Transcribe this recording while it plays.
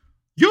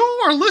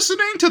are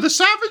listening to the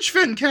Savage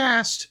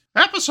FINcast,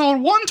 episode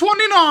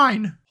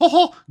 129.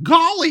 Oh,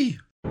 golly.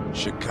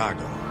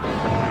 Chicago.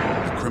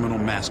 A criminal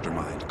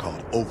mastermind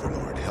called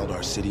Overlord held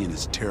our city in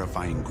his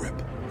terrifying grip.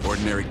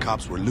 Ordinary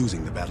cops were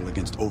losing the battle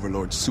against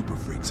Overlord's super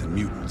freaks and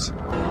mutants.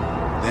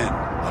 Then,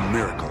 a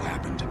miracle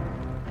happened.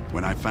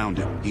 When I found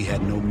him, he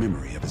had no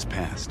memory of his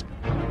past.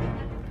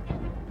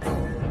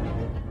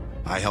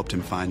 I helped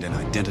him find an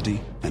identity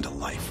and a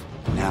life.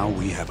 Now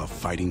we have a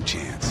fighting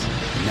chance.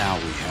 Now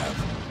we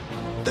have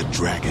the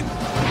dragon.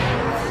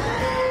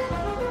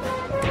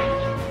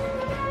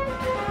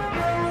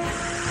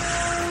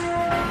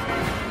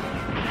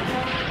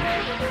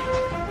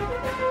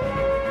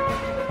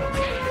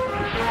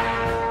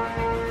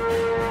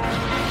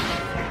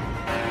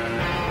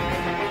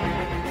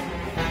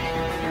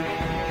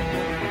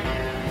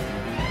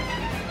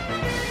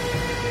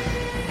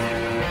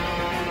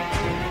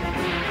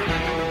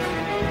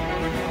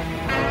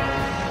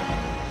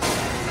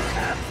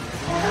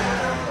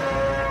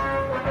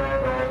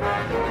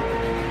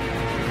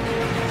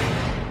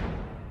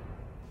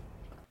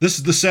 This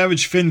is the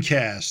Savage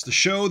FINcast, the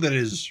show that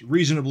is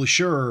reasonably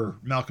sure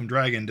Malcolm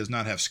Dragon does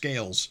not have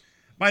scales.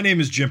 My name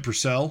is Jim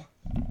Purcell.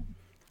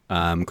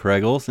 I'm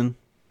Craig Olson.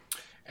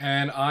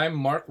 And I'm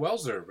Mark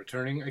Welzer,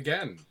 returning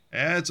again.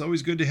 It's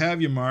always good to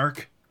have you,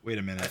 Mark. Wait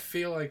a I minute.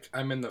 feel like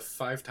I'm in the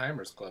Five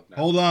Timers Club now.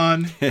 Hold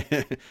on.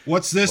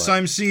 What's this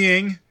I'm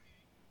seeing?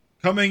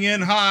 Coming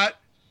in hot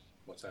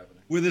What's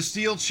happening? with a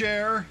steel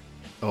chair.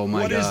 Oh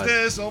my God. What is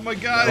this? Oh my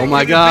God. Oh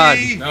my Can it God.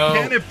 be? No.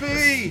 Can it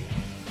be?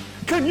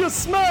 Can you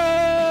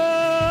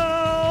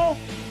smell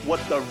what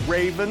the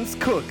Raven's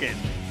cooking?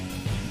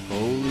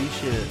 Holy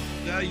shit.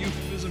 That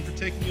euphemism for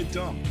taking a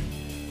dump.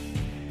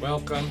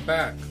 Welcome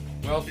back.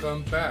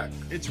 Welcome back.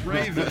 It's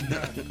Raven.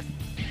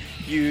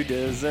 You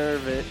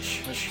deserve it.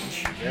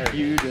 There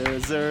You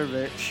deserve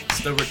it.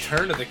 It's the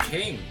return of the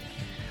king.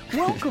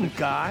 Welcome,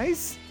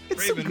 guys.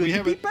 It's so Raven, good we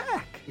to be haven't-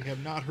 back. We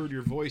have not heard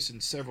your voice in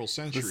several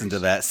centuries. Listen to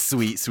that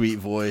sweet, sweet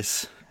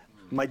voice.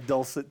 My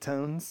dulcet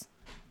tones.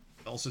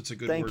 Dulcet's a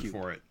good Thank word you.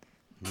 for it.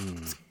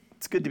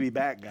 It's good to be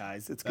back,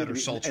 guys. It's good That to or be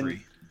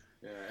sultry.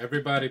 Yeah,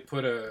 everybody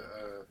put a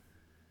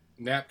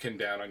napkin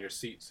down on your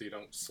seat so you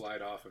don't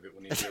slide off of it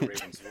when you hear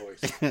Raven's voice.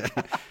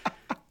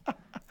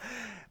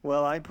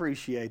 Well, I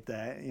appreciate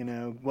that. You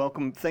know,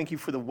 welcome. Thank you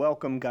for the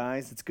welcome,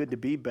 guys. It's good to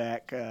be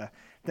back.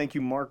 Thank you,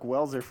 Mark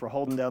Welzer, for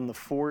holding down the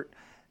fort.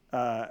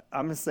 I'm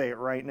gonna say it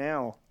right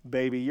now,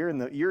 baby. You're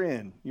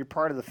in. You're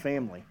part of the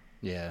family.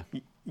 Yeah.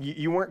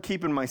 You weren't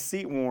keeping my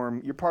seat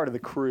warm. You're part of the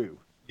crew.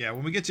 Yeah,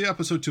 when we get to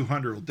episode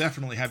 200, we'll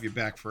definitely have you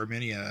back for a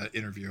mini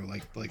interview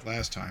like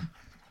last time.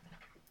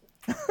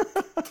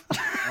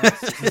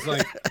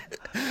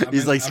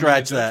 He's like,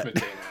 scratch that.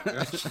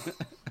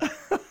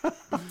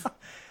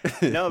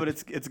 No, but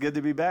it's good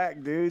to be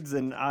back, dudes,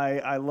 and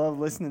I love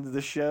listening to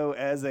the show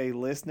as a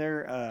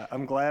listener.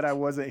 I'm glad I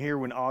wasn't here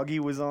when Augie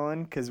was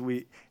on because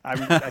I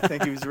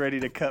think he was ready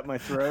to cut my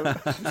throat.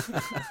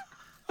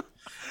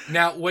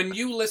 Now, when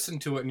you listen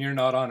to it and you're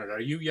not on it, are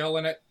you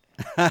yelling at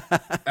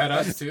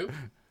us too?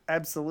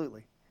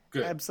 Absolutely,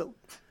 Good. absolutely,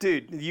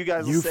 dude. You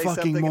guys will You say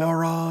fucking something.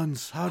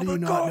 morons. How do my you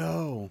not God.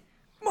 know?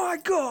 My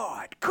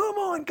God, come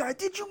on, guy.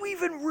 Did you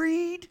even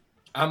read?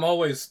 I'm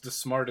always the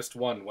smartest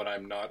one when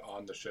I'm not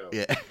on the show.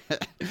 Yeah.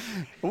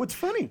 Well, it's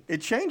funny. It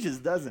changes,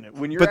 doesn't it?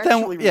 When you're But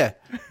actually then, yeah.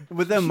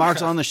 But then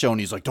Mark's on the show and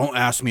he's like, don't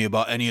ask me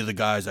about any of the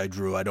guys I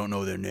drew. I don't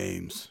know their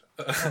names.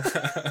 They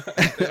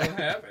don't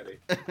have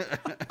any.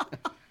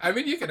 I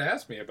mean, you can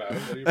ask me about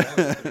it, but you're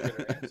probably not going to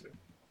get an answer.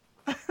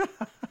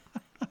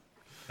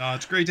 No,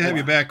 it's great to have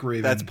you back,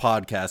 Raven. That's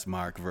podcast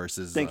Mark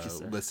versus Thank you,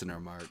 sir. listener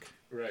Mark.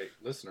 Right.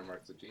 Listener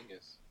Mark's a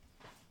genius.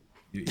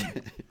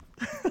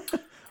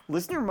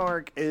 Listener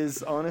Mark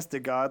is honest to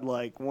God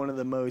like one of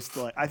the most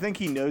like I think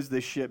he knows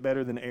this shit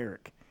better than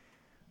Eric.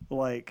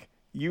 Like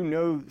you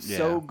know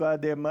so Yeah.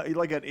 goddamn much,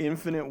 like an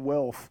infinite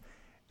wealth.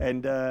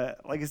 And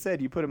like I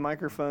said, you put a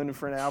microphone in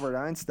front of Albert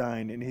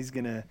Einstein and he's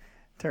gonna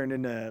turn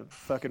into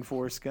fucking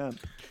Forrest Gump.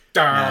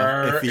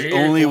 Now, if he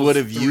only would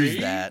have 3?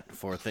 used that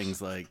for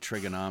things like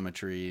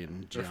trigonometry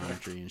and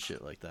geometry and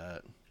shit like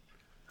that.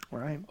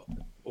 Right?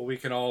 Well, we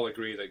can all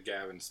agree that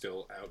Gavin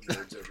still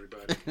out-nerds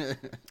everybody.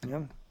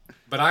 Yeah.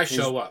 But I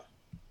show up.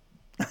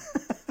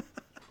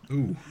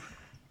 Ooh.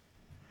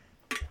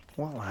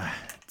 Well,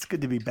 it's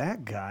good to be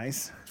back,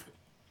 guys.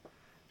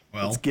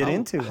 Well, Let's get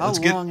into it. How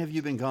get- long have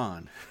you been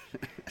gone?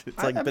 It's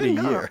like I've been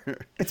a gone.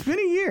 year. It's been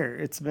a year.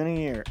 It's been a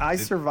year. I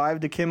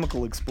survived a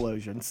chemical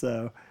explosion,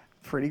 so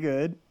pretty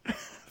good.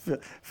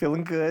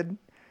 Feeling good.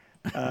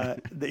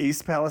 The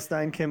East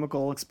Palestine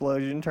chemical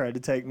explosion tried to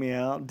take me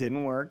out.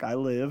 Didn't work. I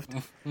lived.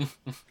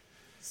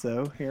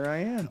 So here I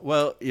am.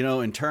 Well, you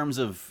know, in terms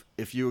of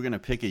if you were going to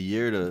pick a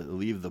year to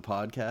leave the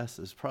podcast,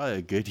 it's probably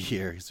a good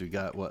year because we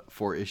got,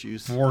 4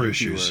 issues? 4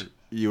 issues.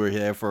 You were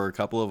there for a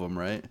couple of them,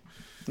 right?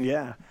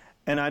 Yeah.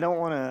 And I don't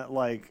want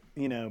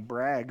to,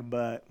 brag,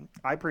 but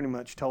I pretty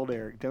much told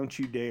Eric, don't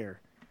you dare.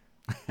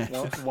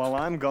 While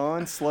I'm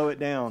gone, slow it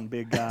down,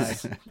 big guy.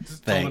 Just told him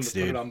Thanks, to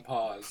put dude. it on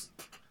pause.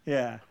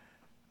 Yeah.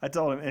 I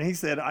told him, and he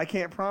said, I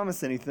can't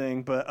promise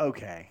anything, but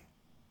okay.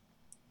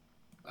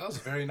 That was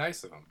very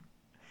nice of him.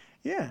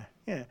 Yeah.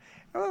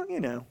 Well,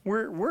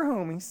 we're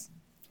homies.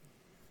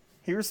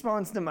 He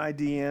responds to my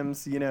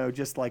DMs,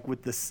 just like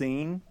with the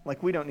scene.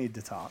 Like, we don't need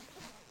to talk.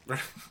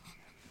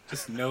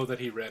 Just know that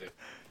he read it.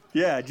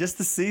 Yeah, just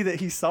to see that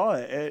he saw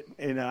it.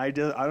 And I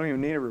don't even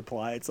need a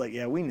reply. It's like,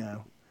 yeah, we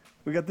know.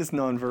 We got this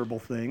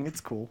nonverbal thing.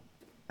 It's cool.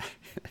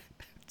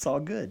 It's all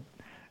good.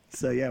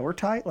 So, yeah, we're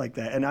tight like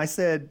that. And I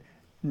said,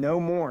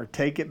 no more.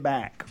 Take it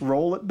back.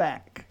 Roll it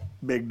back,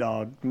 big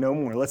dog. No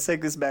more. Let's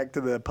take this back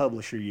to the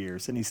publisher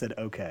years. And he said,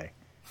 okay.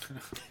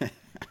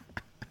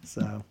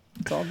 So,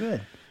 it's all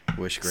good.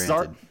 Wish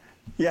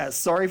granted.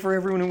 Sorry for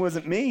everyone who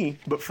wasn't me,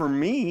 but for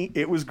me,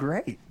 it was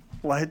great.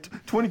 Like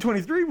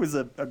 2023 was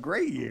a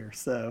great year,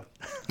 so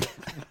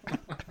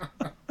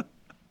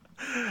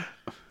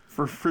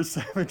for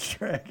Savage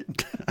Dragon.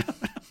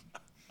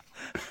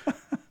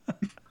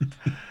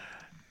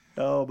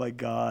 Oh my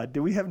God!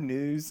 Do we have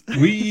news?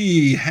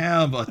 We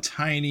have a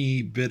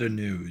tiny bit of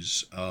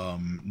news.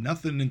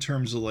 Nothing in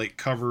terms of like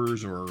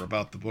covers or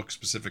about the book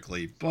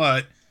specifically,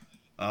 but.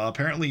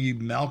 Apparently,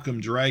 Malcolm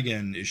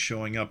Dragon is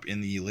showing up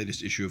in the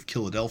latest issue of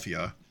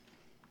Philadelphia.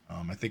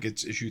 I think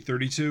it's issue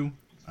 32.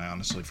 I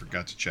honestly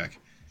forgot to check.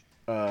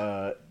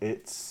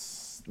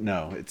 It's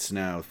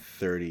now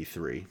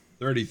 33.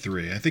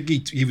 33. I think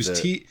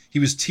he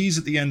was teased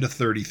at the end of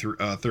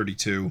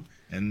 32,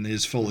 and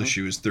his full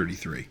issue is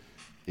 33.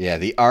 Yeah,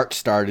 the arc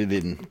started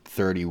in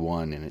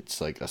 31, and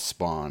it's like a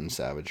Spawn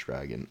Savage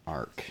Dragon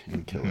arc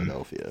in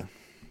Philadelphia,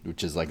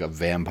 which is like a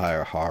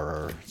vampire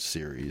horror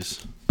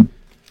series.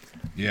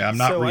 Yeah, I'm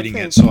not reading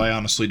it, so I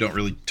honestly don't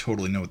really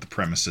totally know what the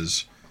premise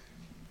is.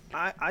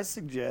 I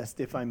suggest,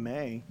 if I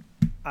may,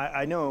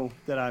 I know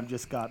that I've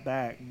just got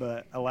back,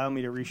 but allow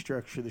me to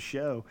restructure the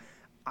show.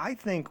 I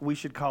think we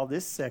should call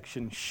this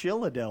section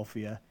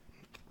Philadelphia,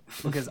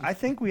 because I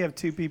think we have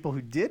two people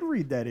who did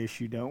read that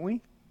issue, don't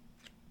we?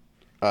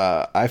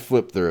 I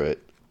flipped through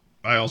it.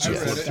 I also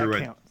flipped through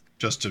it counts.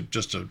 just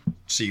to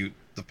see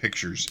the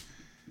pictures.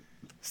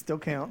 Still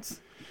counts.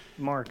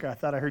 Mark, I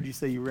thought I heard you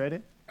say you read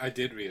it. I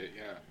did read it,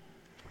 yeah.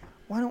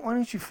 Why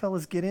don't you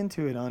fellas get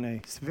into it on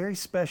a very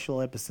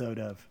special episode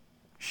of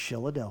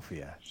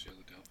Philadelphia?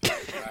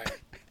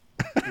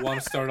 I want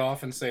to start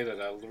off and say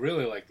that I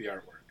really like the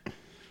artwork.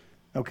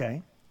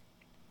 Okay.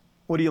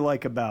 What do you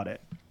like about it?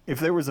 If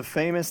there was a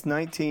famous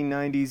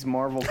 1990s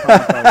Marvel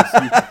comic artist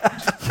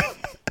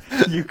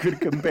you could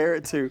compare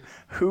it to,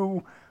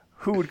 who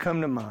would come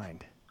to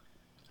mind?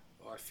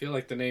 Well, I feel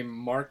like the name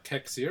Mark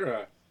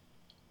Texeira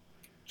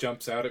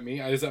jumps out at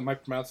me. Am I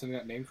pronouncing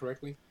that name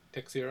correctly?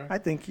 Texeira? I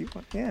think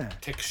yeah.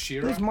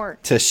 Texeira? Who's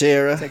Mark?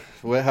 Teixeira,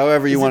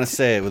 however you want to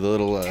say it with a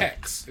little...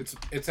 Tex.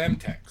 It's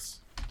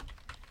M-Tex.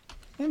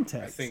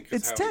 M-Tex. I think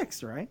it's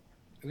Tex, right?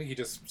 I think he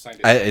just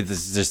signed it.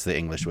 It's just the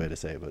English way to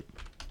say it, but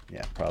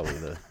yeah, probably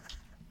the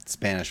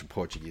Spanish or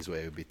Portuguese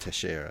way would be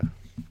Teixeira.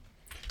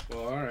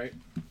 Well, all right.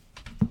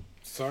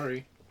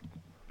 Sorry.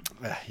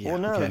 Yeah, well,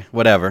 no. Okay.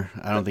 Whatever.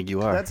 I don't think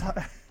you are.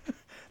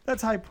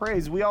 That's high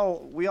praise. We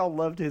all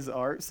loved his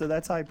art, so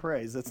that's high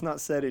praise. That's not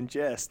said in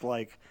jest.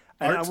 Like,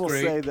 and Art's I will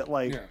great. say that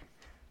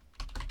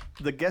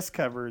the guest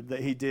cover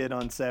that he did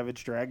on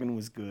Savage Dragon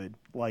was good.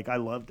 Like, I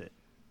loved it.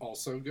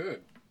 Also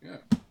good. Yeah.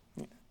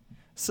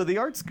 So the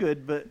art's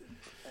good, but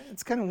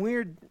it's kind of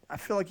weird. I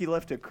feel like you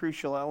left a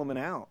crucial element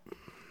out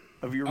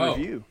of your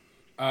review.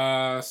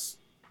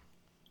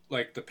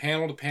 Like the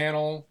panel to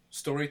panel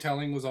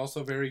storytelling was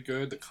also very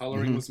good. The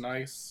coloring was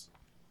nice.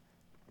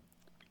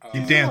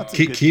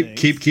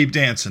 Keep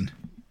dancing.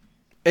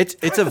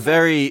 It's a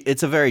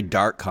very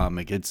dark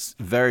comic. It's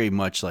very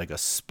much like a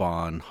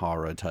Spawn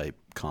horror type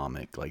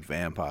comic, like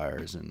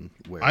vampires and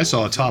werewolves. I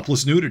saw a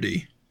topless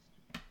nudity.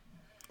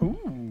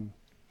 Ooh.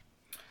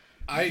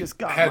 I just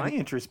got my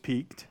interest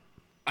piqued.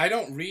 I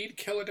don't read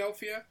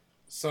Philadelphia,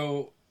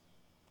 so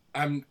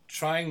I'm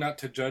trying not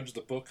to judge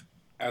the book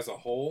as a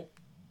whole.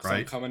 Right.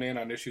 I'm coming in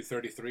on issue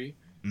 33.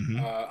 Mm-hmm.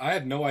 I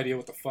had no idea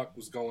what the fuck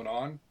was going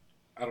on.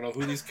 I don't know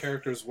who these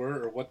characters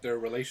were or what their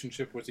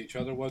relationship with each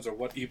other was or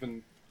what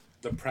even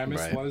the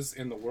premise was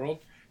in the world.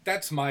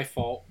 That's my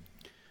fault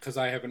because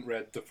I haven't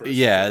read the first.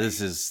 Yeah, this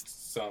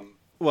is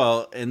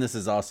Well, and this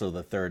is also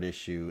the third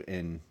issue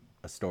in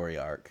a story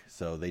arc,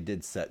 so they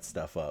did set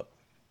stuff up.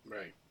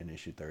 Right. In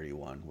issue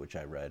 31, which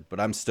I read, but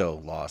I'm still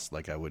lost,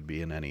 like I would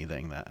be in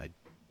anything that I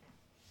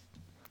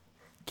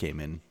came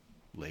in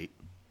late.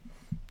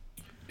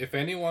 If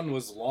anyone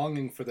was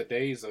longing for the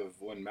days of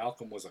when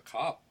Malcolm was a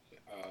cop,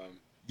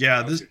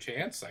 this your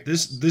chance, I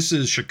guess. This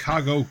is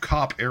Chicago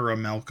cop era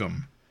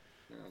Malcolm,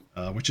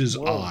 which is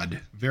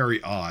odd,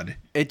 very odd.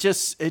 It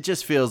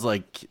just feels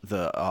like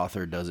the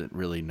author doesn't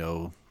really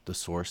know the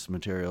source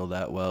material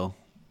that well.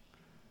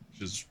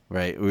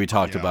 Right, we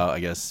talked about,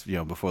 I guess,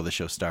 before the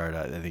show started.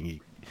 I think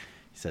he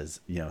says,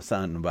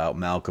 something about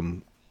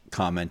Malcolm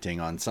commenting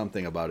on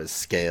something about his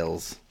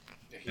scales.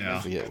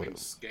 Yeah, he doesn't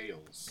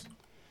scales.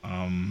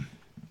 And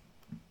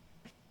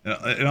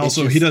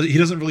also, he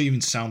doesn't really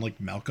even sound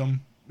like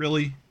Malcolm,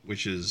 really,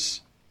 which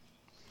is.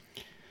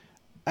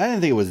 I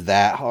didn't think it was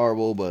that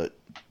horrible, but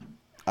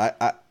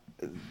I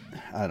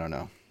don't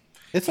know.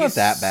 It's not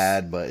that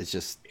bad, but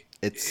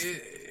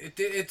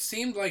it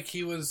seemed like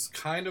he was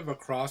kind of a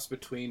cross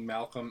between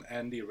Malcolm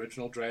and the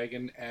original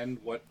Dragon and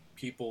what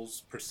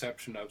people's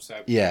perception of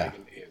Savage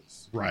Dragon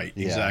is. Right,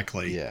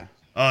 exactly. Yeah.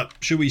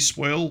 Should we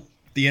spoil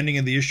the ending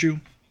of the issue?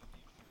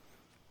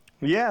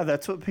 Yeah,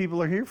 that's what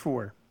people are here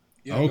for.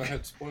 Yeah, okay. Go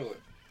ahead, spoil it.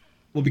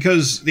 Well,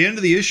 because the end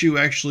of the issue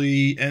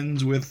actually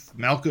ends with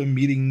Malcolm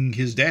meeting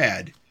his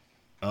dad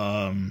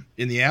in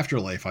the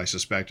afterlife, I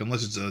suspect,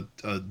 unless it's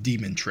a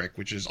demon trick,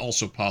 which is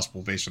also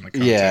possible based on the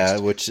context. Yeah,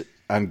 which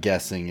I'm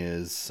guessing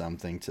is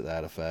something to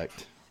that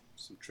effect.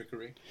 Some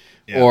trickery.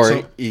 Yeah,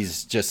 or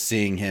he's just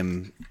seeing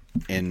him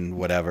in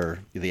whatever,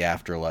 the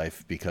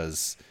afterlife,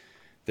 because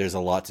there's a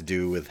lot to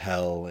do with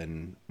hell,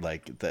 and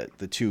like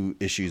the 2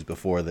 issues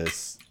before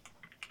this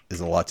is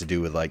a lot to do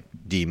with like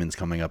demons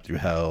coming up through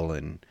hell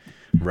and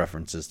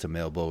references to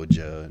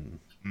Malbolgia and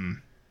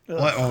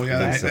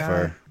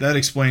that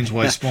explains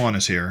why Spawn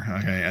is here.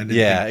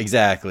 Okay,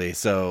 exactly.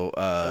 So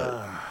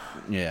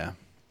yeah.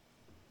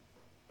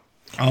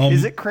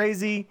 Is it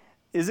crazy?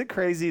 Is it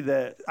crazy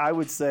that I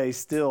would say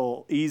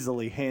still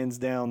easily, hands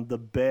down, the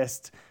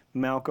best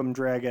Malcolm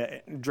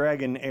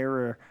Dragon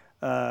era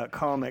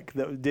comic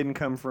that didn't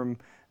come from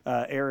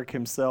Eric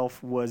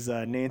himself was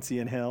Nancy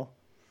in Hell?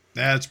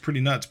 That's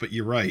pretty nuts, but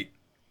you're right.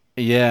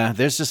 Yeah,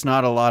 there's just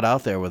not a lot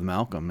out there with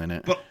Malcolm in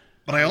it.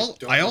 But I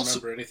also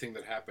remember anything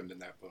that happened in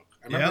that book.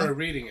 I remember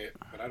reading it,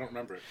 but I don't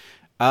remember it.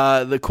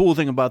 The cool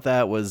thing about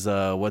that was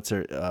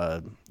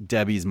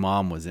Debbie's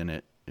mom was in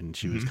it, and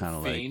she was kind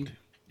of like Fiend.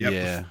 Yep,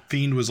 yeah.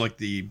 Fiend was like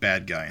the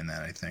bad guy in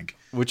that, I think.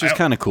 Which is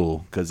kind of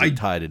cool because it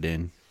tied it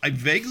in. I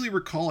vaguely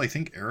recall, I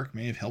think Eric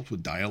may have helped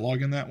with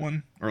dialogue in that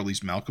one, or at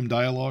least Malcolm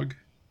dialogue,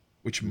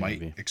 which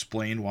might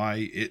explain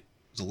why it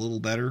was a little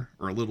better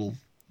or a little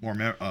more,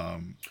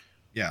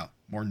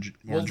 more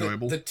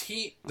enjoyable. The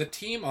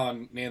team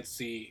on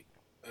Nancy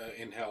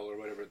in Hell or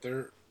whatever,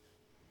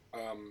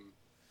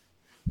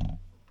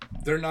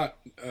 they're not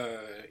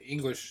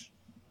English.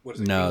 What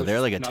is it? No, English,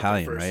 they're like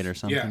Italian, right, or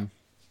something. Yeah,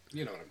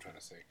 you know what I'm trying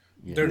to say.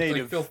 Yeah. They're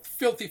native, like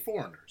filthy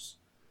foreigners.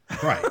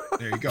 Right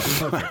there, you go.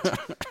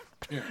 Perfect.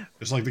 Yeah.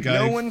 Just like the guy.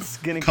 No one's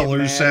gonna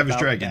colors get mad Savage about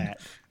Dragon.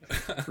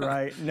 That.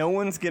 Right. No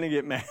one's gonna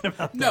get mad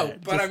about that. No,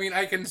 but I mean,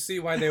 I can see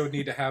why they would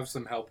need to have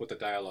some help with the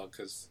dialogue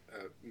because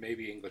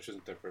maybe English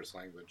isn't their first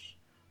language.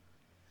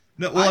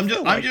 No, well,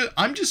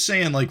 I'm just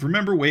saying. Like,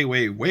 remember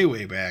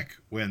way back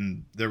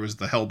when there was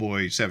the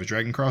Hellboy Savage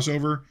Dragon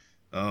crossover?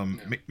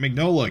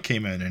 Mignola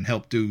came in and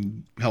helped do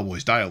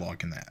Hellboy's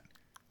dialogue in that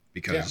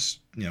because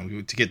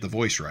to get the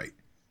voice right.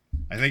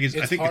 I think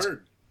it's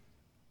hard.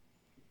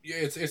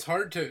 It's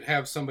hard to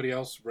have somebody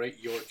else write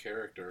your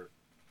character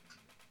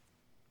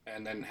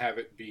and then have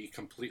it be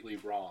completely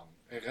wrong.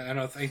 And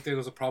I think there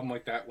was a problem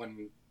like that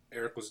when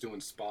Eric was doing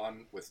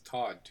Spawn with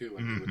Todd too,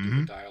 and he would do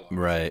the dialogue.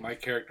 Right. Like, my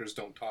characters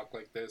don't talk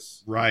like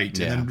this. Right.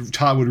 Yeah. And then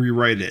Todd would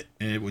rewrite it,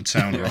 and it would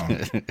sound wrong.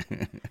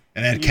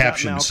 And add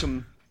captions.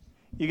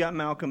 You got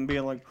Malcolm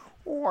being like,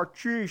 "Oh,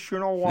 geez,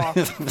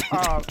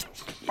 I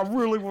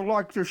really would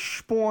like this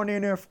Spawn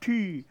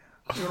NFT.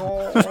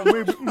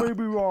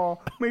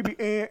 Maybe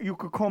Aunt, you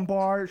could come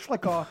by. It's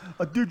like a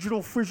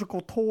digital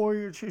physical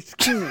toy. It's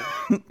cool.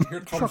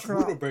 Here comes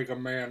Rutabaga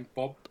Man,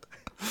 Bob."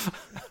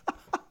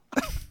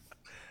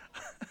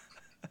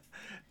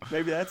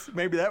 Maybe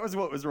that was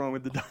what was wrong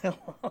with the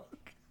dialogue.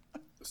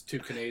 It's too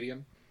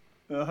Canadian.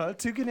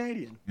 Too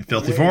Canadian.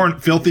 Another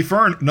filthy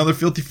foreigner. Another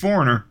filthy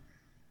foreigner.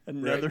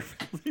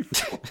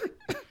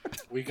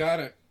 We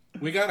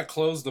gotta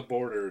close the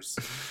borders,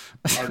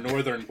 our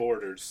northern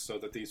borders, so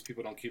that these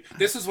people don't keep.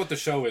 This is what the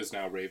show is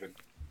now, Raven.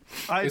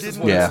 This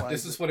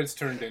is what it's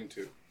turned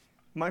into.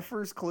 My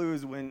first clue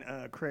is when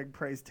Craig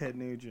praised Ted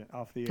Nugent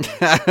off the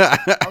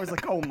air. I was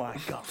like, "Oh my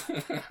god!"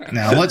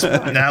 Now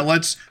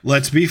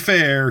let's be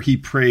fair. He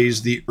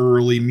praised the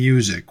early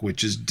music,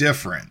 which is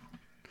different.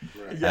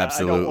 Right. Yeah,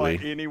 absolutely.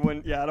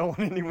 I don't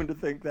want anyone to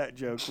think that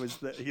joke was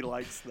that he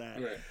likes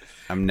that. Right.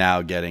 I'm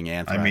now getting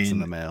anthrax in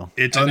the mail.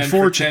 It's and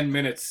unfortunate. Then for 10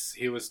 minutes,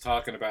 he was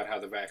talking about how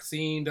the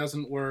vaccine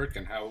doesn't work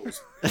and how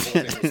the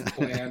whole thing was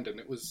planned, and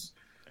it was.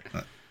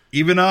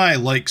 Even I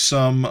like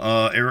some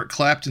Eric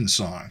Clapton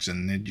songs,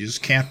 and it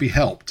just can't be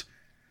helped.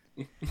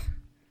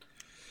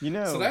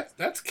 So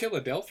that's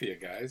Philadelphia,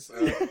 guys.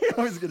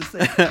 I was going to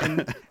say,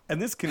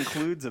 and this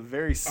concludes a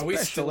very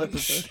special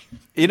episode.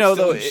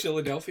 Though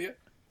Philadelphia.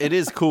 It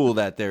is cool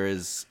that there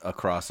is a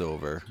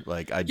crossover.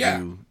 Like I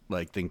do,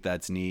 think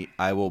that's neat.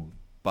 I will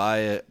buy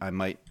it. I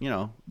might,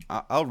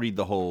 I'll read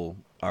the whole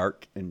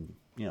arc and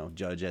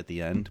judge at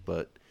the end.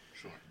 But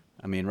sure.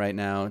 I mean, right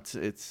now it's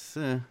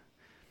a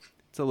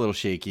little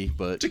shaky,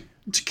 but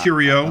it's a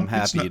curio. I'm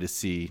happy to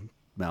see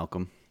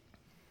Malcolm.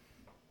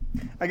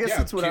 I guess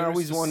that's what I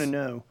always want to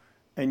know.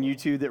 And you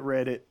two that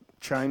read it,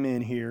 chime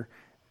in here.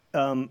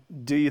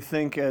 Do you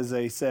think, as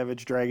a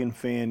Savage Dragon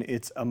fan,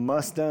 it's a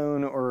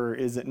must-own, or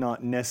is it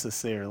not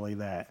necessarily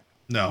that?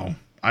 No,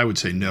 I would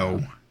say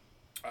no.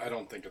 I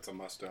don't think it's a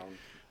must-own.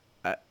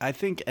 I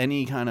think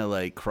any kind of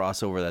like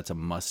crossover that's a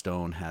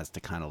must-own has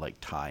to kind of like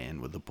tie in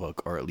with the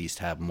book, or at least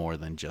have more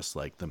than just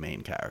like the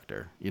main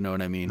character. You know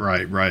what I mean?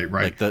 Right.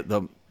 Like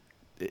the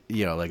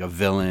like a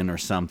villain or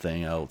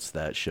something else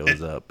that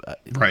shows up.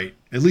 Right.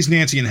 At least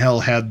Nancy in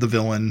Hell had the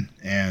villain,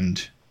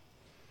 and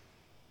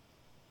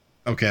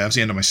okay, that was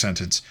the end of my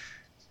sentence.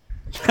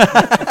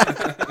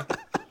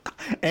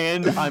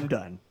 And I'm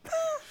done.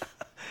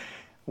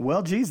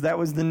 Well, geez, that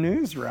was the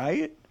news,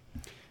 right?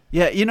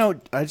 Yeah,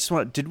 I just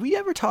did we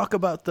ever talk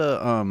about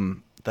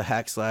the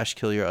hack /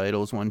 kill your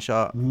idols one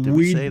shot? Did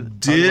we talk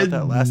about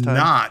that last time?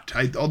 Not.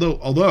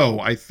 Although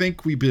I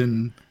think we've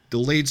been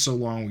delayed so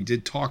long, we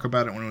did talk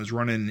about it when it was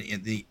running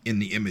in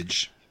the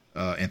Image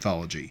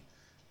anthology.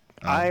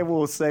 I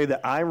will say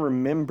that I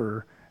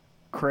remember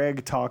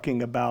Craig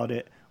talking about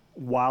it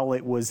while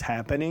it was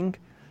happening.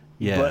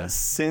 Yeah. But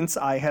since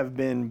I have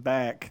been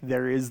back,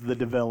 there is the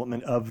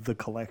development of the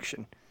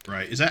collection.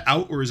 Right. Is that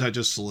out, or is that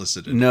just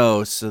solicited?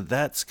 No, so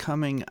that's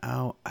coming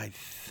out, I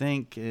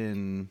think,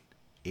 in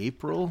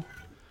April.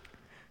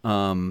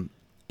 And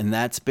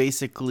that's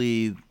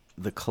basically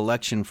the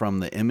collection from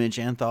the Image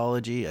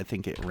anthology. I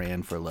think it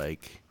ran for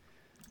like,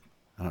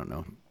 I don't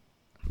know,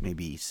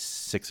 maybe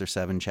 6 or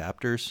 7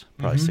 chapters,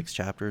 probably 6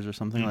 chapters or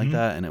something like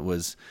that. And it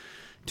was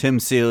Tim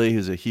Seeley,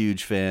 who's a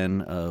huge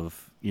fan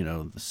of,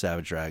 the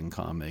Savage Dragon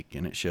comic,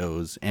 and it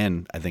shows,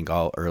 and I think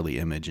all early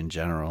Image in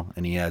general.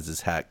 And he has his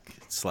hack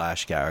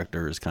 /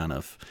 characters kind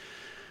of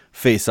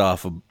face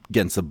off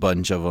against a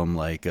bunch of them,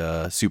 like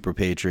Super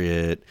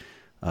Patriot,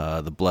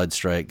 the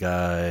Bloodstrike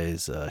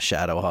guys,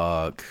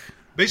 Shadowhawk.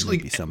 Basically,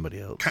 maybe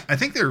somebody else. I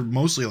think they're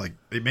mostly like,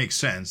 it makes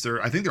sense.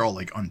 I think they're all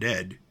like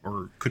undead,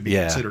 or could be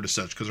considered as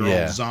such, because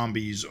they're all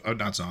zombies.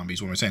 Not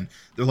zombies. What am I saying?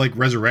 They're like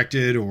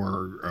resurrected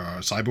or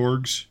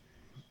cyborgs.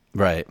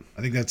 Right.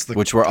 I think that's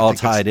which were all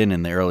tied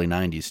in the early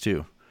 90s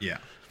too. Yeah.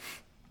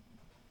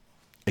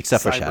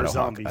 Except for Shadowhawk.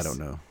 Zombies. I don't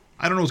know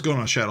what's going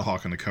on with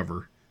Shadowhawk on the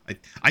cover.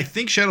 I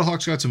think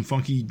Shadowhawk's got some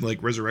funky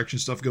like resurrection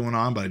stuff going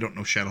on, but I don't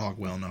know Shadowhawk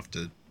well enough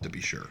to be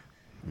sure.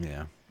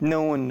 Yeah.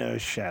 No one knows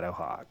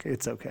Shadowhawk.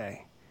 It's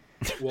okay.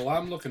 Well,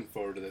 I'm looking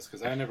forward to this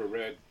because I never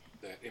read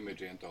that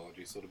Image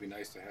anthology, so it'll be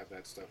nice to have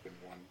that stuff in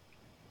one.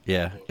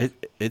 Yeah,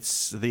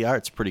 it's the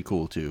art's pretty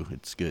cool too.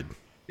 It's good.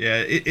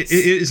 Yeah, it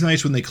is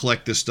nice when they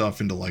collect this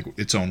stuff into like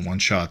its own one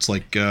shots.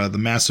 Like the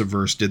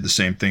Massiverse did the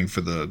same thing for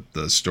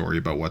the story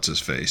about what's his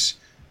face.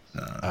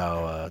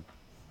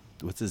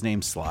 What's his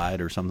name?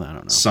 Slide or something? I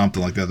don't know.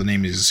 Something like that. The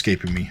name is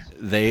escaping me.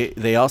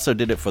 They also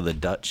did it for the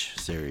Dutch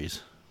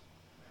series.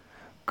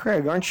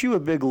 Craig, aren't you a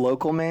big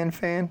Local Man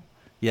fan?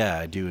 Yeah,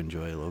 I do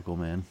enjoy Local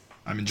Man.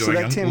 I'm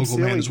enjoying Local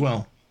Man as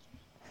well.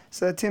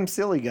 So that Tim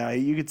Seeley guy,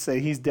 you could say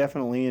he's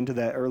definitely into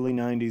that early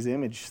 90s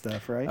Image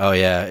stuff, right? Oh,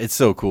 yeah. It's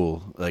so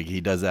cool. Like, he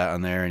does that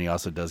on there, and he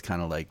also does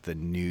kind of like the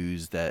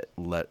news that,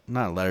 not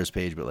a letters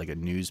page, but like a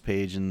news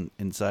page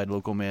inside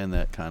Local Man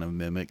that kind of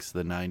mimics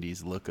the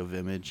 90s look of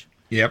Image.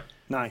 Yep.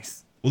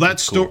 Nice. Well,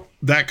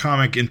 that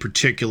comic in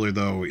particular,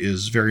 though,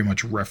 is very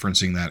much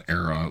referencing that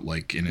era,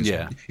 like in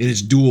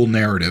its dual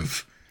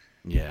narrative.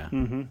 Yeah.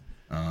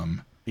 Mm-hmm.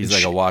 He's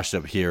like a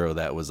washed-up hero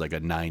that was like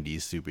a 90s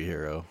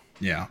superhero.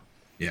 Yeah.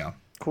 Yeah.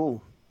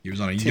 Cool. He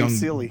was on a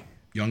Seeley.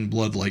 young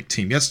blood-like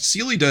team. Yes,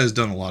 Seeley has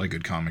done a lot of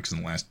good comics in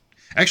the last...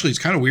 Actually, it's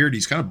kind of weird.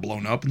 He's kind of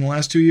blown up in the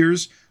last 2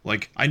 years.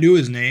 Like, I knew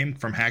his name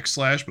from Hack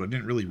Slash, but I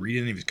didn't really read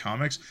any of his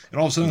comics. And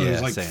all of a sudden,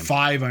 there's like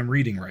 5 I'm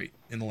reading right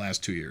in the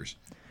last 2 years.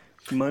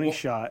 Money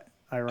Shot,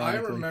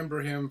 ironically. I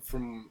remember him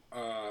from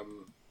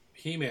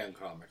He-Man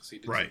comics. He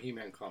did some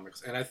He-Man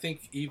comics. And I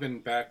think even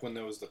back when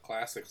there was the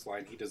Classics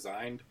line, he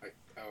designed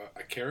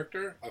a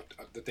character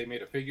that they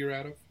made a figure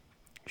out of.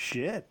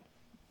 Shit.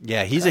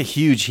 Yeah, he's a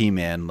huge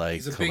He-Man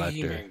he's a collector. Big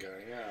He-Man guy,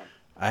 yeah.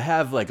 I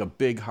have like a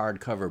big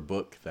hardcover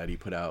book that he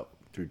put out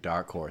through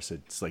Dark Horse.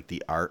 It's like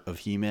the art of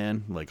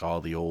He-Man, like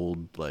all the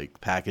old like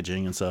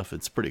packaging and stuff.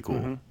 It's pretty cool.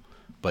 Mm-hmm.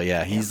 But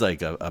yeah, he's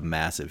like a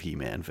massive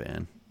He-Man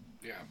fan.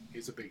 Yeah,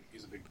 he's a big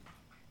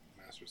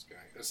Masters guy.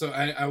 So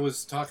I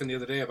was talking the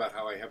other day about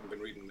how I haven't been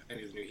reading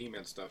any of the new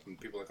He-Man stuff, and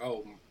people are like,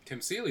 oh,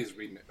 Tim Seeley's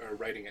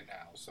writing it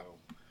now, so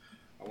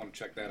I want to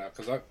check that out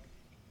because I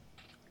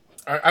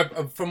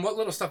from what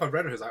little stuff I've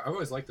read of his, I've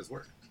always liked his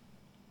work.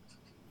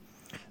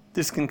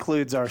 This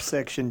concludes our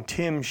section,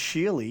 Tim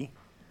Seeley.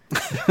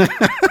 It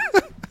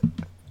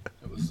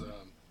was,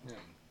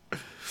 yeah.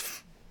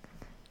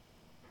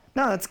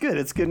 No, that's good.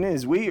 It's good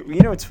news.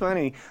 It's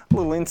funny,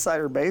 little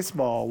insider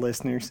baseball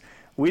listeners,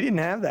 we didn't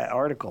have that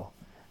article.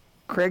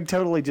 Craig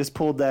totally just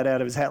pulled that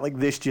out of his hat like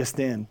this just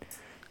in.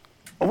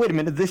 Oh, wait a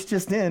minute, this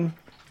just in.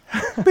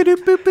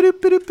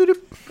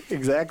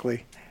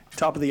 Exactly.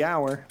 Top of the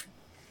hour.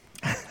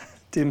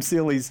 Tim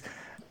Seeley's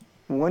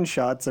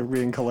one-shots are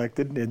being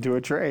collected into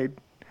a trade.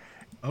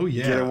 Oh,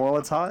 yeah. Get it while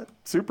it's hot.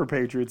 Super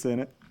Patriots in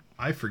it.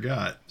 I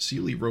forgot.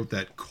 Seeley wrote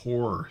that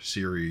Core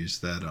series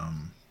that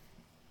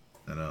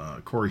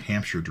Corey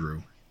Hampshire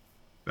drew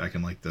back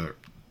in like the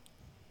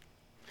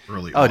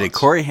early aughts. Did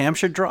Corey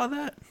Hampshire draw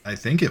that? I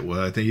think it was.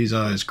 I think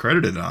he's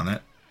credited on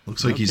it.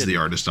 Looks like he's the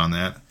artist on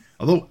that.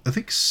 Although, I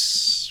think,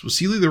 was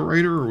Seeley the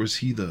writer or was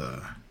he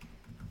the...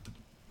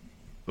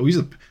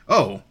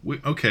 Oh,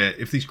 okay.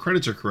 If these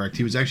credits are correct,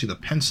 he was actually the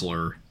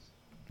penciler.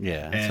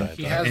 Yeah,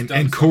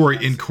 and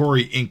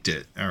Corey inked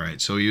it. All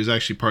right, so he was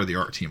actually part of the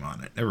art team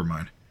on it. Never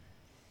mind.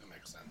 That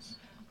makes sense.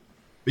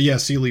 But yeah,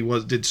 Seeley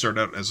did start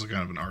out as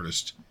kind of an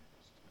artist,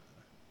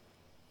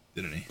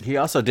 didn't he? He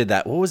also did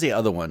that. What was the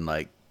other one?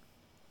 Like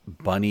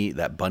Bunny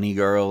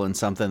girl and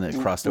something that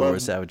crossed over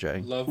with Savage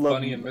Dragon. Love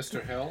Bunny and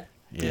Mr. Hell.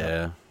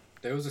 Yeah.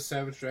 There was a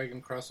Savage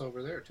Dragon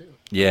crossover there too.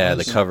 Yeah,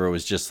 the cover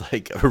was just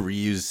like a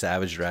reused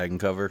Savage Dragon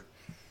cover.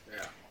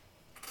 Yeah.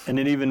 And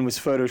it even was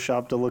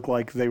photoshopped to look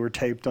like they were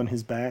taped on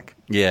his back.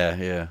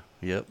 Yeah,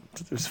 yep.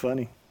 It was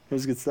funny. It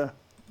was good stuff.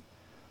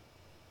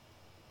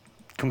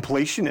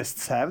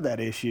 Completionists have that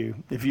issue.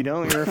 If you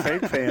don't, you're a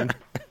fake fan.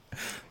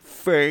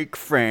 Fake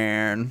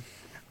fan.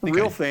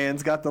 Real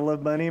fans got the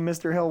Love Bunny and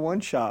Mr. Hell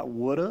one shot.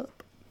 What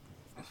up?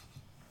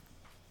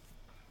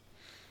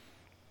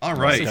 All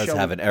right. It does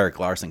have an Eric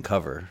Larson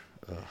cover.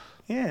 Ugh.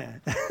 Yeah.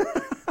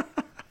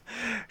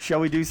 Shall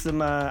we do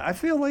some? I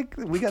feel like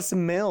we got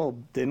some mail,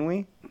 didn't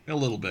we? A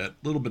little bit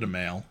of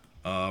mail.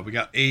 We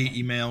got a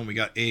email and we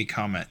got a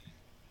comment.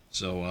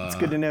 So it's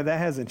good to know that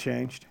hasn't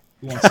changed.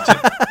 Who wants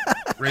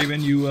to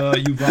Raven, you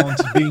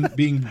volunteered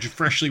being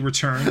freshly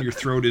returned. Your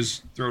throat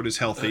is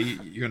healthy.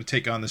 You're going to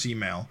take on this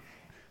email.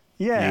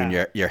 Yeah. You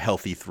and your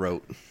healthy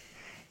throat.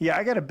 Yeah,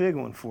 I got a big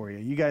one for you.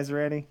 You guys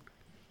ready?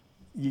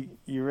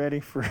 You ready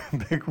for a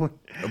big one?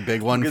 A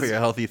big one for your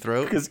healthy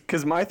throat?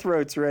 Because my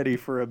throat's ready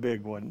for a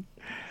big one.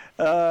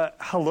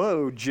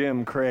 Hello,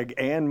 Jim, Craig,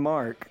 and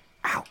Mark.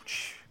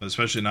 Ouch.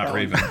 Especially not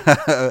Raven.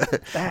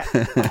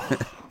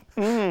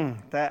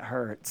 That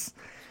hurts.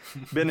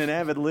 Been an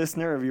avid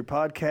listener of your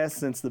podcast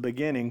since the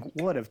beginning.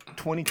 What, of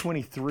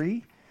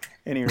 2023?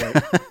 Anyway.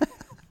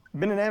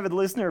 Been an avid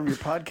listener of your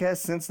podcast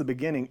since the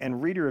beginning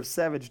and reader of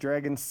Savage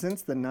Dragon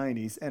since the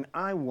 90s, and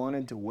I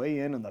wanted to weigh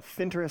in on the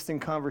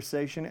Finteresting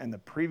conversation and the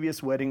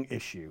previous wedding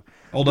issue.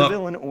 Hold up.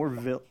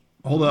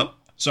 Hold up.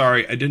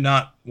 Sorry, I did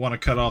not want to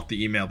cut off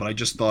the email, but I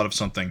just thought of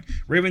something.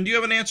 Raven, do you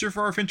have an answer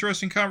for our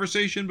Finteresting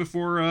conversation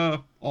before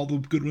all the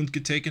good ones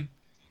get taken?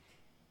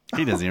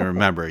 He doesn't even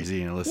remember. He's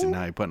even listening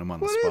now. You're putting him on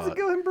the spot. What is it?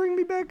 Go ahead and bring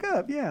me back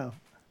up. Yeah.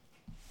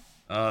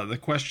 The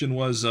question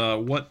was,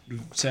 what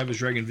Savage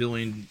Dragon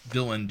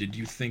villain did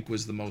you think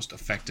was the most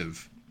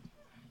effective?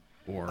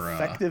 Or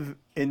effective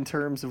in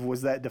terms of,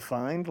 was that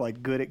defined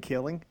like good at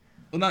killing?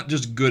 Well, not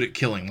just good at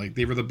killing. Like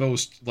they were the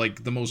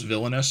most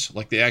villainous.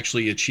 Like they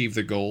actually achieved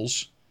their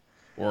goals,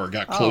 or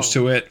got close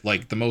to it.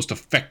 Like the most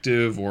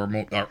effective, or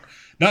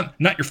not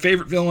your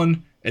favorite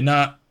villain, and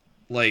not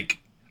like.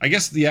 I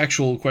guess the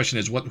actual question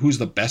is who's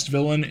the best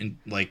villain, and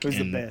like who's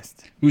the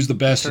best? Who's the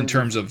best in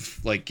terms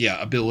of like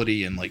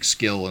ability and like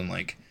skill and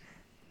like.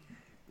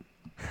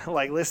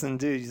 Like, listen,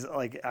 dude.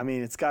 Like, I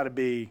mean, it's got to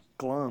be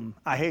Glum.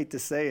 I hate to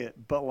say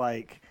it, but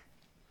like,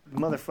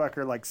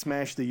 motherfucker, like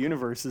smashed the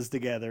universes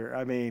together.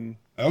 I mean,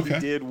 okay.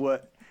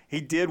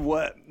 He did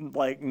what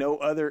like no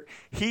other.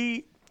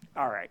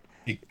 All right.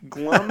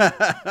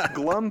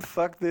 Glum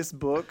fucked this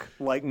book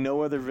like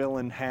no other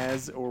villain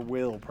has or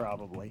will,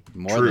 probably.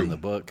 More than the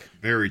book.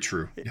 Very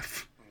true.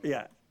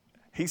 Yeah.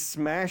 He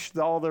smashed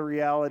all the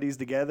realities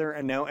together,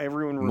 and now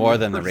everyone remembers. More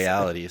than the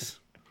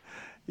realities.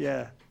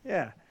 Yeah.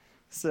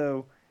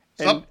 So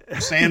stop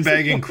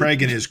sandbagging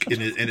Craig and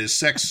his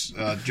sex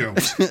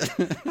jokes.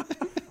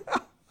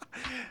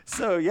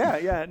 So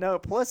yeah. No,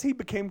 plus he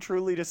became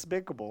truly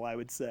despicable, I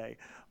would say.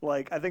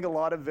 Like, I think a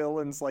lot of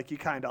villains, like, you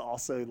kind of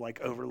also,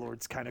 like,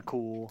 Overlord's kind of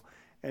cool.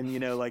 And,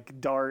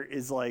 like, Dart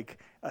is, like,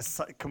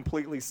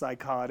 completely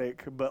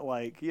psychotic. But,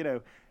 like,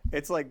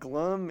 it's like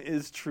Glum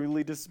is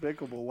truly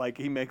despicable. Like,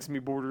 he makes me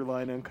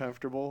borderline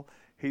uncomfortable.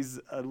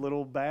 He's a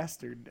little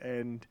bastard.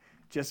 And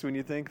just when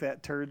you think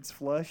that turd's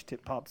flushed,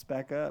 it pops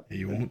back up.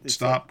 He won't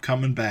stop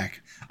coming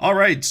back. All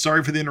right.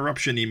 Sorry for the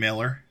interruption,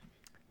 emailer.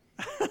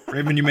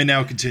 Raven, you may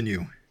now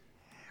continue.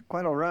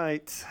 Quite all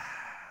right.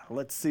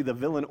 Let's see. The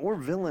villain or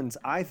villains,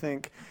 I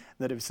think,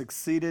 that have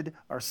succeeded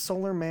are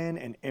Solar Man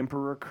and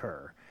Emperor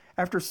Kerr.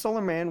 After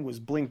Solar Man was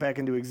blinked back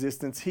into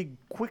existence, he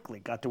quickly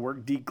got to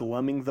work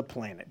deglumming the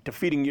planet,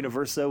 defeating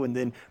Universo, and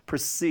then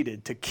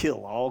proceeded to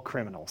kill all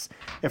criminals.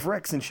 If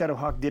Rex and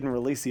Shadowhawk didn't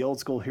release the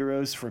old-school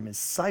heroes from his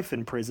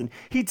siphon prison,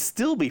 he'd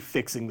still be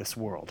fixing this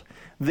world.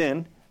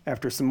 Then,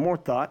 after some more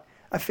thought,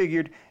 I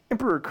figured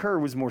Emperor Kerr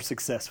was more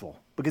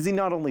successful, because he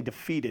not only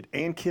defeated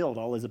and killed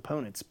all his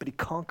opponents, but he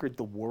conquered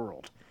the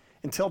world.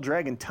 Until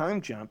Dragon time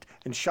jumped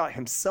and shot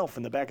himself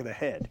in the back of the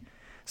head.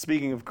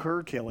 Speaking of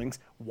Kerr killings,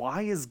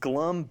 why is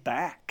Glum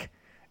back?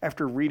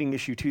 After reading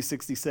issue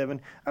 267,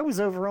 I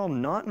was overall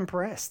not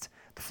impressed.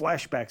 The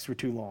flashbacks were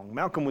too long.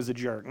 Malcolm was a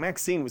jerk.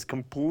 Maxine was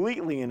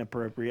completely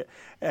inappropriate.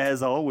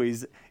 As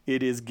always,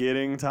 it is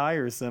getting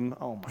tiresome.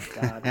 Oh my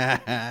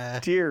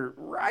God. Dear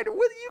writer,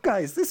 what you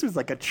guys? This was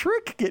like a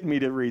trick getting me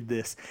to read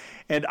this.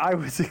 And I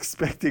was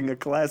expecting a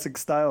classic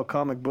style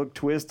comic book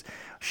twist.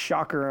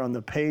 Shocker on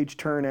the page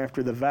turn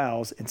after the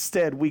vows.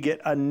 Instead, we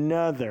get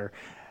another.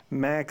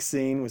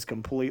 Maxine was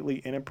completely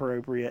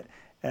inappropriate.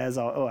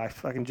 I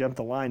fucking jumped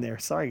the line there.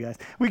 Sorry, guys.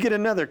 We get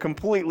another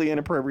completely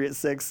inappropriate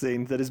sex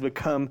scene that has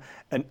become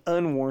an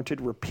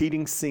unwarranted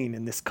repeating scene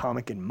in this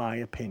comic, in my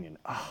opinion.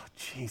 Oh,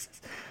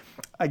 Jesus.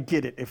 I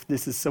get it. If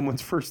this is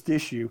someone's first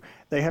issue,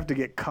 they have to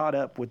get caught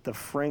up with the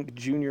Frank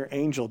Jr.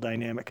 Angel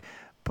dynamic.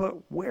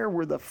 But where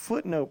were the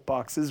footnote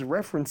boxes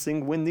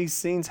referencing when these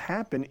scenes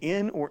happen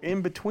in or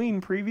in between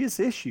previous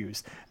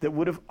issues that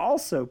would have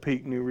also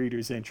piqued new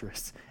readers'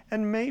 interests?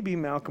 And maybe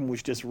Malcolm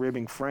was just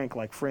ribbing Frank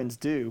like friends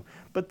do,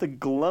 but the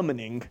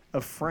glummening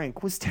of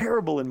Frank was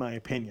terrible in my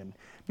opinion.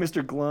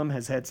 Mr. Glum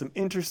has had some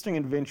interesting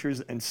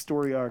adventures and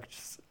story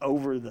arcs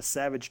over the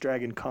Savage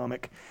Dragon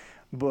comic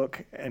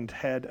book and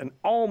had an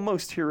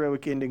almost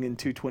heroic ending in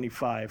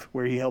 225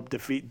 where he helped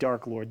defeat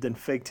Dark Lord, then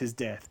faked his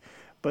death.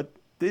 But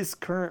this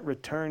current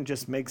return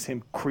just makes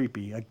him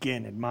creepy,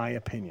 again, in my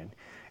opinion.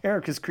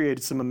 Eric has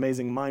created some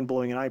amazing,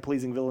 mind-blowing, and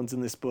eye-pleasing villains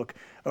in this book.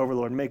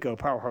 Overlord, Mako,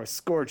 Powerhouse,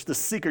 Scourge, the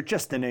Seeker,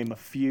 just to name a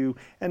few.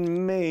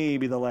 And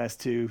maybe the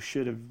last two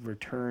should have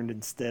returned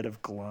instead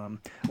of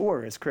Glum.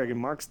 Or, as Craig and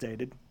Mark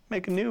stated,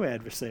 make a new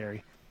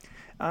adversary.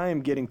 I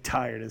am getting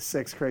tired of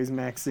sex-crazed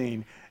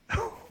Maxine.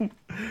 And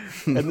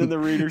then the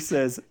reader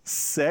says,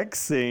 sex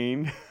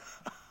scene.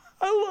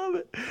 I love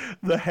it.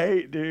 The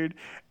hate, dude,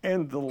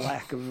 and the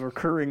lack of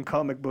recurring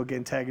comic book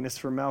antagonists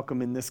for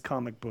Malcolm in this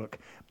comic book.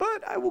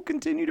 But I will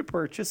continue to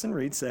purchase and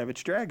read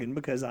Savage Dragon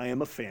because I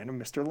am a fan of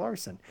Mr.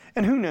 Larson.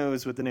 And who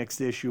knows what the next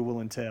issue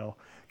will entail,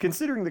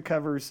 considering the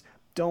covers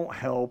don't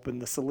help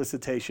and the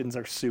solicitations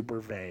are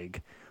super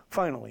vague.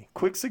 Finally,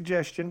 quick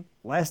suggestion.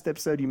 Last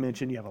episode you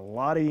mentioned you have a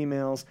lot of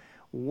emails.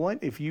 What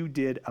if you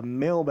did a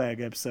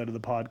mailbag episode of the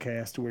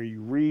podcast where you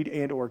read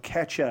and or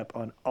catch up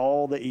on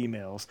all the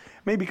emails?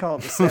 Maybe call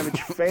it the Savage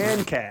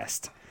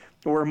FINcast,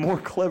 or a more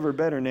clever,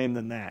 better name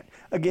than that.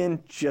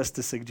 Again, just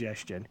a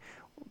suggestion.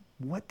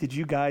 What did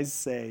you guys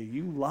say?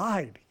 You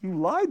lied. You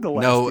lied the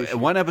last issue.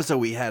 One episode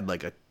we had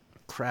like a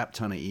crap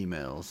ton of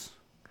emails.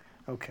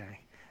 Okay.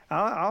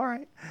 All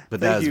right. But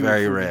that was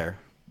very rare.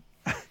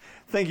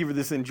 Thank you for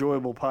this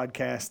enjoyable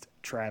podcast,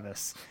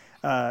 Travis.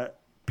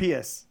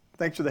 P.S.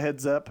 Thanks for the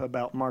heads up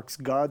about Mark's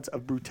Gods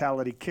of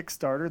Brutality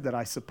Kickstarter that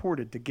I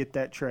supported to get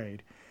that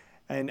trade.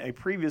 In a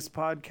previous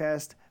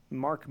podcast,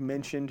 Mark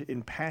mentioned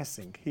in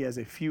passing he has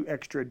a few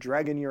extra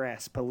Dragon Your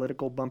Ass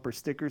political bumper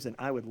stickers, and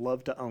I would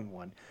love to own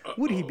one.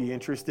 Would he be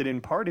interested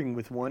in parting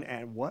with one?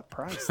 At what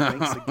price?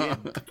 Thanks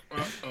again.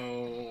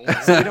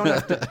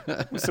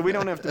 So we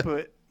don't have to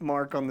put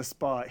Mark on the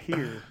spot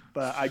here,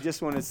 but I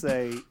just want to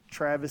say,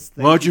 Travis,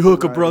 why don't you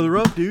hook a brother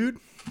up, dude?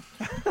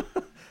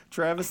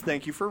 Travis,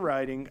 thank you for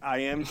writing. I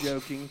am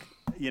joking,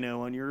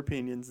 on your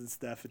opinions and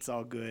stuff. It's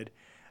all good.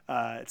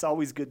 It's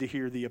always good to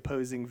hear the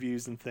opposing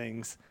views and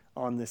things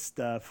on this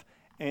stuff.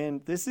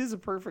 And this is a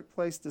perfect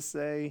place to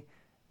say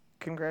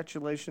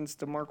congratulations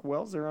to Mark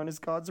Welzer on his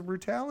Gods of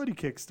Brutality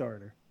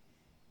Kickstarter.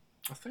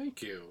 Oh,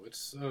 thank you.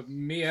 It's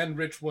me and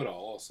Rich Woodall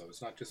also.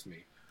 It's not just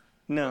me.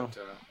 No.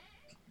 But,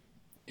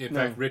 in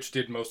fact, Rich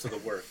did most of the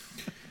work.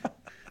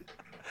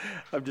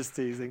 I'm just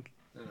teasing.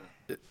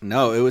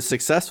 No, it was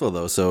successful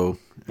though, so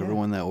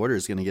everyone that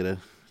orders is going to get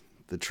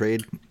the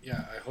trade.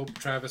 Yeah, I hope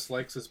Travis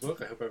likes his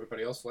book. I hope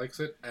everybody else likes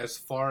it. As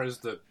far as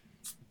the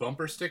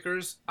bumper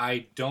stickers,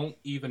 I don't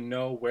even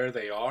know where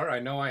they are. I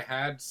know I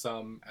had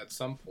some at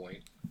some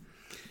point.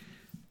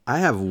 I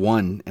have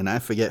one, and I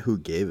forget who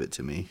gave it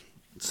to me.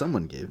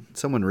 Someone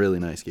really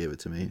nice gave it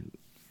to me.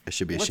 I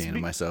should be ashamed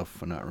of myself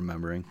for not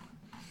remembering.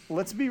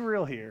 Let's be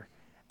real here.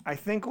 I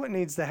think what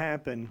needs to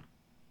happen,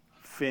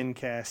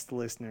 FINcast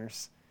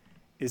listeners,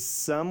 is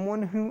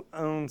someone who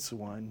owns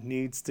one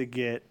needs to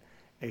get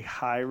a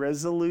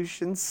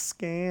high-resolution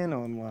scan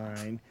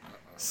online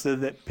so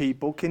that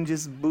people can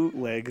just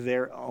bootleg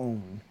their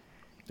own.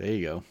 There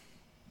you go.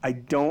 I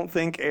don't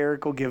think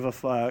Eric will give a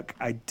fuck.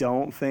 I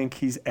don't think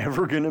he's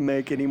ever going to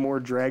make any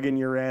more Dragon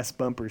Your Ass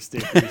bumper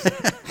stickers.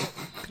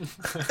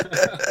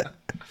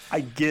 I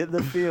get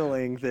the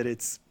feeling that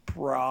it's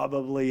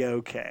probably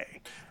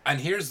okay.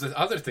 And here's the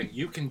other thing.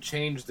 You can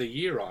change the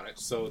year on it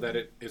so that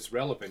it is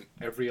relevant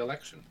every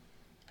election.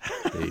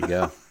 There you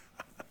go.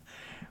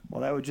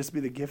 Well, that would just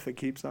be the gift that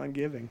keeps on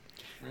giving.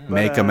 Yeah.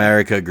 Make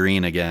America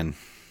green again.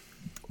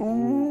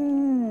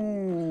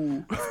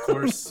 Ooh. Of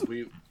course,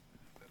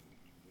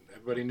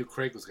 everybody knew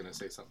Craig was going to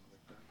say something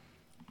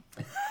like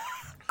that.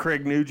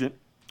 Craig Nugent.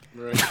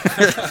 Right.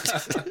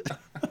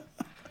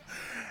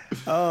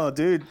 Oh,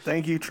 dude,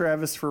 thank you,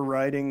 Travis, for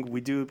writing.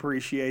 We do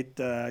appreciate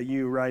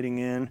you writing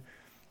in,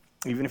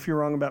 even if you're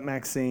wrong about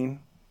Maxine.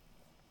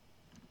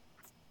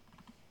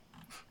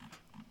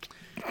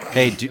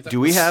 Hey, do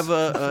we have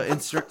a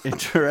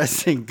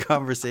interesting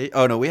conversation?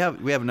 Oh no, we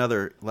have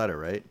another letter,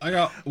 right?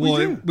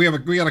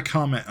 We got a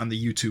comment on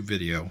the YouTube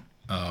video.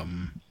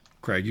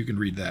 Craig, you can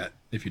read that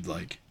if you'd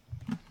like.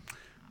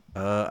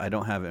 I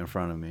don't have it in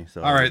front of me.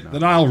 So all right,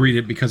 then I'll read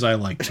it because I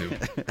like to.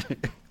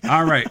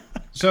 All right,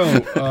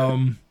 so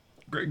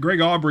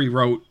Greg Aubrey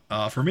wrote,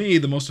 for me,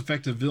 the most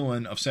effective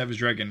villain of Savage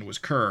Dragon was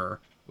Kerr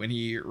when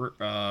he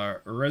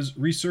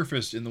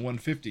resurfaced in the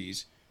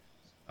 150s.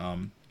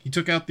 He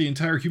took out the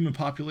entire human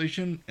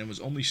population and was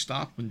only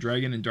stopped when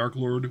Dragon and Dark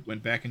Lord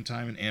went back in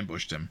time and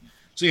ambushed him.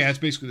 So yeah, it's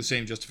basically the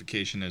same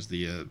justification as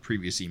the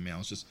previous email.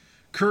 It's just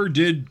Kerr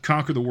did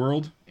conquer the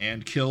world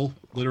and kill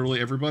literally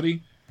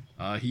everybody.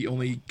 He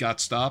only got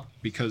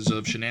stopped because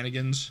of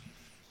shenanigans.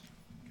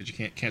 Because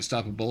you can't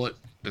stop a bullet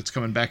that's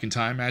coming back in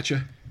time at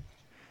you.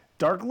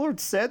 Dark Lord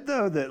said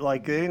though that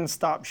like they didn't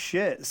stop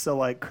shit, so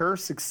like Kerr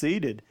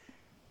succeeded.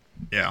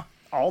 Yeah.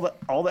 All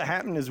that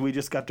happened is we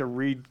just got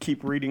to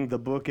keep reading the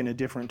book in a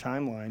different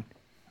timeline.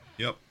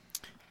 Yep.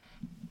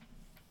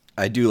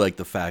 I do like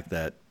the fact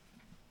that,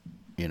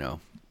 you know,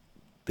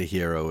 the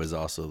hero is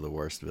also the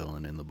worst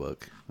villain in the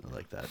book. I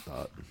like that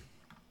thought.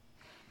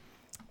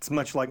 It's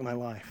much like my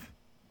life.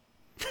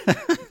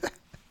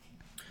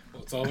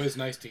 Well, it's always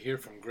nice to hear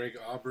from Greg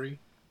Aubrey.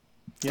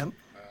 Yep.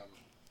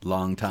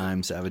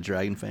 Long-time Savage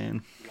Dragon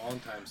fan.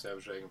 Long-time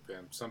Savage Dragon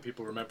fan. Some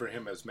people remember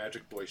him as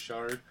Magic Boy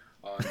Shard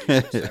on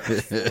the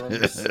Savage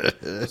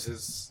Forums was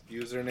his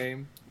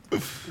username.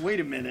 Wait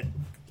a minute.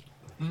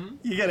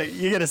 You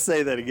gotta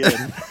say that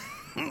again.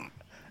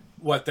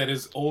 What, that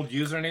his old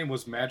username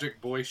was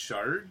Magic Boy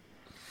Shard?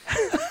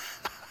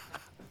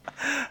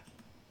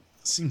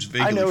 Seems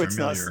vaguely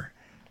familiar.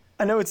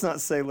 I know it's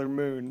not Sailor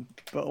Moon,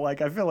 but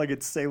like I feel like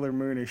it's Sailor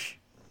Moonish.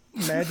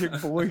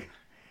 Magic Boy.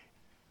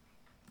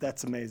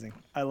 That's amazing.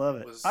 I love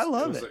it. It was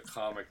a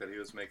comic that he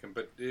was making.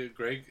 But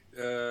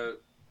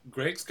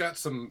Greg's got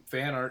some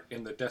fan art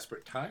in the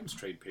Desperate Times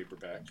trade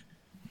paperback.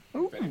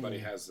 Ooh. If anybody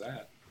has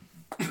that.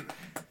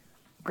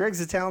 Greg's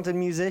a talented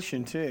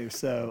musician too,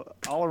 so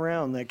all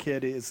around that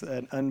kid is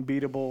an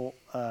unbeatable,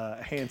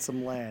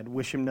 handsome lad.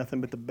 Wish him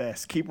nothing but the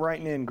best. Keep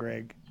writing in,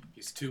 Greg.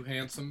 He's too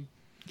handsome.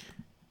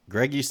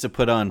 Greg used to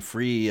put on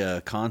free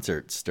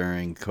concerts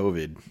during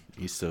COVID.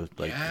 He used to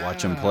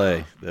watch him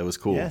play. That was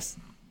cool. Yes.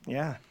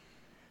 Yeah.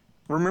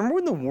 Remember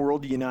when the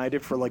world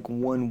united for like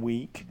 1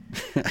 week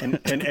and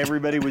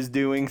everybody was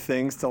doing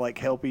things to like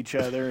help each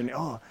other and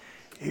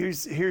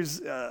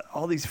here's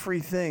all these free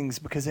things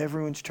because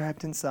everyone's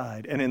trapped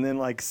inside. And then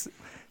like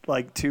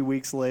 2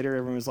 weeks later,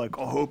 everyone was like,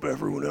 I hope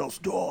everyone else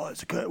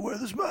dies. I can't wear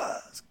this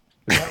mask.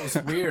 That was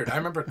weird. I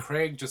remember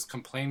Craig just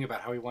complaining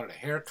about how he wanted a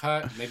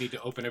haircut and they need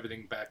to open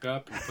everything back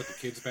up and put the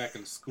kids back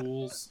in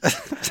schools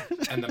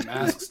and the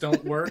masks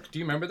don't work. Do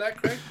you remember that,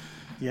 Craig?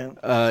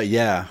 Yeah.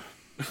 Yeah,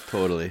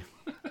 totally.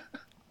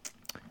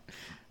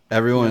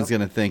 Everyone's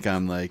going to think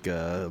I'm like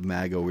a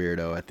MAGA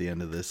weirdo at the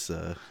end of this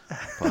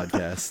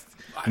podcast.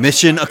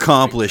 Mission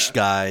accomplished,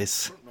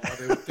 guys. I don't know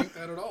why they would think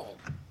that at all.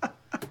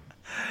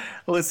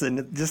 Listen,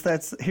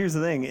 here's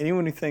the thing.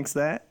 Anyone who thinks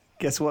that,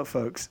 guess what,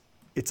 folks?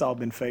 It's all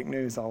been fake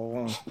news all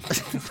along.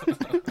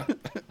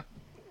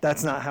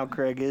 That's not how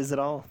Craig is at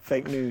all.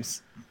 Fake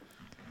news.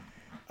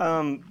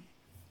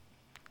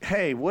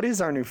 Hey, what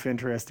is our new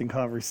interesting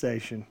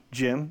conversation,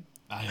 Jim?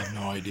 I have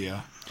no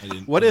idea. I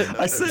didn't. What is?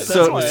 I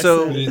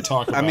said, we didn't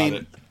talk about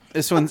it.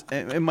 This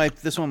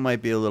one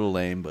might be a little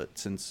lame, but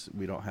since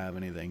we don't have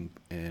anything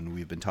and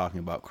we've been talking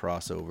about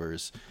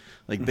crossovers,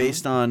 like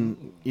based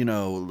on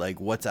like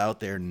what's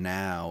out there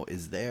now,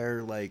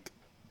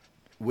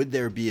 would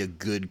there be a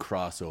good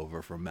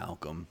crossover for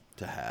Malcolm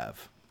to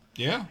have?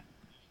 Yeah.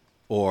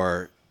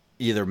 Or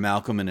either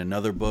Malcolm in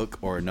another book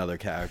or another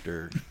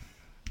character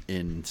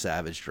in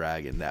Savage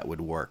Dragon that would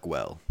work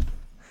well.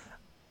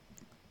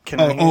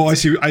 I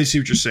see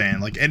what you're saying.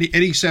 Like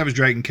any Savage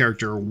Dragon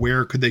character,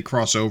 where could they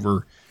cross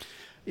over?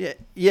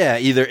 Yeah,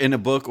 either in a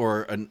book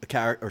or a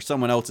character or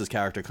someone else's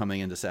character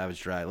coming into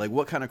Savage Dragon. Like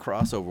what kind of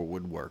crossover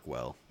would work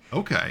well?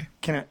 Okay.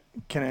 Can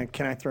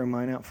I throw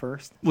mine out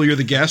first? Well, you're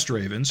the guest,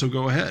 Raven, so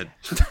go ahead.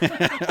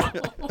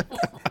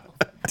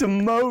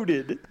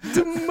 Demoted,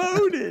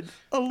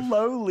 a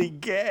lowly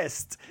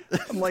guest.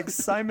 I'm like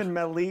Simon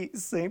Malik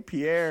St.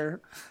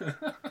 Pierre.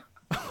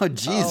 Oh,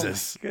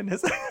 Jesus. Oh,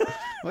 goodness.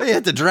 Well, you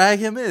had to drag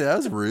him in. That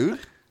was rude.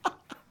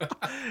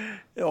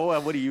 Oh,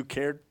 what do you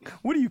care?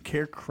 What do you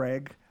care,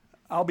 Craig?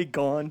 I'll be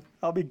gone.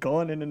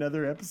 In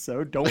another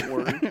episode. Don't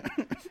worry.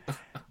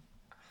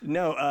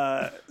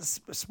 No,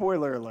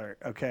 spoiler alert,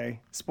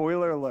 okay?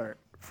 Spoiler alert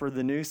for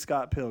the new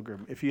Scott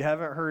Pilgrim. If you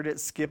haven't heard it,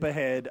 skip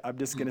ahead. I'm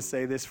just going to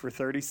say this for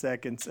 30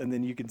 seconds, and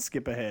then you can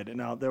skip ahead, and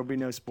there'll be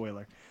no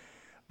spoiler.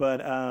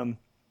 But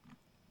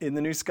in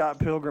the new Scott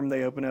Pilgrim,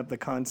 they open up the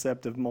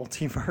concept of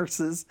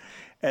multiverses.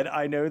 And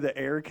I know that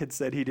Eric had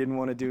said he didn't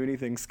want to do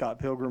anything Scott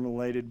Pilgrim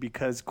related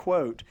because,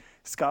 quote,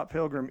 Scott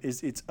Pilgrim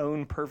is its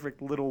own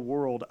perfect little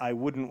world. I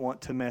wouldn't want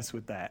to mess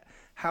with that.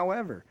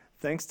 However,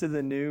 thanks to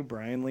the new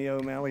Brian Lee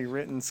O'Malley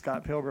written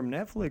Scott Pilgrim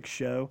Netflix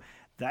show,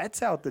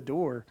 that's out the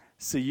door.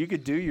 So you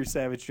could do your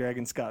Savage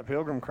Dragon Scott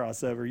Pilgrim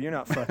crossover. You're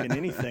not fucking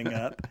anything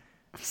up.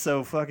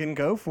 So fucking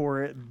go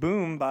for it.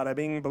 Boom, bada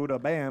bing,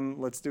 bada bam.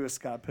 Let's do a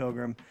Scott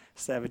Pilgrim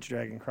Savage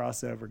Dragon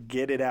crossover.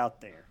 Get it out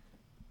there.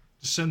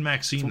 Just send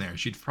Maxine there.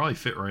 She'd probably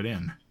fit right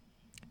in.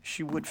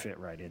 She would fit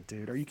right in,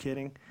 dude. Are you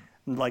kidding?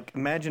 Like,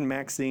 imagine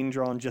Maxine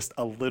drawn just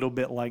a little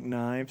bit like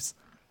Knives,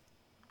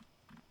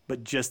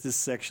 but just as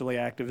sexually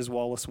active as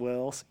Wallace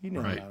Wells. You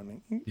know right. what I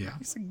mean? Yeah.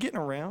 He's getting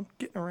around.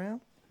 It's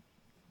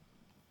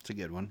a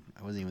good one.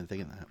 I wasn't even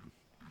thinking that.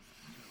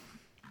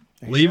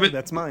 Leave it.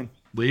 That's mine.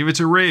 Leave it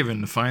to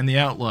Raven to find the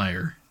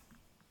outlier.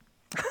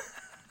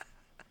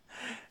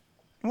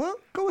 Well,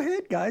 go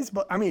ahead, guys.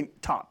 But I mean,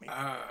 top me.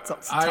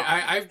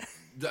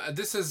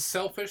 This is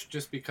selfish,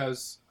 just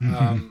because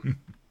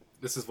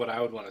this is what I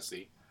would want to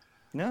see.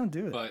 No,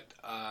 do it. But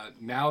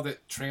now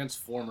that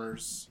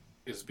Transformers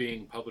is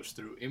being published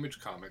through Image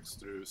Comics,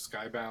 through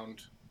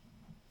Skybound,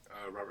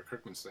 Robert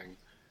Kirkman's thing,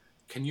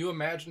 can you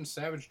imagine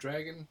Savage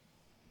Dragon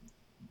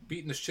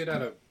beating the shit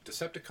out of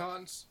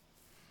Decepticons?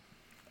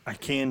 I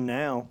can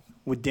now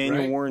with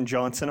Daniel Warren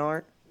Johnson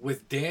art.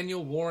 With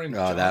Daniel Warren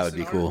Johnson that would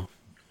be art? cool.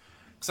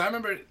 Because I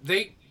remember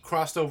they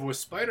crossed over with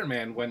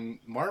Spider-Man when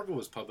Marvel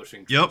was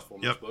publishing Yep.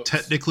 Transformers books.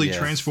 Technically,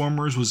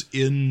 Transformers was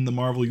in the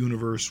Marvel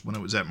Universe when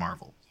it was at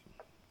Marvel.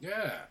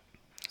 Yeah.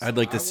 I'd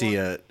like to see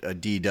a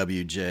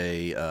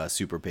DWJ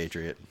Super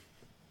Patriot.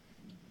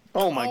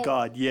 Oh my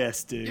God,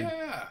 yes, dude.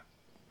 Yeah.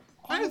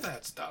 All of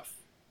that stuff.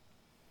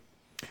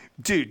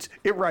 Dude,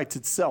 it writes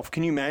itself.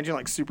 Can you imagine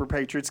like Super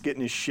Patriots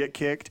getting his shit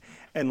kicked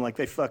and like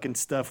they fucking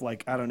stuff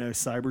like, I don't know,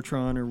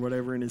 Cybertron or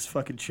whatever in his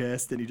fucking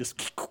chest and he just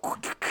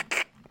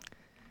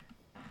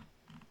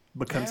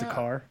becomes a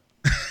car?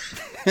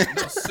 No,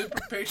 Super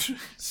Patriot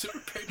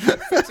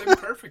fits in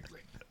perfectly.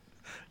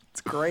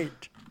 It's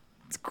great.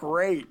 It's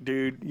great,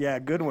 dude. Yeah,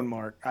 good one,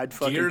 Mark. I'd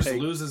fucking Gears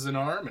loses an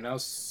arm, and now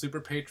Super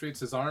Patriot's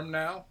his arm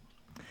now.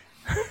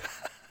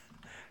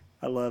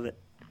 I love it.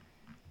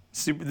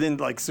 Then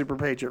Super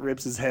Patriot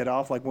rips his head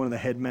off like one of the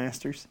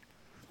headmasters.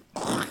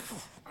 All right,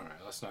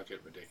 let's not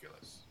get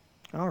ridiculous.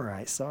 All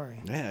right,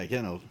 sorry. Yeah,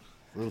 again, a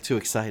little too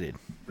excited.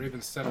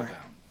 Raven, settle down.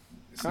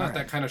 It's not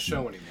that kind of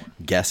show anymore.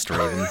 Guest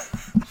Raven.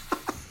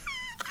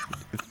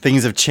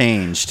 Things have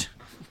changed.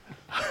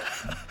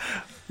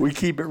 We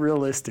keep it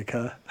realistic,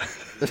 huh?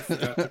 We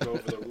forgot to go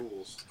over the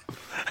rules.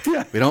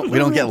 Yeah, We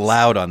don't get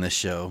loud on this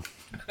show.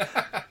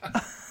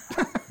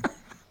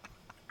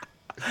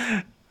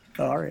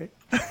 all right.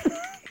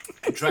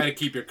 Try to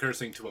keep your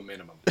cursing to a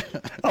minimum.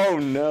 Oh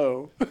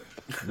no.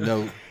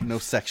 No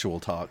sexual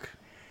talk.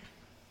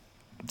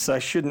 So I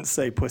shouldn't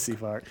say pussy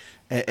fart.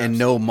 And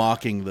no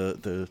mocking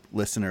the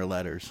listener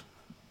letters.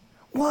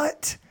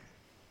 What?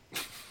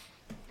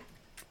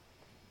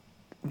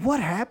 What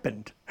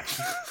happened?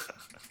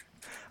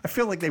 I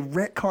feel like they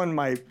retconned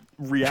my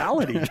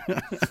reality.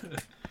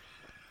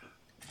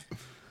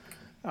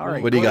 All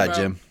right. What do you got, about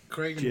Jim?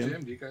 Craig and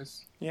Jim, do you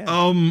guys? Yeah.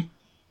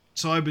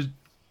 So I've been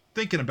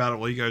thinking about it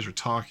while you guys were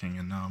talking,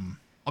 and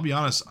I'll be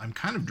honest, I'm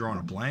kind of drawing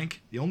a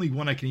blank. The only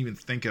one I can even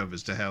think of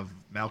is to have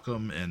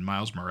Malcolm and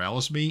Miles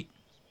Morales meet.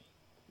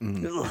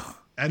 Ugh.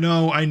 I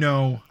know,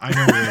 Raven,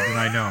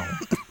 I know.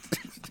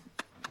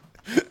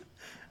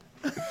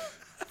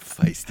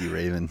 Feisty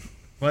Raven.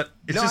 But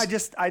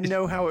it's I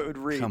know how it would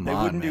read. Come They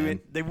on, wouldn't do man.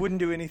 it. They wouldn't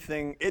do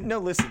anything. No,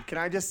 listen. Can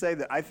I just say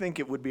that I think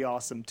it would be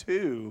awesome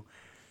too,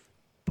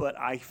 but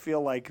I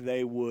feel like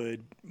they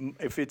would.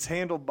 If it's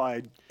handled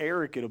by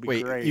Eric, it'll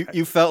be great.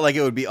 You felt like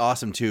it would be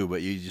awesome too,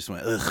 but you just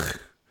went ugh.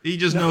 he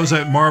just knows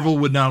that Marvel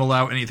would not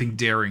allow anything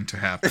daring to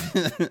happen.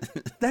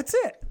 That's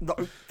it.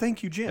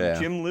 Thank you, Jim. Yeah.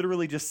 Jim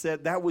literally just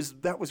said that was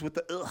what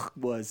the ugh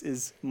was.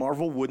 Is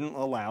Marvel wouldn't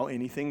allow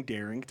anything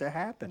daring to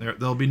happen.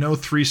 There'll be no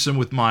threesome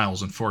with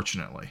Miles,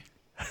 unfortunately.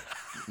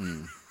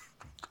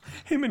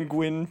 Him and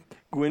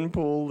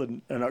Gwenpool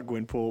and not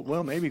Gwenpool.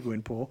 Well, maybe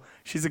Gwenpool.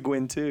 She's a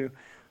Gwen too.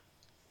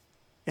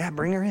 Yeah,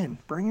 bring her in.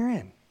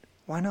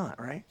 Why not,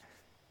 right?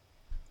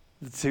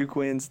 The two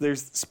Gwens.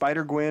 There's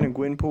Spider Gwen and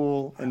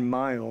Gwenpool and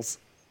Miles,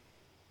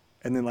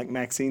 and then like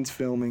Maxine's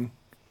filming.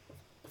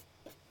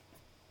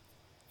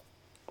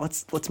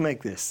 Let's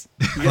make this.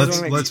 You guys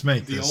wanna Let's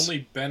make The this.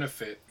 only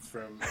benefit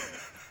from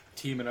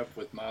teaming up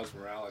with Miles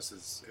Morales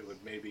is it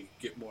would maybe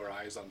get more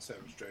eyes on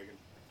Savage Dragon.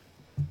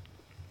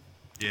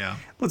 Yeah.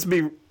 Let's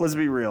be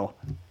real.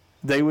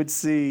 They would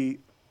see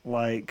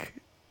like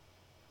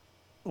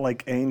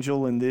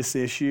Angel in this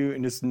issue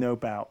and just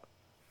nope out.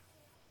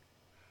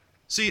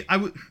 See, I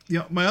would.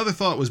 My other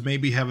thought was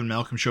maybe having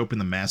Malcolm show up in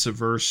the Massive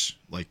Verse,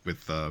 like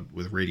with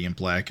Radiant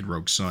Black and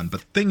Rogue Sun.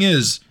 But the thing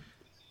is,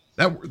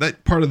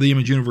 that part of the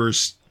Image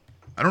universe,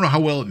 I don't know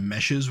how well it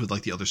meshes with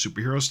like the other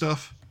superhero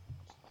stuff.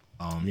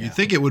 You'd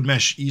think it would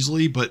mesh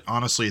easily, but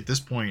honestly, at this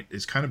point,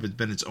 it's kind of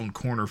been its own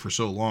corner for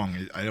so long.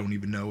 I don't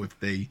even know if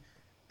they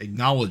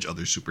acknowledge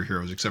other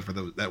superheroes except for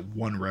that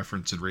one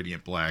reference in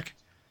Radiant Black.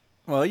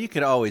 Well, you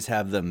could always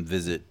have them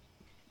visit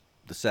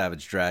the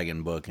Savage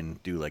Dragon book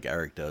and do like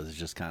Eric does. It's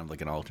just kind of like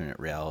an alternate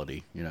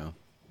reality, you know?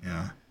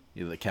 Yeah.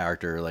 The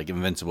character like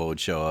Invincible would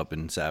show up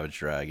in Savage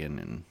Dragon,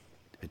 and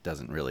it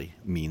doesn't really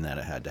mean that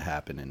it had to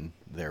happen in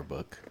their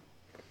book.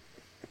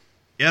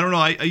 Yeah, I don't know.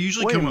 I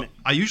usually Wait a come up. minute.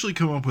 I usually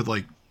come up with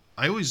like.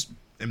 I always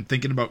am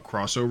thinking about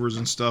crossovers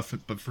and stuff,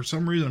 but for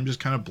some reason I'm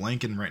just kind of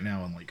blanking right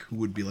now on like who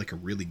would be like a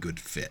really good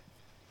fit.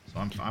 So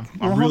I'm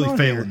hold really on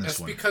failing here. this That's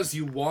one. because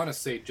you want to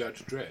say Judge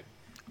Dredd.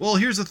 Well,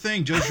 here's the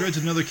thing. Judge Dredd's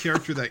another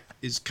character that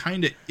is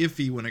kind of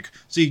iffy when it.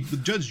 See,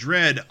 with Judge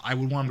Dredd, I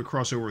would want him to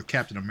cross over with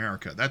Captain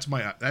America. That's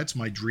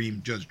my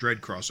dream Judge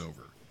Dredd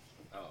crossover.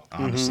 Oh.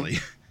 Honestly,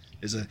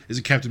 is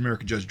a Captain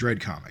America Judge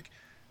Dredd comic.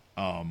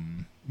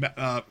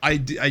 I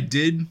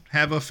did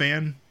have a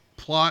fan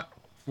plot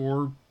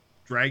for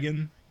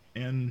Dragon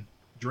and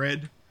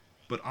Dread,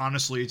 but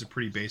honestly, it's a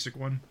pretty basic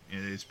one.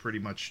 It's pretty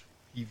much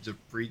he's a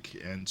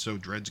freak, and so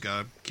Dread's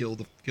gotta kill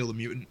the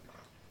mutant.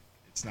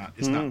 It's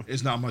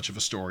not much of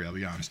a story. I'll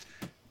be honest.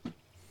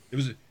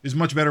 It was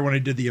much better when I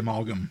did the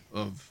amalgam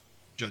of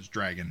Judge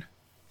Dragon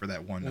for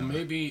that one. Well,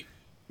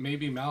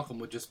 maybe Malcolm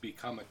would just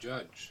become a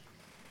judge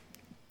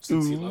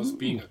since he loves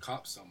being a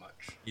cop so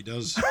much. He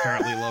does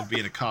apparently love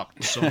being a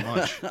cop so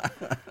much.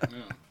 Yeah.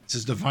 It's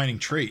his defining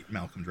trait,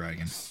 Malcolm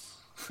Dragon.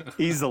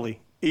 Easily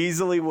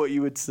what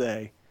you would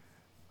say.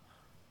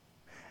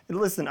 And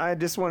listen, I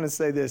just want to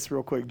say this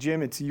real quick.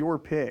 Jim, it's your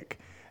pick.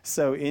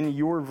 So in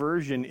your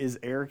version, is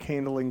Eric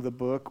handling the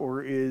book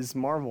or is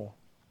Marvel?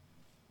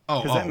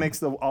 Because that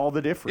makes all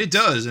the difference. It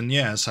does, and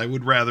yes, I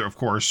would rather, of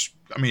course.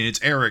 I mean,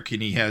 it's Eric,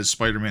 and he has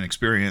Spider-Man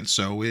experience,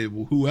 so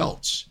who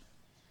else?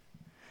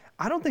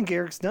 I don't think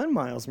Eric's done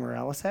Miles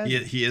Morales, has he?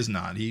 He is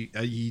not. He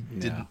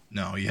didn't.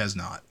 No, he has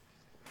not.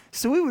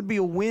 So it would be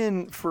a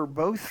win for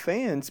both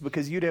fans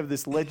because you'd have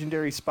this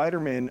legendary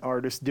Spider-Man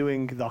artist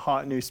doing the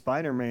hot new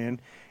Spider-Man,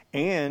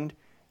 and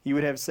you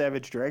would have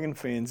Savage Dragon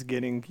fans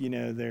getting,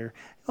 their,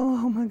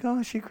 oh my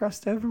gosh, he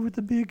crossed over with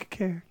a big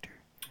character.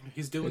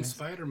 He's doing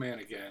Spider-Man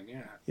again,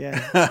 yeah.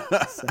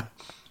 Yeah.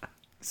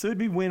 So it'd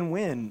be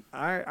win-win.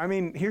 I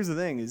mean, here's the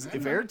thing: is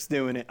if Eric's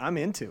doing it, I'm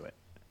into it.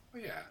 Oh,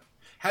 yeah.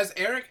 Has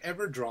Eric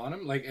ever drawn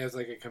him as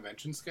a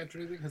convention sketch or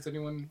anything? Has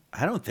anyone?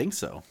 I don't think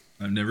so.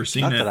 I've never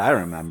seen Not it. that I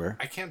remember.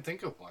 I can't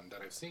think of one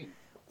that I've seen.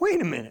 Wait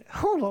a minute.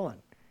 Hold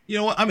on. You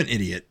know what? I'm an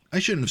idiot. I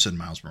shouldn't have said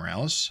Miles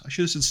Morales. I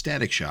should have said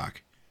Static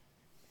Shock.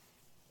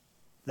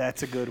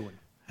 That's a good one.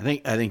 I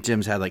think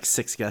Jim's had like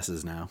 6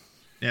 guesses now.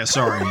 Yeah,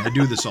 sorry. I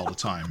do this all the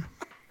time.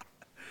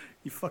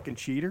 You fucking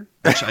cheater.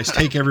 I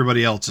take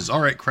everybody else's. All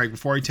right, Craig,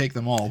 before I take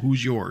them all,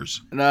 who's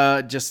yours?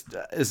 This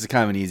is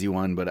kind of an easy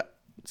one, but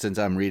since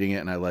I'm reading it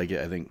and I like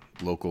it, I think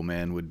Local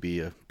Man would be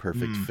a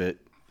perfect fit.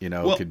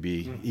 It could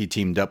be he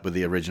teamed up with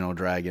the original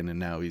Dragon and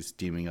now he's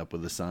teaming up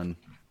with the Sun.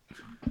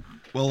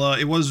 Well,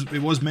 it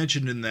was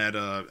mentioned in that,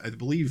 I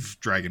believe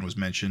Dragon was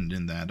mentioned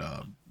in that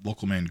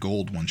Local Man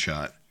Gold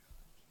one-shot.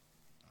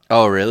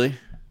 Oh, really?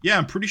 Yeah,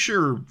 I'm pretty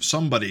sure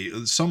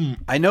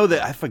I know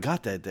that. I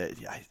forgot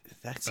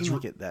that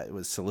seemed like that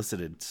was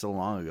solicited so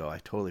long ago. I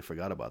totally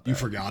forgot about that. You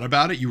forgot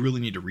about it? You really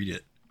need to read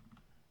it.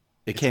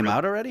 It came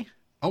out already?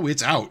 Oh,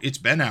 it's out. It's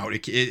been out.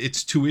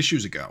 It's 2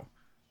 issues ago.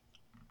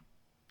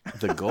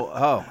 The goal.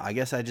 Oh, I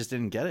guess I just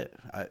didn't get it.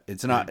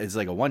 It's not. It's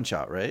like a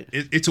one-shot, right?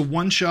 It's a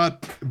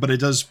one-shot, but it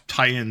does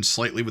tie in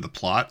slightly with the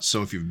plot.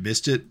 So if you've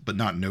missed it but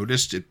not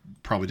noticed, it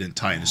probably didn't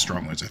tie in as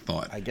strongly as I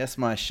thought. I guess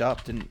my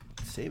shop didn't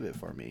save it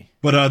for me.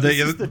 But this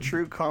is the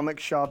true comic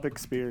shop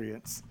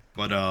experience.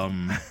 But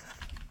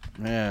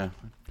yeah,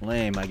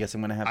 lame. I guess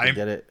I'm gonna have to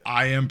get it.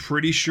 I am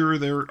pretty sure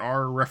there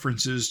are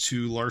references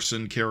to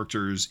Larson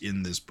characters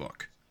in this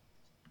book.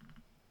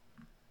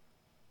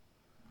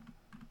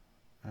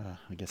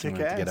 I guess I'm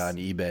gonna have to get on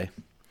eBay.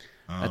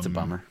 That's a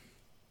bummer.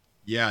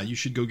 Yeah, you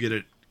should go get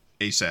it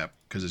ASAP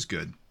because it's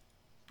good.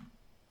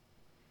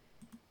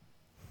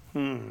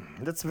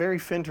 That's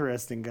very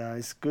interesting,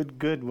 guys.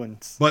 Good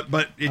ones.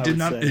 But it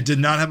did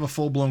not have a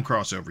full blown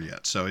crossover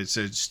yet, so it's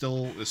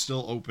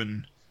still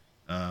open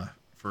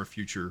for a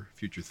future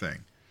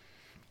thing.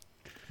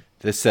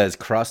 This says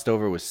crossed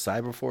over with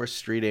Cyberforce,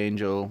 Street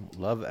Angel,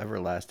 Love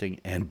Everlasting,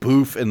 and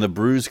Boof and the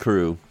Bruise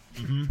Crew.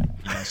 Mm-hmm.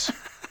 Yes.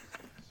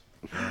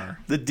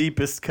 The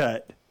deepest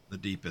cut. The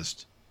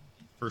deepest.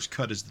 First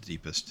cut is the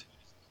deepest.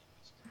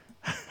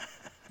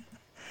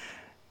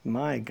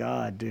 My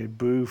God, dude,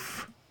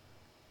 Boof.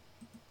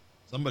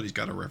 Somebody's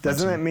got a reference.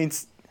 Doesn't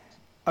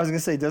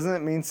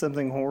that mean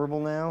something horrible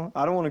now?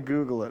 I don't want to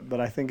Google it,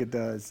 but I think it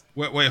does.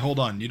 Wait, hold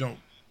on. You don't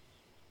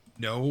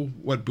know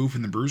what Boof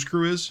and the Bruise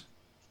Crew is?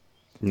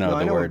 No,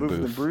 I know what Boof Boof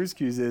and the Bruise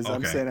Crew is. Okay.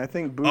 I'm saying I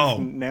think Boof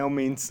now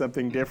means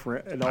something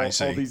different and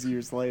all these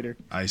years later.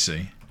 I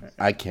see.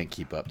 I can't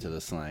keep up to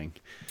the slang.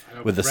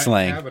 Brett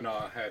slang.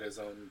 Kavanaugh had his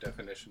own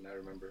definition, I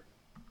remember.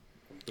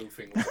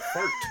 Boofing was a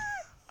fart.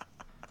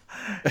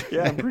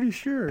 Yeah, I'm pretty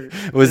sure.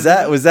 Was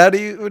that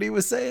what he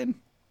was saying?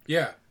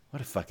 Yeah.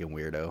 What a fucking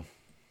weirdo.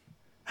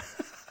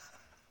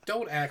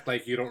 Don't act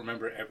like you don't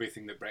remember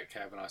everything that Brett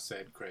Kavanaugh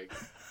said, Craig.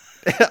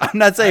 I'm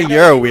not saying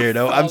you're a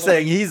weirdo. I'm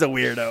saying he's a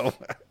weirdo.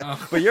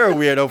 Oh. But you're a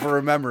weirdo for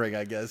remembering,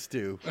 I guess,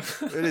 too.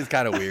 It is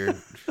kind of weird.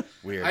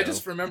 Weirdo. I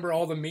just remember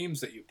all the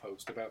memes that you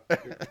post about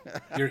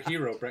your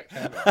hero, Brett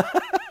Kavanaugh.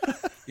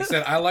 You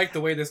said, I like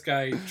the way this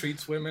guy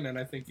treats women, and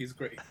I think he's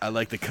great. I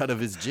like the cut of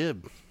his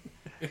jib.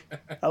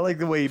 I like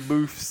the way he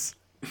boofs.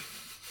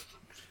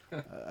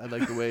 I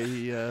like the way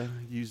he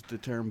used the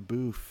term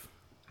boof.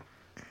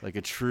 Like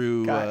a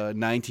true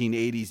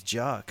 1980s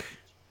jock.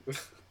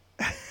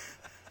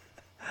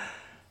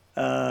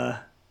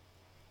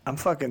 I'm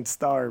fucking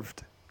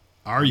starved.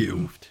 Are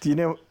you? Do you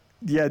know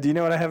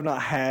what I have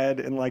not had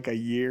in like a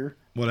year?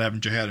 What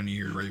haven't you had in a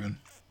year, Raven?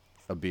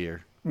 A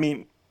beer.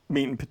 Meat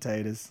and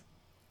potatoes.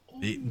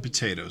 Meat and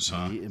potatoes,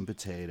 huh? Meat and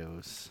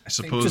potatoes. I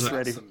suppose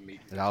ready.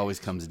 It always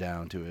comes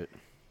down to it.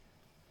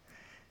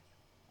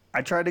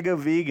 I tried to go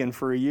vegan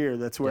for a year.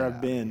 That's where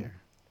I've been.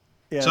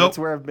 Yeah, that's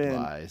where I've been.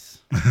 Lies.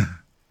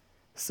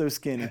 So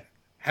skinny.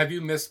 Have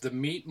you missed the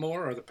meat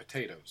more or the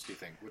potatoes, do you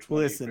think? Which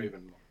one are you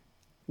craving more?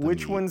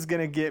 Which one's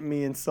going to get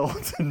me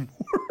insulted more?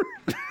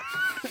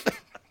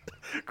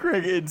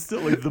 Craig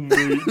instantly, the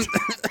meat.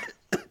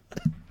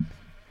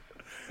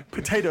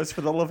 Potatoes,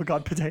 for the love of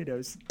God,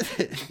 potatoes.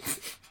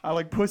 I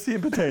like pussy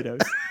and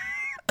potatoes.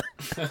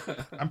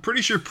 I'm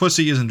pretty sure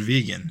pussy isn't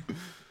vegan.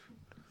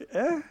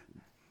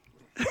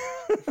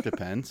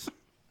 Depends.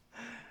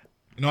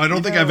 No, I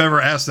don't think I've ever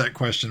asked that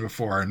question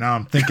before. Now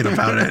I'm thinking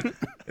about it.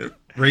 It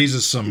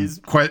raises some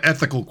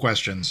ethical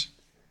questions.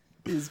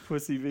 Is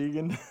pussy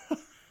vegan?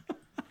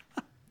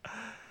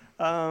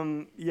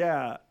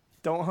 Yeah.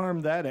 Don't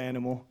harm that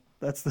animal.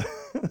 That's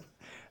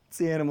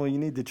the animal you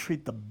need to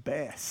treat the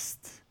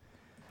best.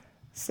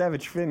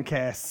 Savage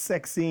FINcast,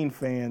 sex scene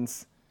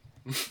fans,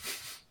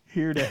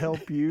 here to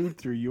help you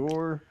through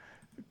your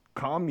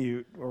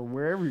commute or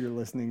wherever you're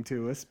listening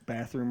to us,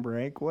 bathroom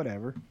break,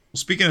 whatever. Well,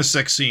 speaking of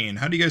sex scene,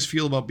 how do you guys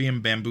feel about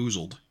being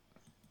bamboozled?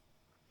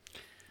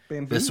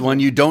 This one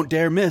you don't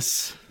dare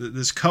miss.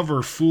 This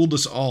cover fooled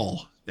us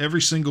all.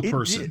 Every single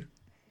person.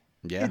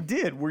 Yeah. It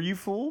did. Were you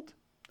fooled?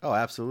 Oh,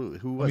 absolutely.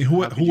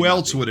 Who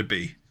else would it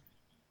be?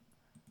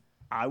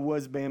 I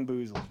was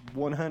bamboozled.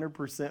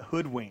 100%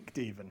 hoodwinked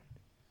even.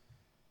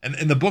 And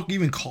the book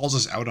even calls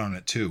us out on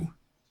it too.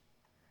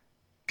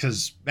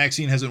 Because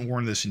Maxine hasn't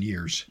worn this in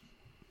years.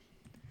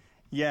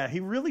 Yeah, he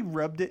really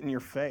rubbed it in your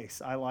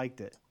face. I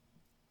liked it.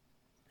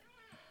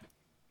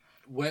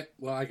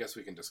 Well, I guess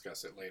we can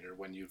discuss it later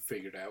when you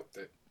figured out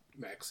that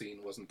Maxine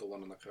wasn't the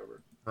one on the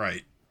cover.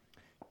 Right.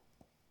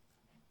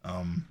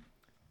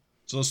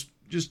 So it's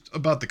just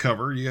about the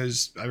cover. You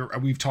guys,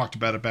 we've talked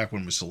about it back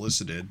when it was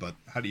solicited, but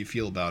how do you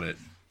feel about it?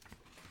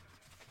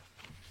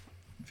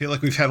 I feel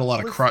like we've had a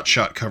lot of crotch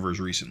shot covers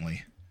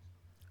recently.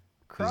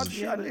 Crotch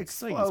shot?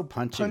 It's like he's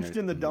punched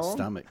in the dome?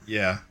 Stomach.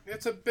 Yeah.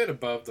 It's a bit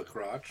above the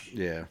crotch.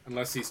 Yeah.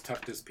 Unless he's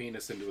tucked his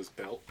penis into his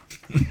belt.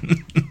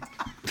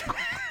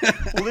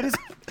 Well, it is.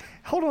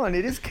 Hold on,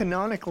 it is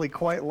canonically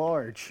quite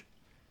large.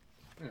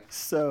 Yeah.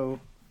 So,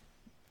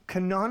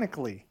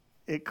 canonically,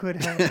 it could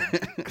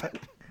happen.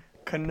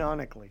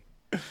 Canonically.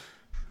 I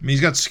mean,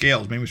 he's got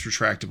scales. Maybe it's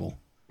retractable.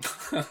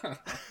 No.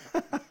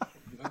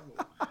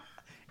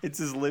 It's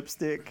his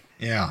lipstick.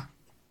 Yeah.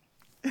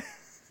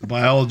 The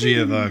biology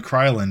of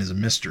Krylin is a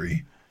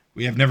mystery.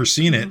 We have never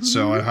seen it,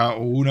 so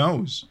who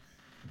knows?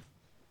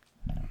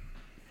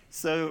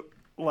 So,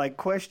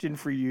 question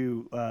for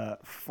you,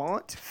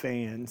 font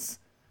fans.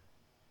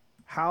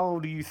 How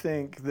do you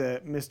think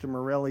that Mr.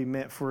 Morelli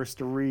meant for us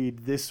to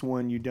read this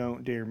one you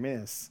don't dare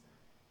miss?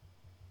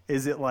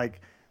 Is it like,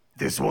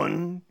 this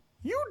one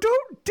you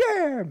don't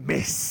dare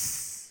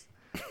miss?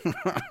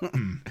 I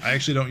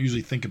actually don't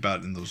usually think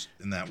about it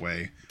in that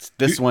way.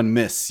 This one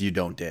miss, you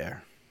don't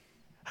dare.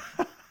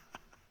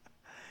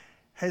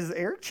 Has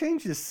Eric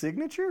changed his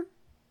signature?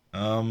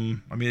 I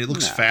mean, it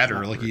looks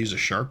fatter, like he used a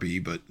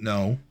Sharpie, but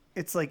no.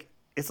 It's like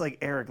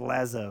Eric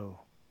Lazo.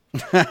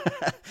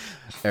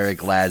 Eric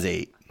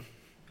Lazate.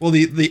 Well,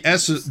 the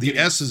S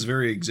is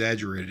very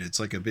exaggerated.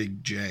 It's like a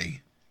big J.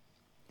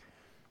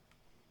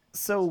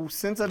 So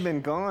since I've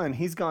been gone,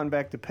 he's gone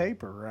back to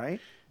paper,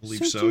 right? I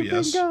believe so.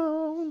 Yes.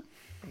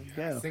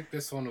 Yeah, I think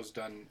this one was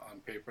done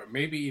on paper.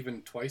 Maybe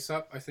even twice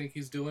up. I think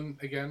he's doing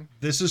again.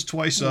 This is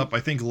twice up.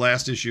 I think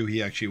last issue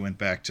he actually went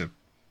back to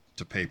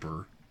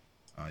paper,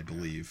 I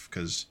believe,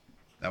 because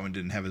that one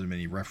didn't have as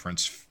many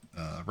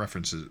photo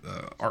references.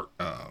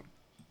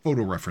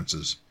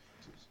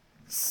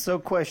 So,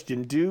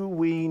 question: do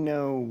we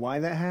know why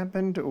that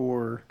happened,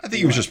 or I think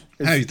he was just.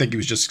 I think he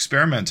was just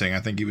experimenting. I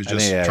think he was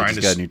just trying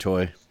to got a new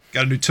toy.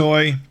 Got a new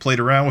toy,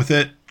 played around with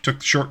it, took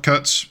the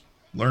shortcuts,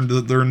 learned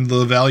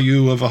the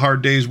value of a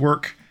hard day's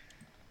work.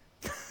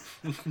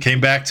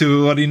 Came back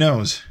to what he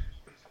knows.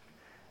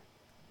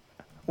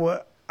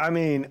 Well, I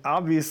mean,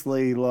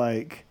 obviously,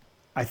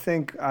 I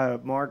think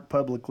Mark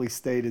publicly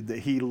stated that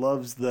he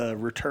loves the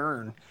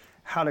return.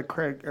 How to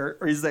Craig, or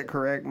is that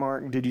correct,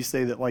 Mark? Did you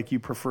say that you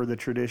prefer the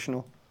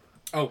traditional?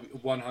 Oh,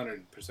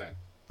 100%.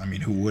 I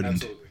mean, who wouldn't?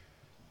 Absolutely.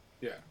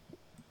 Yeah.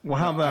 Well,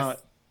 how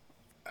about?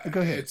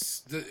 Go ahead.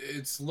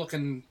 It's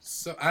looking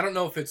so. I don't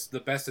know if it's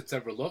the best it's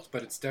ever looked,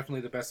 but it's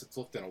definitely the best it's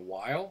looked in a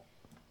while.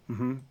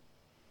 Mm-hmm.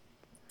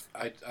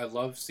 I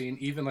love seeing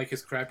even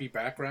his crappy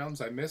backgrounds.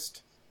 I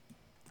missed.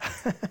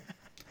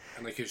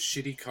 And his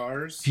shitty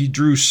cars. He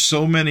drew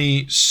so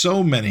many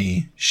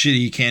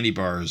shitty candy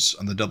bars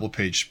on the double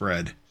page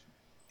spread.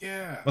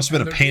 Yeah. Must have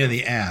been a pain in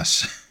the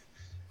ass.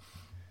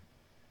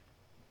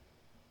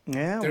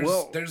 Yeah,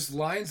 there's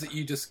lines that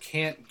you just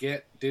can't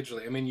get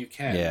digitally. I mean, you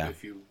can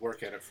if you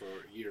work at it for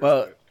years.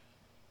 Well,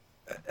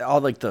 all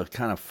the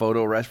kind of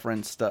photo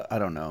reference stuff, I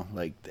don't know.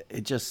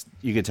 It just,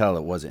 you could tell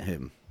it wasn't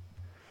him.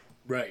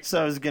 Right.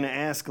 So I was going to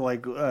ask,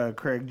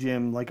 Craig,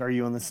 Jim, are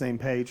you on the same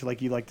page?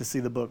 You like to see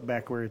the book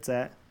back where it's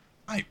at?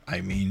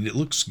 I mean, it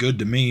looks good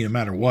to me no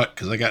matter what,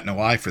 because I got no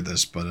eye for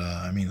this, but,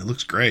 I mean, it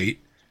looks great.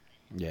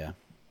 Yeah.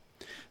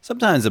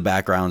 Sometimes the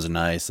backgrounds are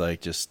nice,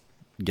 just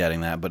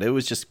getting that, but it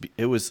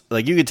was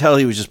like you could tell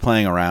he was just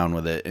playing around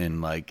with it,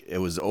 and like it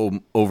was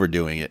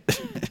overdoing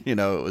it. You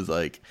know, it was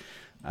like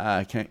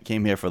I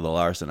came here for the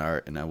Larson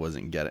art, and I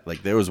wasn't getting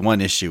like there was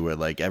one issue where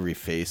like every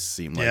face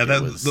seemed like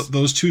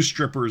those two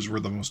strippers were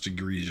the most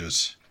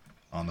egregious,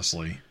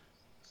 honestly.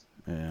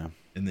 Yeah,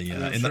 in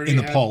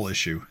the Paul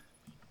issue.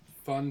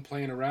 Fun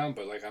playing around,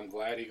 but like I'm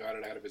glad he got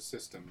it out of his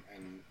system,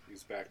 and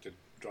he's back to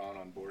drawing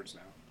on boards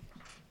now.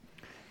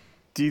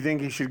 Do you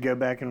think he should go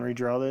back and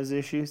redraw those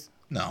issues?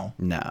 No.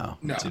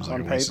 It seems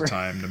like a waste of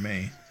time to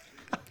me.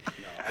 No,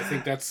 I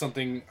think that's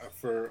something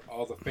for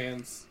all the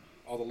fans,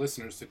 all the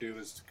listeners to do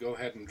is to go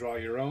ahead and draw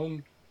your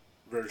own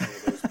version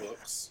of those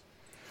books,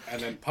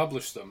 and then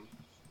publish them.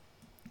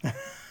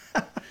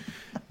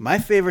 My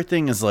favorite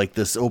thing is like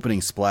this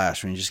opening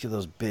splash when you just get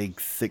those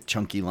big, thick,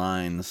 chunky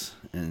lines,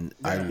 and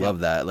I love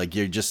that. Like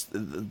you're just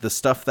the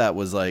stuff that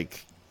was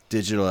like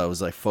digital, that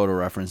was like photo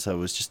reference, that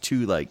was just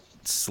too like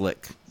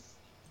slick.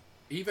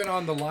 Even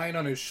on the line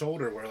on his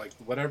shoulder, where like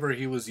whatever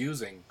he was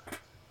using,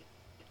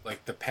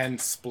 like the pen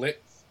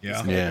split,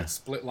 like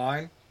split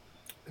line.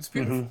 It's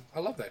beautiful. I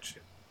love that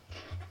shit.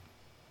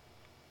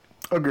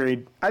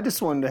 Agreed. I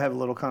just wanted to have a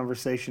little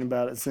conversation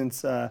about it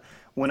since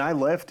when I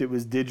left, it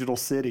was Digital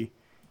City.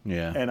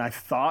 Yeah. And I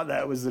thought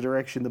that was the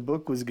direction the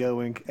book was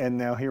going, and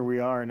now here we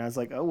are, and I was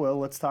like, oh, well,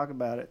 let's talk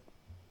about it.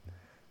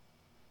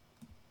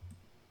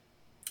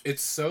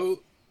 It's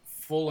so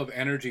full of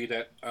energy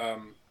that,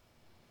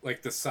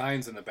 like the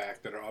signs in the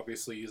back that are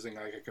obviously using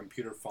like a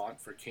computer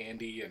font for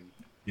candy and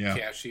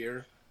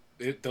cashier,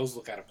 those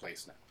look out of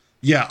place now.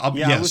 Yeah,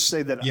 yes. I would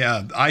say that.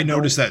 Yeah, I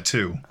noticed that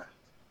too.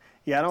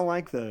 Yeah, I don't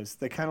like those.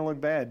 They kind of look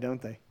bad,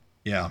 don't they?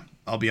 Yeah,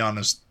 I'll be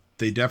honest.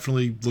 They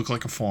definitely look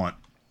like a font,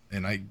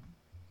 and I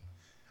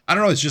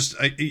don't know. It's just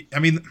I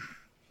mean,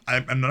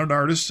 I'm not an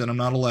artist and I'm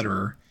not a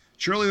letterer.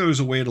 Surely there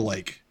was a way to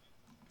like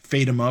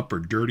fade them up or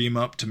dirty them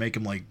up to make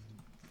them like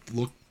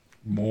look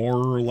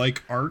more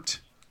like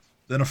art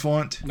than a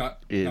font.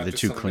 Not they're just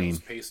too clean.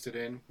 Pasted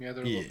in. Yeah,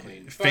 they're a little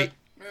clean. Fade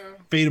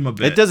them a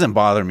bit. It doesn't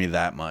bother me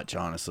that much,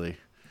 honestly.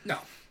 No.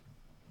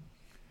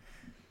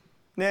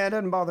 Nah, it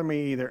doesn't bother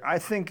me either. I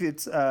think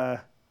it's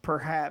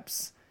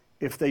perhaps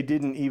if they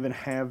didn't even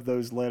have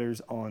those letters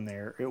on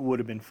there, it would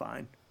have been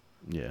fine.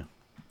 Yeah.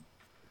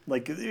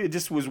 Like, it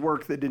just was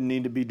work that didn't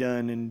need to be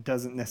done and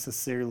doesn't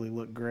necessarily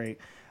look great.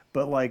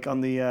 But, like,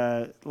 on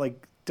the,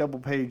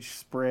 double-page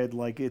spread,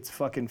 like, it's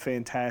fucking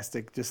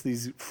fantastic. Just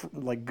these,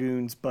 like,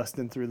 goons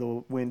busting through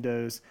the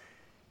windows.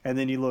 And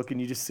then you look and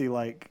you just see,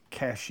 like,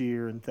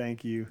 cashier and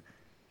thank you.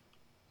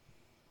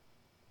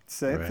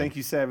 Right. Thank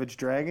you, Savage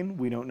Dragon.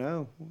 We don't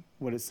know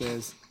what it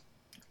says.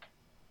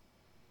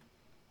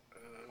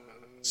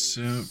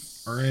 So,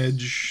 our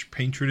edge,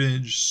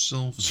 patronage,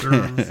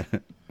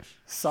 self-serve.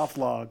 Soft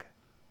log.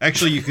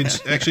 Actually,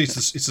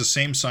 it's the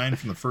same sign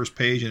from the first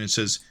page, and it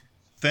says,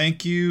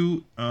 "Thank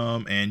you,"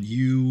 and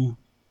you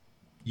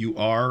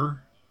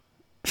are.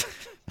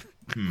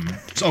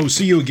 Oh,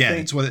 see you again.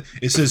 It's what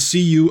it says. See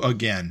you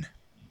again.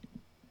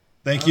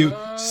 Thank you,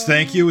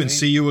 and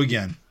see you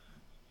again.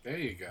 There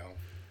you go.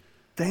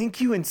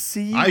 Thank you and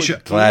see you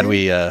again. Glad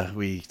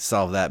we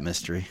solved that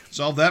mystery.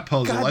 Solve that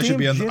puzzle.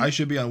 Goddamn, I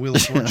should be on Wheel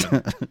of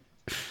Fortune.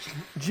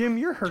 Jim,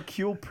 you're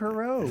Hercule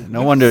Poirot.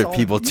 No wonder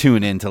people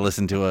tune in to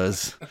listen to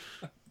us.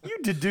 You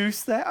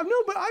deduced that? No,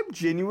 but I'm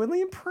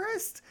genuinely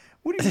impressed.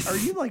 Are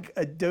you like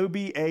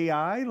Adobe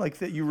AI, like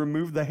that you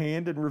remove the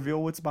hand and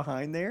reveal what's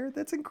behind there?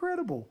 That's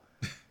incredible.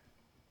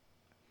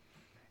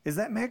 Is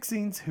that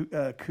Maxine's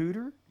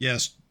cooter?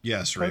 Yes,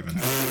 Raven.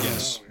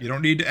 Yes. You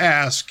don't need to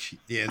ask.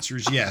 The answer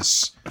is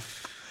yes.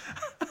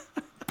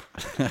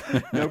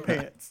 No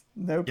pants.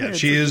 No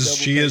pants. Yeah,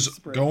 she is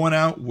going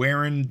out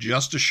wearing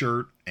just a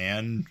shirt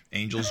and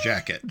Angel's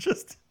jacket.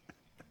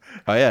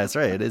 Oh yeah, that's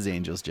right. It is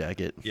Angel's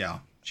jacket. Yeah.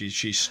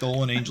 She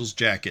stole an Angel's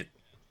jacket.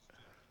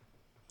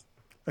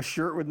 A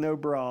shirt with no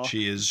bra.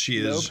 She is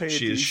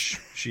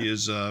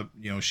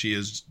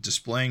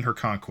displaying her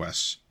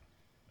conquests.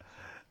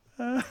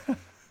 Those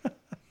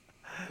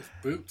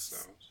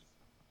boots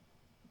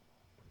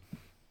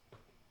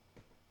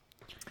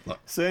though.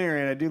 So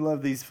anyway, I do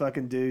love these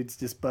fucking dudes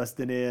just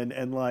busting in,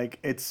 and like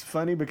it's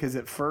funny because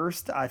at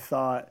first I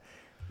thought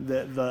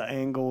that the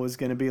angle was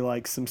going to be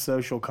like some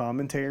social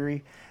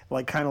commentary,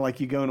 like kind of like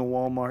you go into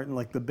Walmart and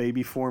like the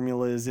baby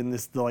formula is in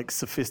this like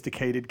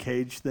sophisticated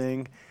cage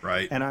thing,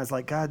 right? And I was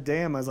like, God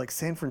damn! I was like,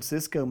 San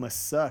Francisco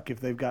must suck if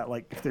they've got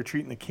like if they're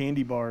treating the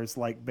candy bars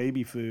like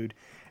baby food,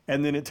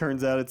 and then it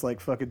turns out it's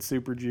like fucking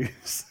super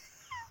juice,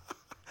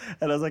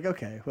 and I was like,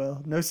 okay,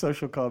 well, no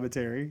social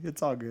commentary,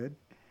 it's all good.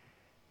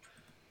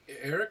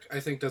 Eric, I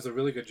think, does a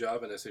really good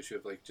job in this issue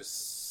of like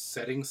just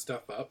setting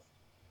stuff up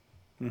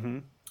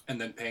and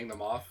then paying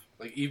them off.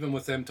 Like even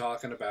with them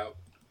talking about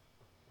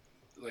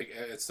like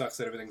it sucks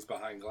that everything's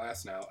behind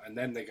glass now, and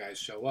then the guys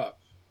show up.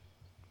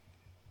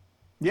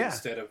 Yeah.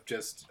 Instead of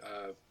just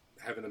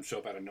having them show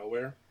up out of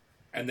nowhere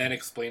and then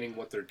explaining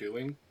what they're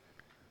doing.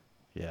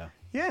 Yeah.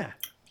 Yeah.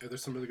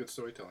 There's some really good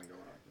storytelling going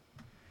on.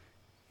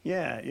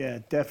 Yeah,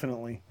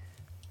 definitely.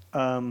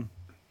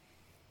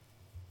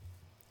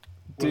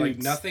 Where like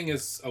nothing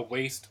is a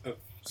waste of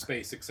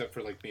space except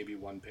for like maybe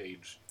one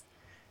page,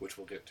 which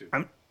we'll get to.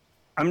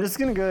 I'm just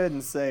gonna go ahead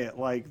and say it.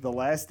 Like the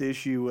last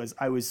issue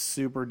I was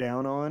super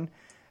down on,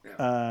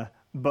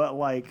 but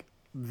like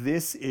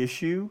this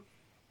issue,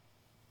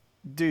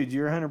 dude,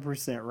 you're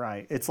 100%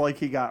 right. It's like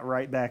he got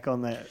right back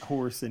on that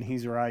horse and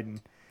he's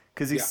riding,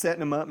 because he's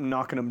setting him up and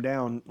knocking him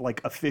down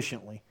like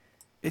efficiently.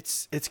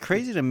 It's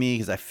crazy to me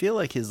because I feel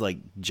like his like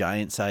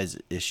giant size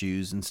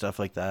issues and stuff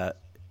like that,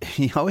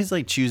 he always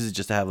like chooses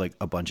just to have like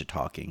a bunch of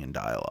talking and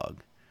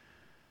dialogue.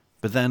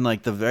 But then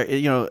like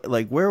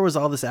like where was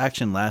all this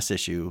action last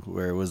issue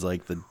where it was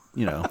like well,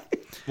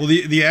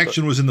 the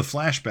action was in the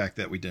flashback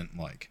that we didn't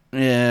like.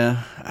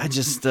 Yeah, I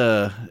just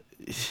I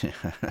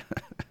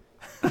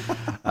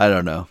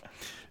don't know.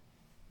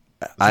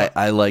 I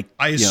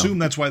assume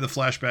that's why the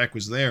flashback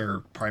was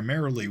there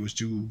primarily, was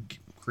to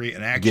create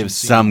an action give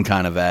scene. some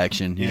kind of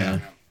action. Yeah.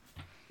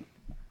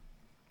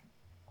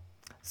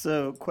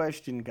 So,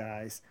 question,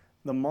 guys: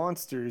 the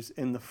monsters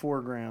in the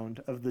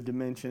foreground of the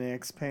Dimension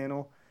X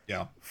panel,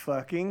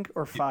 fucking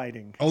or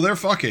fighting? Oh, they're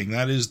fucking.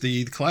 That is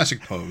the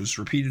classic pose,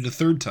 repeated a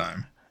third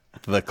time.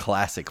 The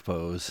classic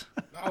pose.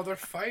 Oh, they're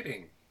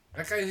fighting.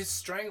 That guy is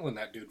strangling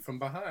that dude from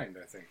behind,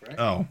 I think, right?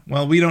 Oh,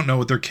 well, we don't know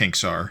what their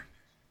kinks are.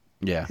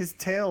 Yeah. His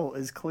tail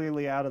is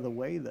clearly out of the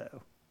way,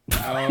 though.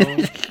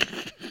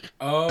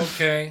 Oh,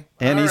 okay.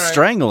 And he's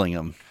strangling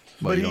him.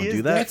 But you he don't is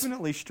do that?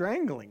 definitely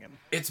strangling him.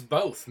 It's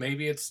both.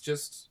 Maybe it's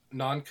just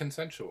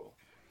non-consensual.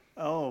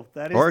 Oh,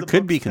 that is. Or it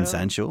could be book's tone.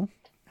 consensual.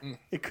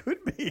 It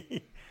could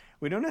be.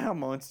 We don't know how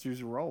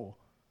monsters roll.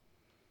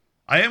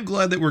 I am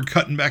glad that we're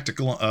cutting back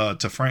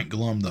to Frank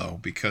Glum, though,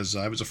 because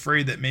I was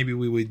afraid that maybe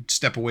we would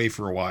step away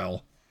for a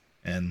while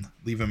and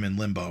leave him in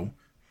limbo.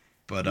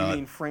 But you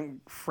mean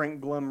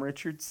Frank Glum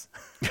Richards?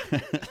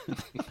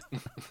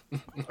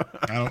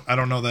 I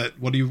don't know that.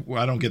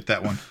 I don't get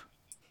that one.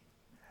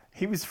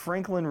 He was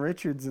Franklin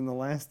Richards in the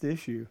last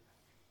issue.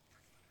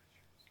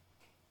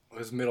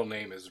 His middle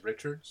name is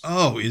Richards.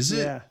 Oh, is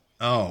it? Yeah.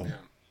 Oh. Yeah.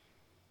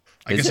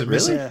 I guess I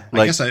missed it. Yeah.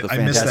 I guess I Like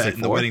missed that Fantastic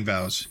in the Four? wedding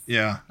vows.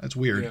 Yeah, that's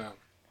weird.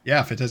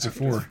 Yeah, Fantastic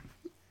Four.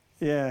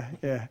 Yeah.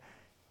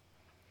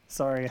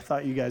 Sorry, I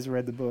thought you guys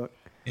read the book.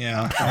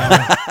 Yeah.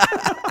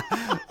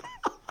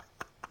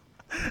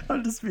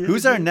 I'm just being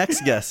Who's our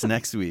next guest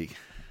next week?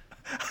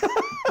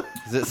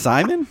 Is it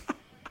Simon?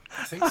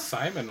 I think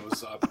Simon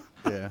was up.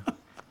 Yeah.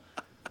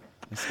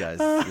 This guy's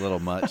a little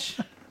much.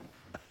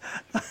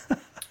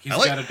 He's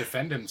got to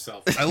defend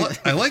himself.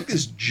 I like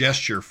this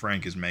gesture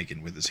Frank is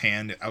making with his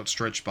hand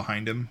outstretched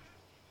behind him.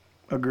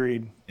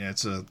 Agreed. Yeah,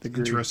 it's a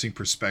interesting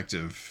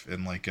perspective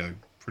and like a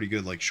pretty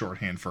good like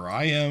shorthand for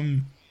I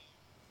am.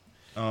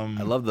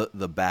 I love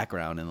the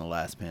background in the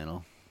last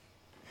panel.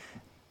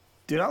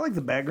 Dude, I like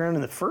the background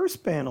in the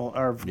first panel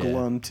of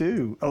Glum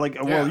too.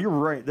 Well, you're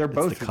right. They're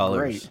both the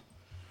colors. great.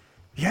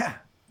 Yeah.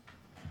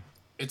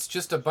 It's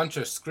just a bunch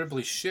of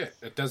scribbly shit.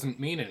 It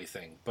doesn't mean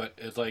anything, but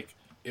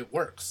it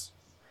works.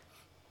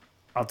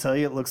 I'll tell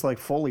you, it looks like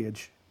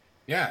foliage.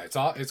 Yeah,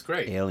 it's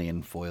great.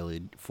 Alien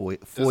foliage.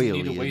 Doesn't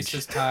need to waste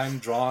his time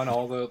drawing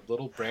all the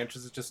little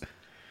branches. It's just,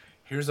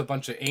 here's a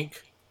bunch of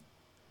ink.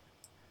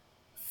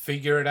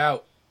 Figure it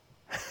out,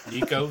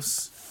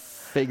 Nikos.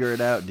 Figure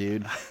it out,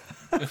 dude.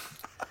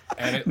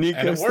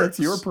 Nikos, that's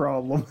your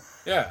problem.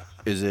 Yeah.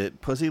 Is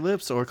it pussy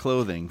lips or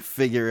clothing?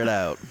 Figure it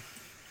out.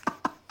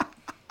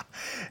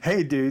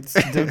 Hey, dudes,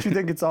 don't you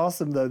think it's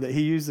awesome, though, that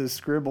he uses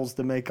scribbles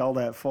to make all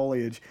that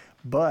foliage,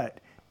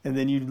 and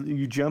then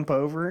you jump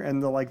over,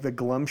 and the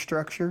Glum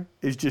structure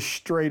is just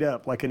straight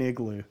up like an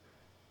igloo.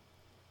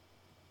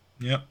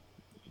 Yep.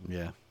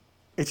 Yeah.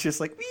 It's just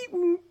like,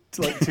 it's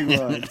like two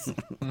lines.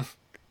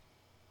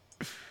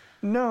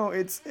 No,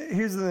 here's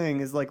the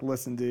thing, is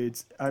listen,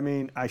 dudes. I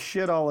mean, I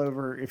shit all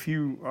over, if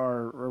you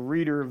are a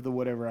reader of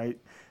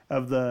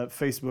of the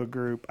Facebook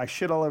group, I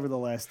shit all over the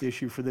last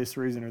issue for this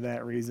reason or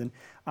that reason.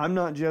 I'm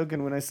not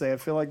joking when I say I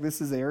feel like this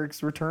is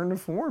Eric's return to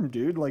form,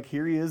 dude.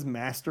 Here he is,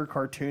 master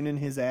cartooning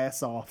his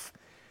ass off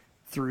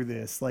through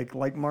this.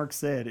 Like Mark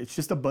said, it's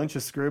just a bunch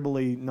of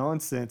scribbly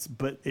nonsense,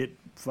 but it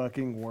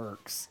fucking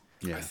works.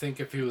 Yeah. I think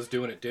if he was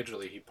doing it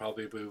digitally, he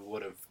probably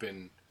would have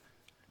been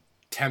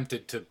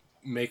tempted to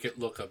make it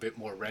look a bit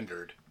more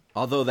rendered.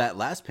 Although that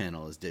last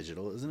panel is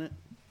digital, isn't it?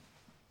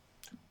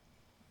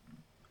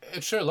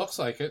 It sure looks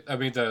like it. I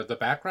mean, the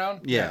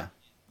background? Yeah.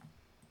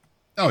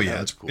 Oh, yeah.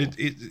 That's cool.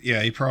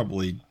 He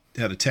probably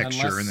had a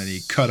texture and then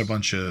he cut a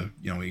bunch of,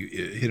 he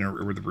hit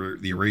it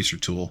with the eraser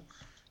tool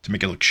to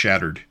make it look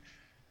shattered.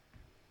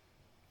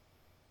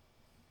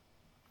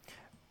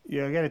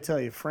 Yeah, I got to tell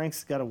you, Frank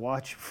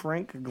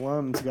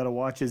Glum's got to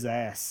watch his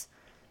ass.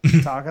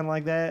 Talking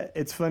like that,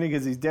 it's funny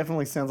because he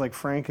definitely sounds like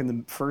Frank in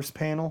the first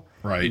panel.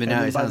 Right. But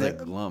now he sounds like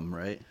Glum,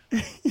 right?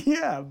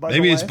 Yeah.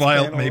 Maybe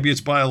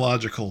it's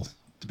biological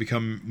to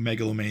become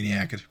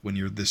megalomaniac when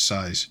you're this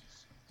size.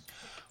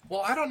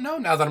 Well, I don't know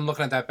now that I'm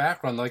looking at that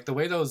background. The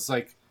way those,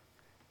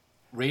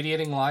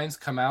 radiating lines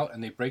come out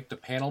and they break the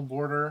panel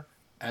border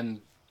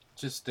and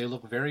just they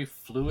look very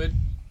fluid.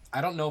 I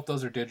don't know if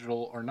those are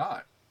digital or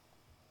not.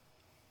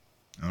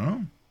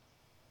 Oh.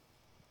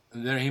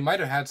 There, he might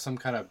have had some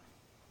kind of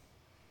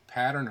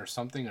pattern or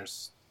something,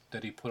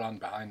 that he put on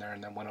behind there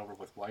and then went over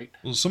with white.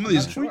 Well, some of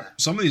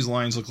these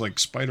lines look like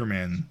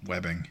Spider-Man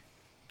webbing.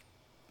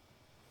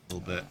 A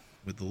little bit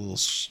with the little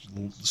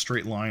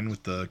straight line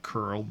with the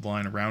curled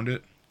line around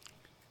it.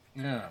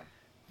 Yeah.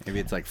 Maybe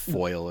it's like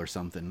foil or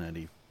something that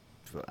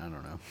I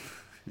don't know.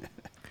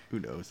 Who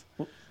knows?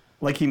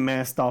 Like he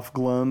masked off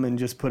Glum and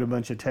just put a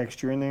bunch of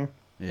texture in there?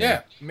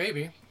 Yeah,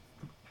 maybe.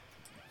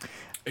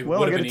 It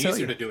would have been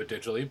easier to do it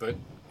digitally, but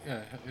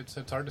yeah, it's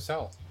hard to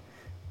sell.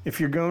 If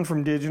you're going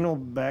from digital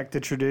back to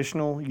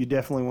traditional, you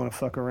definitely want to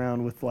fuck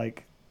around with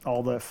like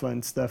all that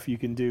fun stuff you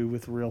can do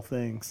with real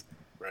things.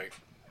 Right.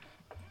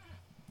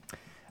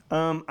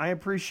 I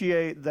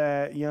appreciate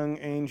that Young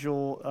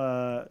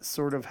Angel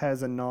sort of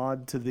has a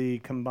nod to the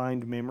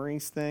combined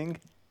memories thing.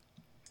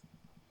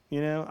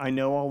 You know, I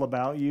know all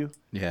about you.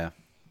 Yeah.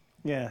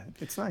 Yeah,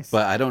 it's nice.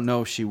 But I don't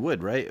know if she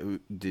would, right?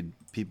 Did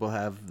people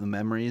have the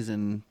memories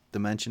in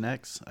Dimension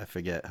X? I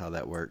forget how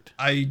that worked.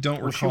 I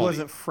don't recall.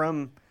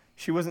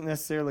 She wasn't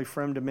necessarily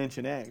from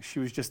Dimension X. She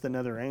was just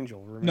another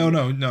angel.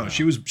 Remember? No.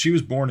 She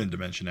was born in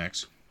Dimension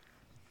X.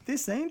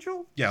 This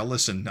angel? Yeah,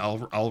 listen,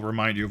 I'll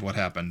remind you of what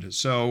happened.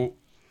 So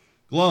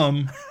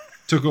Glum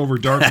took over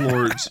Dark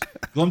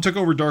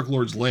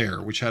Lord's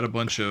lair, which had a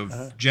bunch of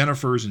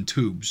Jennifers and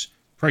tubes,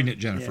 pregnant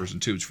Jennifers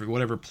and tubes, for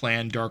whatever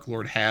plan Dark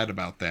Lord had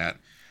about that.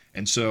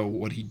 And so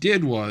what he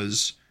did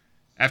was,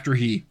 after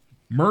he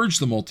merged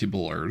the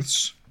multiple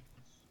Earths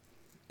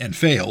and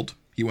failed,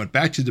 he went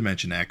back to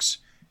Dimension X,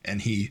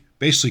 and he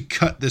basically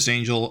cut this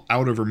angel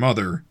out of her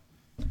mother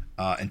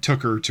and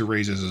took her to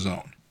raise as his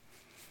own.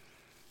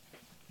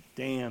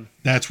 Damn.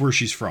 That's where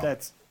she's from.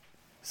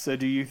 So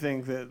do you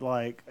think that,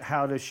 like,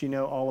 how does she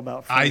know all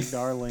about Frank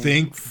Darling?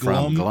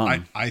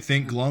 Glum. I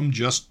think Glum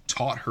just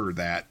taught her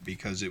that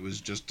because it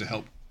was just to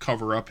help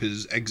cover up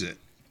his exit.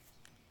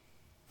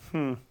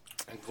 And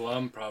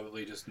Glum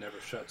probably just never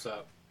shuts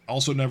up.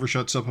 Also never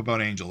shuts up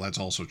about Angel. That's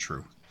also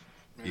true.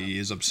 Yeah. He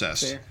is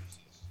obsessed.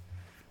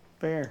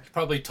 Fair. He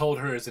probably told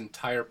her his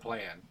entire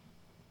plan.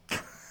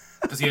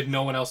 Because he had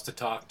no one else to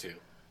talk to.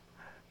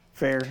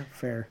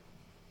 Fair.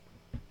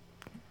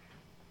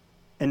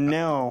 And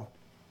now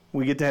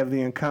we get to have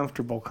the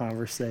uncomfortable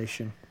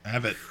conversation.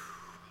 Have it.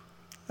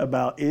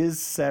 About,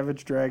 is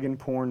Savage Dragon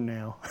porn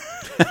now?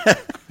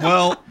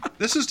 Well,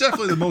 this is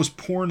definitely the most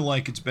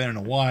porn-like it's been in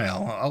a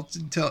while. I'll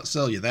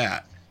tell you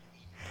that.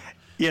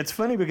 Yeah, it's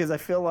funny because I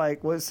feel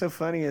like what's so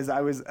funny is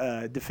I was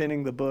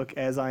defending the book,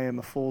 as I am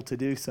a fool to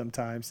do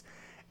sometimes,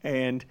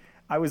 and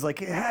I was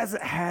like, it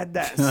hasn't had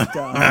that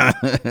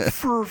stuff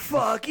for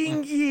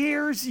fucking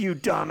years, you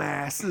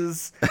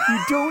dumbasses.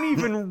 You don't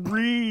even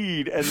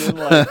read. And then,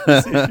 like,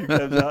 this issue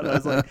comes out, and I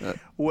was like,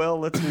 well,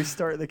 let's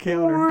restart the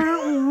counter.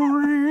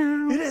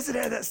 It hasn't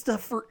had that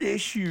stuff for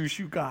issues,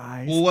 you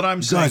guys. Well, what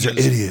I'm saying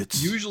is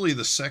idiots. Usually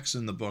the sex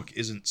in the book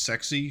isn't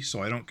sexy,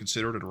 so I don't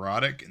consider it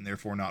erotic, and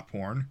therefore not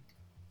porn.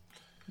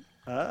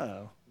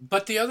 Oh.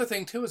 But the other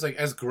thing too is, like,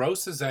 as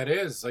gross as that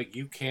is, like,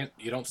 you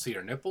don't see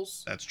her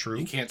nipples. That's true.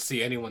 You can't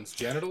see anyone's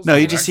genitals. No,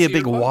 you just see a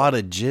big wad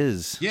of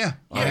jizz. Yeah.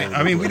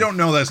 I mean, we don't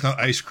know that's not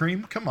ice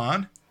cream. Come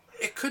on.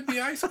 It could be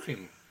ice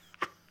cream.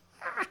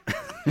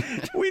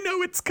 We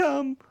know it's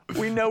cum.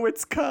 You know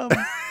it's cum.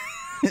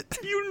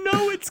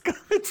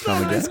 It's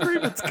not ice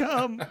cream, it's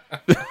cum.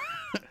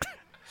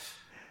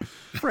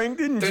 Frank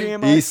didn't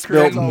jam ice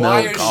cream.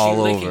 Why is she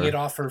licking it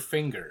off her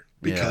finger?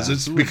 Because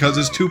it's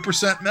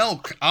 2%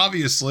 milk,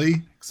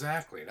 obviously.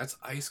 Exactly. That's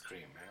ice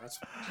cream, man.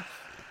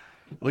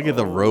 Look at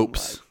the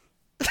ropes.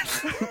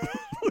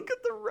 Look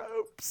at the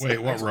ropes.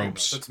 Wait, what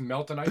ropes? That's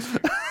melting ice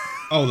cream.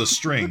 Oh, the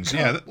strings.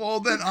 Yeah.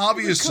 Well, then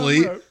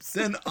obviously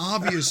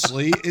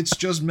it's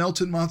just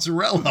melted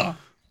mozzarella.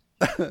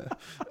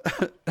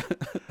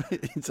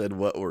 He said,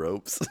 "What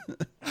ropes?"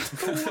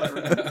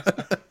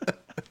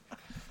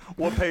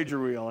 What page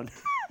are we on?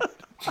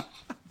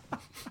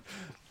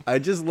 I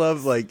just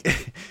love, like,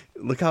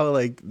 look how,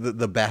 like,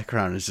 the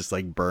background is just,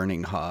 like,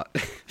 burning hot.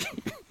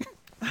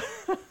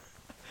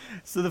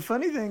 So the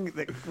funny thing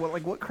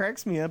what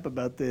cracks me up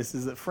about this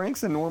is that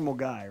Frank's a normal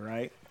guy,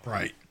 right?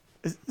 Right.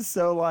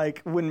 So,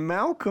 like, when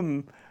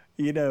Malcolm,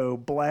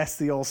 blasts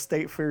the old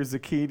State Fair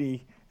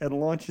zucchini and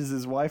launches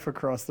his wife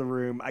across the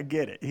room, I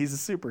get it. He's a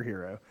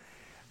superhero.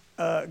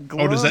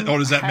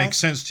 Does that make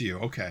sense to you?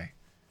 Okay.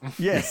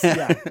 Yes,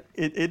 yeah,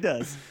 it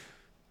does.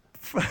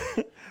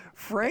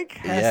 Frank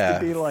has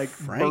to be like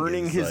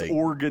burning his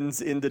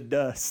organs into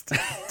dust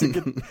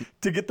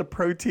to get the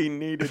protein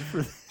needed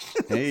for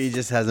this. He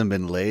just hasn't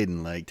been laid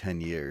in like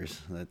 10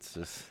 years. That's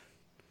just.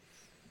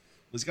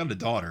 He's got a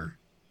daughter,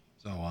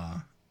 so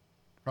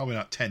probably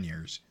not 10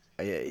 years.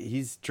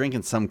 He's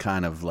drinking some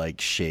kind of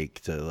like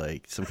shake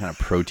some kind of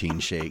protein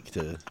shake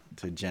to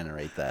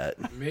generate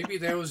that. Maybe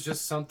there was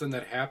just something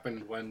that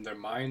happened when their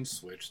minds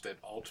switched that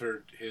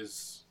altered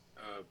his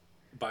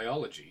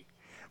biology.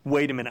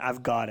 Wait a minute,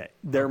 I've got it.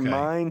 Their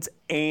minds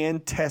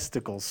and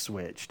testicles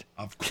switched.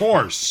 Of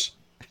course.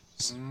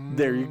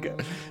 There you go.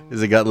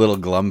 Has it got little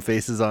glum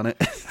faces on it?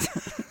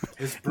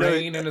 His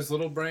brain and his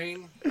little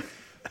brain?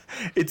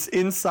 It's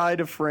inside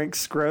of Frank's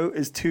scrot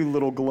is two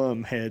little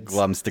glum heads.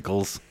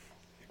 Glumsticles.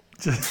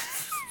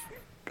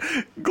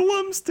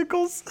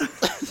 Glumsticles.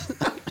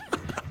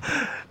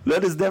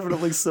 That is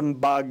definitely some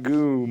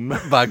bagoom.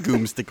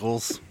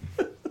 Bagoomsticles.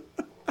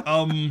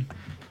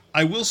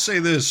 I will say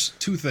this,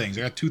 two things.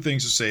 I got two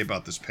things to say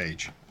about this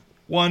page.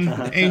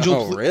 One, Angel.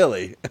 Oh,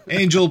 really?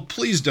 Angel,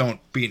 please don't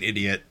be an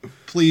idiot.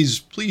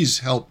 Please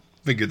help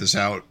figure this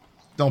out.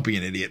 Don't be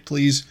an idiot,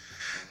 please.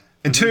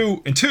 And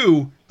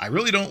two, I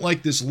really don't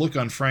like this look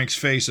on Frank's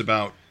face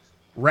about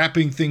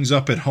wrapping things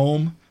up at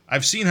home.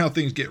 I've seen how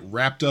things get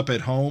wrapped up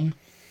at home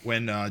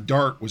when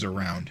Dart was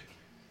around.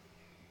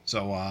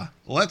 So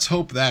let's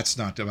hope that's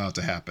not about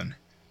to happen.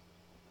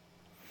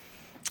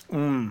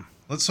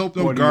 Let's hope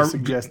no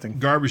garbage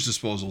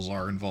disposals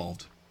are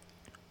involved.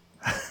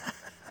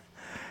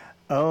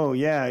 Oh,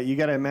 yeah. You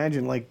got to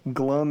imagine, like,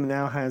 Glum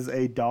now has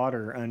a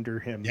daughter under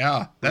him.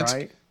 Yeah.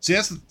 Right?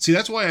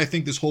 That's why I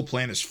think this whole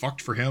plan is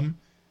fucked for him.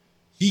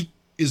 He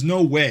is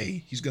no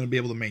way he's going to be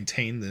able to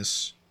maintain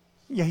this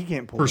he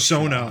can't pull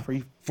persona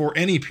for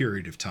any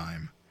period of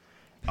time.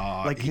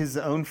 His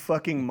own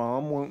fucking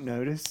mom won't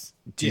notice.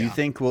 Do you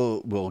think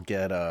we'll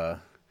get do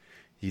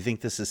you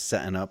think this is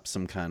setting up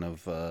some kind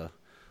of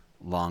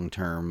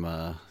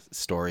long-term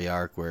story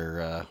arc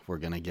where we're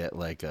going to get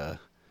like a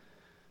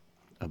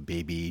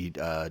baby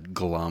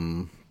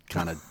glum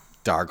kind of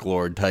Dark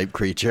Lord type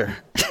creature?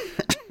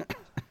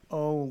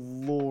 Oh,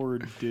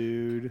 Lord,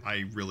 dude.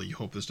 I really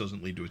hope this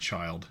doesn't lead to a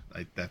child.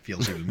 That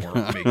feels even more,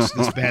 makes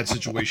this bad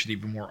situation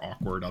even more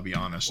awkward, I'll be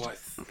honest. Well, I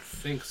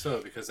think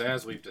so, because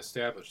as we've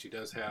established, he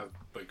does have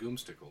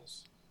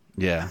bagoomsticles.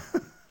 Yeah.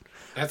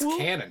 That's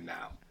canon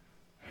now.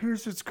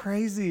 Here's what's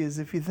crazy is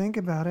if you think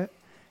about it,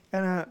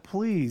 and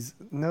please,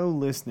 no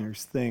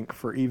listeners think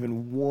for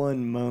even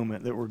one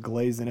moment that we're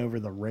glazing over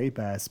the rape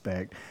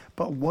aspect,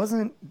 but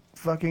wasn't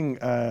fucking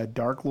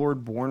Dark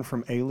Lord born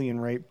from alien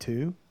rape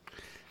too?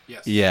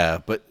 Yes. Yeah,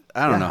 but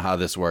I don't know how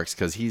this works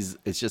because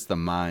it's just the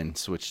mind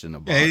switched in a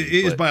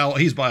body. His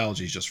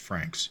biology is just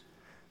Frank's.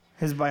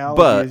 His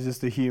biology is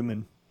just a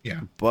human.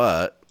 Yeah.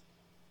 But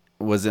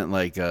wasn't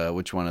like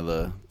which one of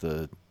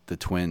the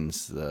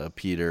twins,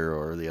 Peter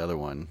or the other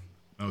one?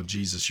 Oh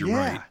Jesus, you're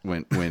right.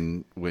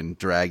 When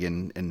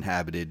Dragon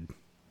inhabited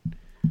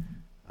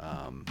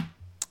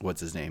what's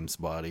his name's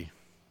body?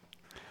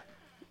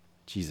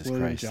 Jesus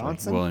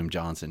Christ. William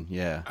Johnson,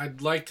 yeah.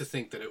 I'd like to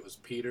think that it was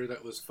Peter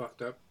that was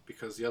fucked up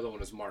because the other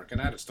one is Mark,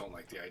 and I just don't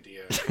like the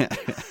idea.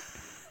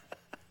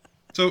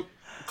 So,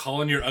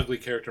 calling your ugly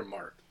character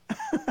Mark.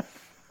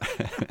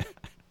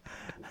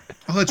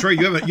 Oh, that's right.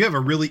 You have a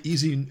really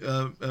easy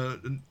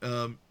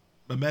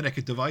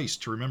mimetic device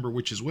to remember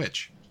which is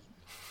which.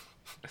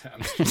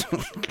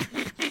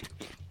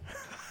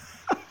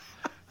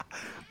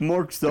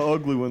 Mark's the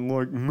ugly one,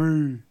 like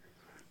me.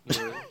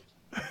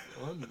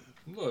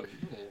 You don't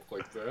look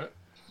like that.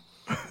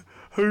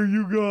 Hey,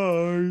 you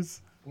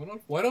guys.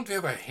 Why don't you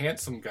have a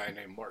handsome guy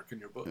named Mark in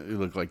your book? You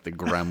look like the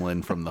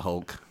gremlin from the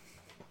Hulk.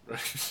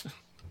 Right.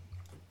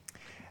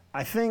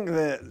 I think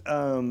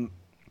that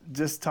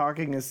just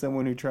talking as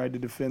someone who tried to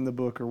defend the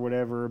book or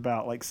whatever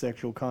about like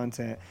sexual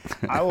content,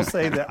 I will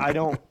say that I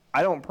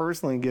don't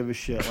personally give a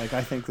shit. Like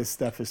I think this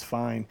stuff is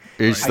fine.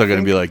 You're still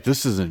gonna be like,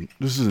 this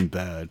isn't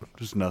bad.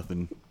 Just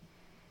nothing.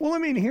 Well, I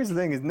mean, here's the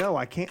thing: is no,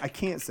 I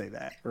can't say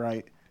that,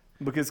 right?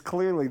 Because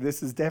clearly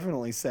this is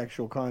definitely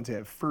sexual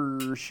content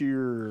for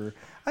sure.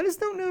 I just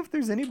don't know if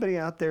there's anybody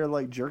out there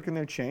like jerking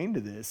their chain to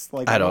this.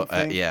 Like I don't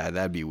think, yeah,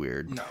 that'd be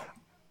weird. No.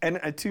 And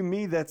to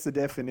me, that's the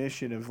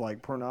definition of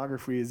like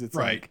pornography. Is it's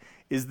right. Like,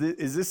 is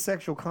this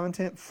sexual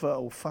content?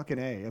 Oh, fucking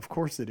A. Of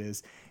course it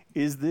is.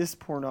 Is this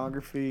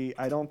pornography?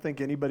 I don't think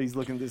anybody's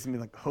looking at this and be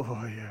like,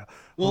 oh yeah.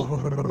 Well,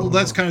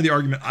 that's kind of the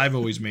argument I've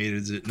always made: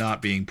 is it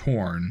not being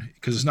porn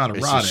because it's not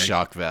erotic? It's just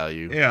shock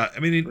value. Yeah, I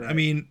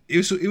mean,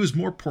 it was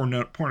more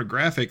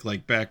pornographic,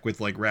 like back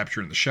with like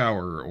Rapture in the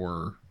Shower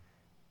or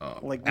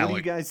like what do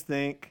you guys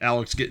think?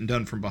 Alex getting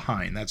done from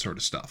behind, that sort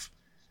of stuff.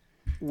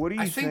 What do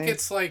you think? I think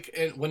it's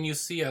like when you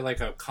see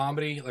a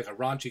comedy, like a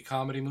raunchy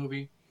comedy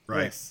movie,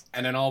 right? Yes.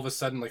 And then all of a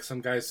sudden, like some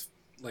guy's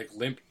like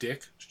limp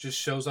dick just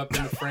shows up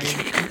in the frame.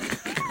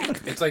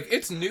 It's like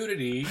it's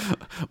nudity.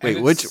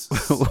 Wait, which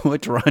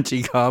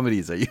raunchy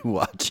comedies are you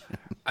watching?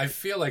 I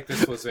feel like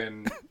this was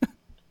in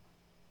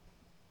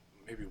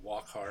maybe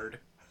Walk Hard,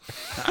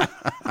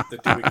 the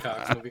Dewey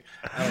Cox movie.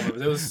 I don't know.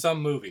 There was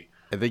some movie.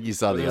 I think you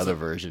saw the other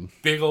version.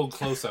 Big old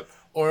close up,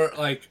 or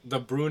like the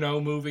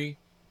Bruno movie.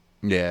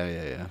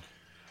 Yeah.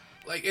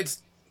 Like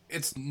it's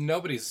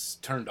nobody's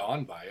turned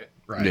on by it.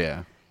 Right.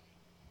 Yeah.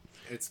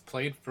 It's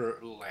played for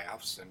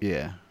laughs. And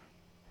yeah.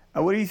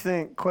 What do you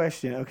think?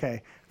 Question.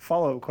 Okay.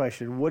 Follow-up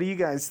question. What do you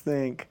guys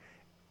think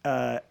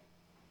Ed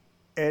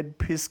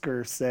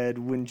Piskor said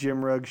when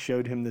Jim Rugg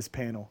showed him this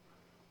panel?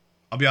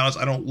 I'll be honest,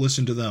 I don't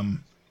listen to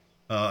them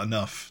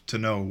enough to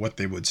know what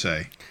they would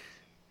say.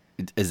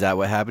 Is that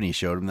what happened? He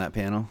showed him that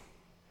panel?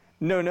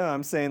 No,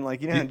 I'm saying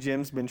like, you know how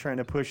Jim's been trying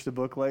to push the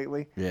book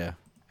lately? Yeah.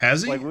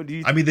 Has he? Like, what do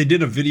you I mean, they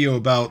did a video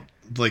about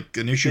like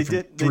an issue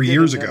from 3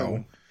 years ago.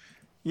 One.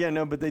 Yeah,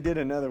 no, but they did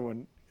another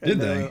one. Did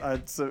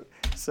they?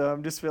 So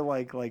I'm just feel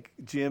like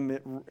Jim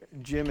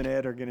and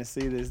Ed are gonna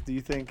see this. Do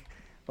you think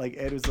like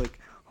Ed was like,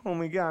 oh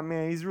my god,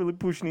 man, he's really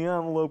pushing the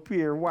envelope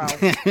here. Wow.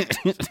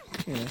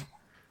 Yeah.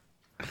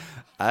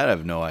 I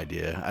have no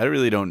idea. I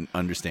really don't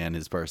understand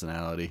his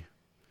personality.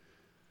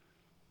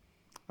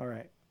 All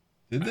right.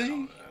 Did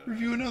they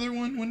review another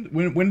one?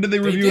 When did they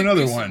review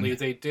another one?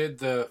 They did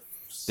the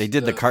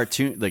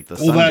cartoon, like the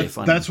Sunday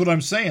Funny. That's what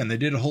I'm saying. They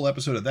did a whole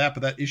episode of that,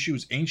 but that issue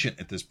is ancient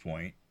at this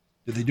point.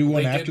 Did they do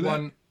one after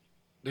that?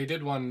 They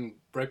did one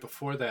right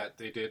before that.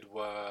 They did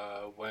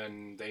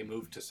when they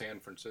moved to San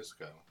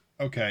Francisco.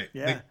 Okay.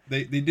 Yeah.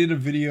 They did a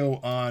video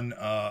on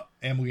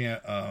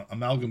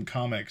Amalgam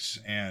Comics,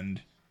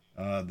 and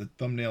the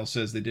thumbnail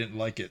says they didn't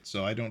like it,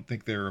 so I don't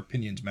think their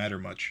opinions matter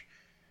much.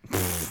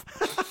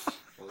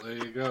 Well, there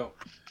you go.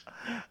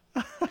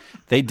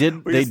 They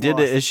did an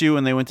issue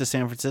when they went to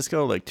San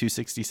Francisco, like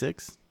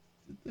 266.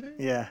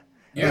 Yeah.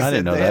 Yeah, I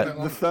didn't know that.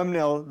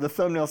 The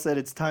thumbnail said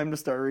it's time to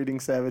start reading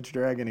Savage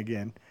Dragon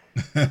again.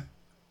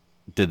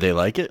 Did they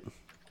like it?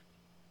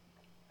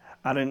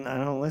 I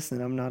don't listen.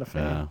 I'm not a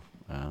fan.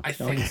 I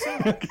think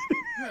so.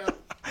 Yeah.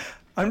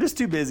 I'm just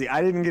too busy.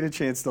 I didn't get a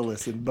chance to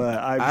listen, but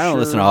I don't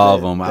listen to all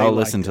of them. I'll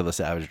listen to the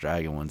Savage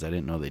Dragon ones. I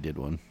didn't know they did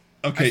one.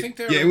 Okay.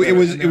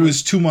 It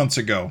was 2 months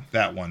ago,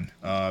 that one.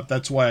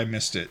 That's why I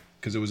missed it,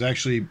 because it was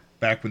actually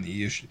back when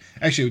the issue.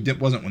 Actually, it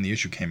wasn't when the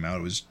issue came out.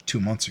 It was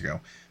 2 months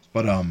ago.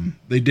 But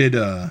they did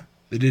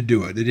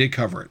do it. They did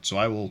cover it. So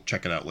I will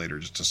check it out later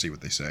just to see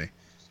what they say.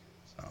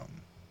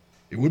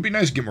 It would be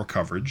nice to get more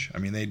coverage. I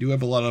mean, they do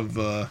have a lot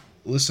of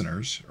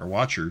listeners or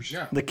watchers.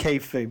 Yeah. The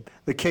kayfabe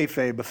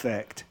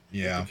effect.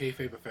 Yeah. The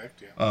kayfabe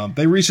effect. Yeah.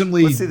 They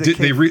recently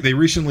they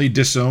recently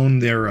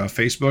disowned their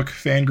Facebook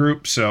fan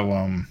group.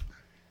 So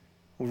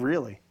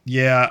really.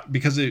 Yeah,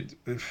 because I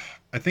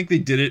think they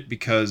did it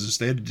because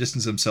they had to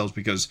distance themselves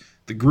because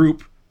the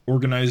group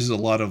organizes a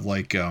lot of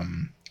like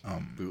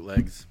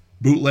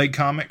bootleg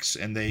comics,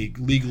 and they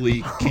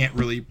legally can't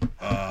really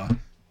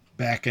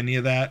back any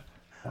of that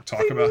or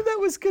talk about. Knew that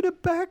was gonna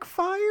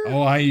backfire.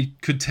 Oh, I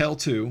could tell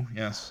too.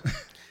 Yes.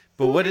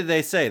 But what did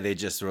they say? They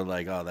just were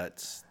like, "Oh,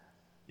 that's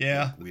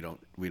yeah. We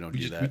don't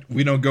do that.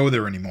 We don't go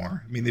there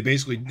anymore." I mean, they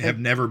basically have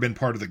never been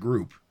part of the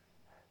group.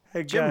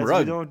 Hey, Jim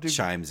Rugg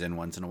chimes in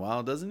once in a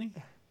while, doesn't he?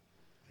 I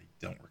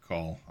don't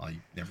recall. I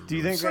never. Do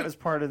you think that was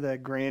part of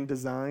that grand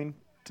design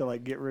to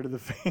like get rid of the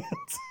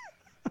fans?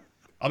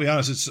 I'll be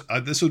honest.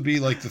 This would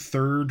be like the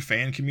third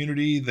fan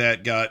community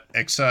that got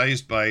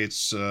excised by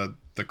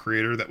the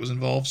creator that was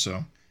involved.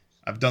 So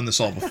I've done this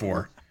all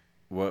before.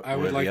 I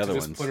would like to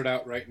just put it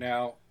out right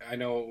now. I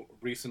know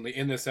recently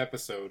in this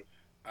episode,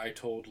 I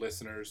told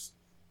listeners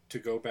to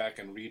go back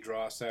and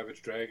redraw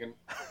Savage Dragon.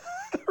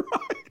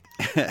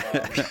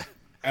 Right.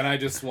 And I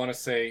just want to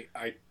say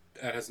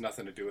that has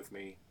nothing to do with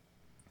me.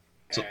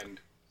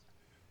 And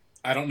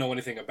I don't know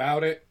anything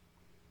about it.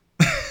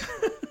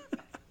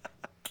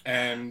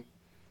 And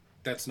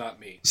that's not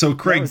me. So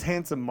Craig, that was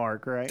Handsome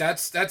Mark, right?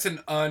 That's an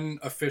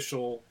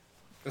unofficial.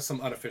 That's some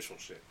unofficial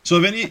shit.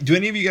 So do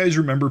any of you guys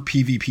remember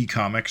PvP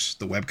Comics,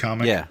 the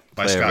webcomic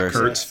by Scott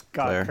Kurtz?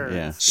 Scott Kurtz.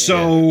 Yeah.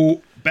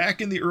 So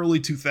back in the early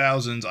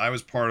 2000s, I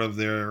was part of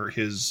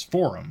his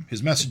forum,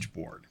 his message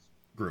board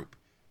group,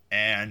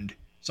 and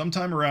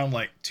sometime around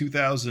like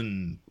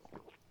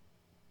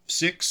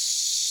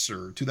 2006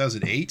 or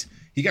 2008,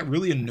 he got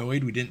really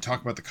annoyed we didn't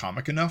talk about the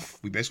comic enough.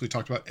 We basically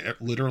talked about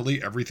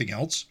literally everything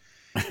else,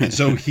 and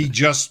so he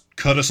just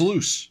cut us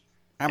loose.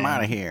 I'm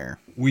out of here.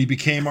 We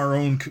became our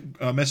own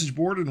message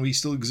board, and we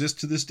still exist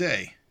to this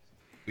day.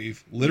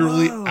 We've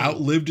literally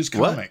outlived his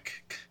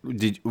comic.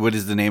 What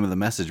is the name of the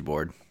message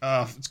board?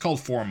 It's called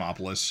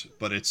Forumopolis,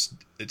 but it's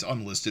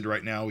unlisted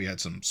right now. We had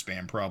some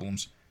spam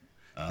problems.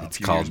 It's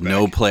called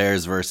No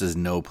Players versus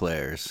No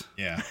Players.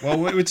 Yeah.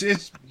 Well,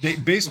 it's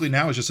basically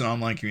now it's just an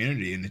online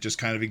community, and it just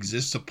kind of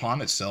exists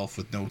upon itself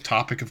with no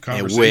topic of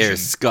conversation. And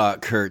where's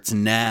Scott Kurtz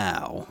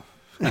now?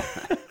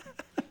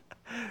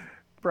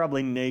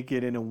 Probably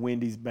naked in a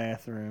Wendy's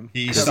bathroom.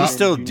 Does he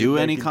still do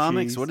any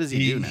comics? What does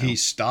he do now? He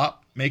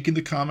stopped making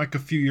the comic a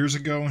few years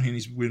ago, and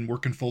he's been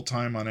working full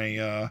time on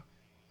I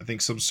think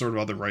some sort of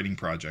other writing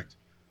project.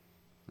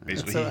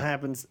 Basically, that's what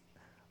happens.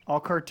 All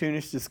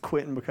cartoonists just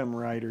quit and become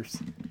writers.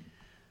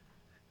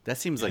 That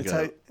seems like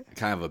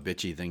kind of a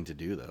bitchy thing to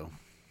do, though.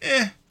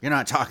 You're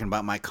not talking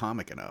about my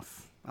comic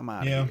enough. I'm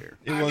out of here.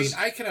 I mean,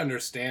 I can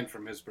understand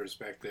from his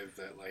perspective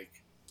that,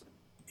 like,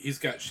 he's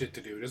got shit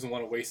to do. He doesn't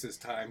want to waste his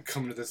time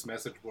coming to this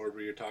message board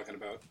where you're talking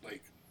about,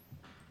 like,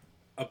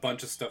 a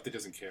bunch of stuff that he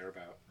doesn't care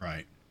about.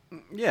 Right.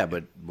 Yeah,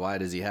 but why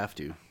does he have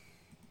to?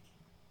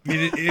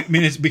 I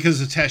mean, it's because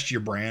it's attached to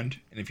your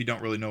brand, and if you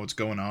don't really know what's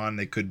going on,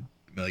 they could,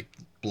 like,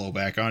 blow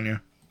back on you.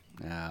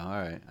 Yeah,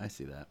 all right. I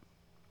see that.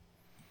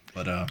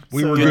 But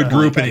we were a good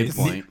group,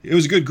 and it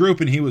was a good group,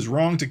 and he was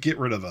wrong to get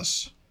rid of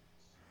us.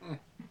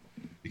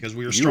 Because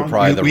we were strong. You were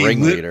probably the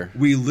ringleader.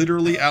 We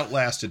literally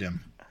outlasted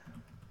him.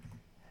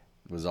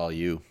 It was all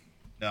you.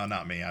 No,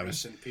 not me.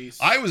 Rest in peace.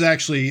 I was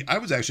actually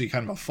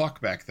kind of a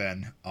fuck back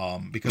then,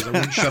 because I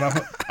wouldn't shut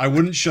up. I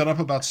wouldn't shut up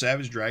about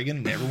Savage Dragon,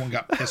 and everyone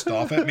got pissed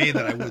off at me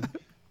that I would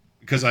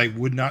because I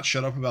would not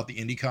shut up about the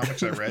indie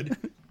comics I read.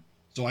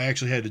 So I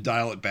actually had to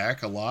dial it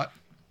back a lot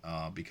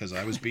because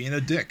I was being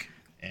a dick.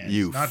 And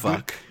You it's not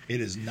fuck. Good.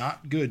 It is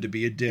not good to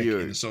be a dick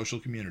in the social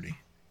community.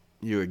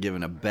 You were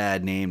giving a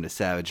bad name to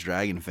Savage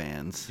Dragon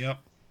fans. Yep.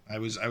 I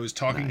was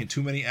talking in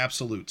too many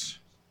absolutes.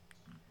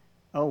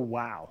 Oh,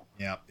 wow.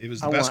 Yeah, it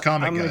was the best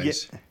comic,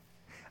 guys.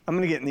 I'm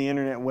going to get in the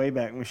Internet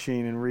Wayback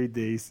Machine and read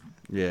these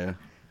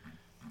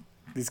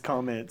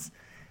comments.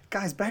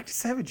 Guys, back to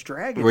Savage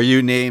Dragon. Were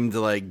you named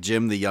like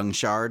Jim the Young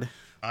Shard?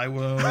 I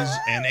was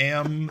and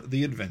am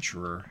the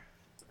adventurer.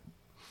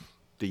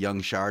 The Young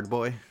Shard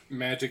boy?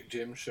 Magic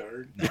Jim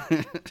Shard.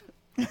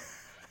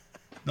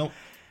 Nope.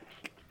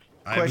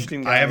 I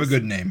Question, have a guys.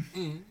 good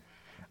name.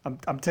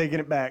 I'm taking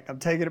it back. I'm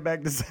taking it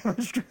back to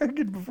Savage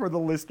Dragon before the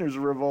listeners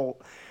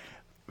revolt.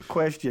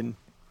 Question.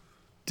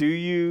 Do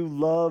you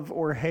love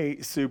or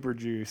hate Super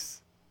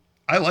Juice?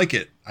 I like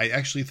it. I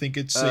actually think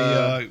it's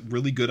a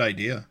really good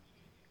idea.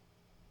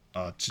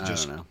 To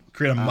just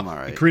create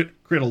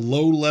a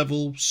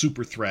low-level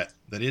super threat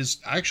that is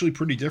actually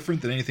pretty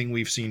different than anything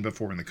we've seen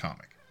before in the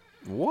comic.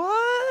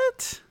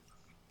 What?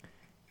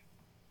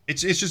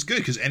 It's just good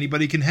because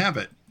anybody can have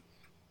it.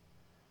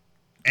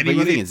 But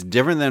you think it's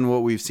different than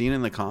what we've seen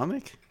in the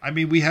comic? I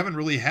mean, we haven't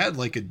really had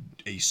like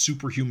a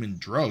superhuman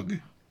drug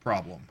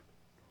problem.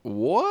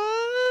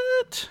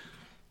 What?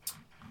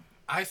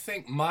 I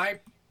think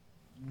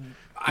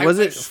was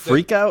it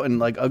Freak Out and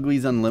like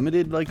Ugly's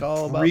Unlimited like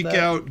all about Freak that?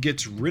 Out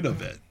gets rid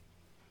of it.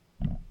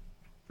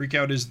 Freak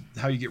Out is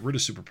how you get rid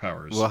of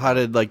superpowers. Well, how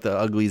did like the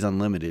Ugly's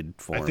Unlimited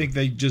form? I think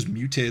they just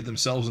mutated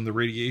themselves in the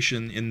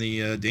radiation in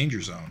the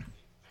danger zone.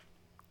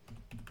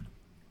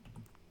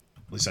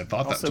 At least I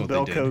thought that's what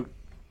they did.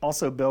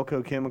 Also,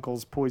 Belco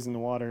Chemicals poisoned the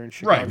water in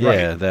Chicago. Right.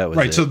 Yeah, that was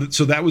right. it.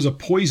 So that was a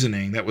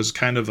poisoning. That was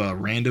kind of a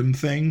random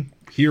thing.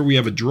 Here we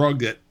have a drug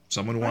that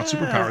someone who wants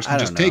superpowers can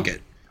just take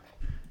it.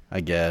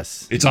 I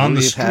guess it's on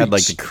the streets. We've had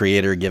like the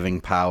creator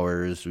giving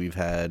powers. We've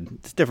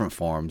had different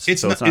forms.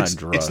 It's not a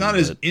drug. It's not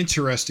as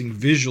interesting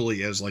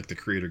visually as like the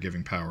creator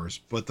giving powers,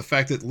 but the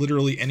fact that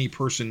literally any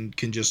person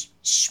can just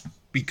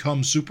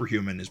become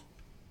superhuman is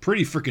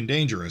pretty freaking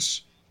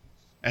dangerous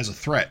as a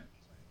threat.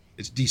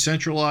 It's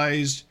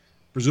decentralized.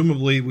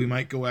 Presumably, we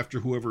might go after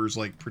whoever's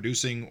like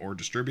producing or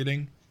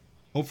distributing.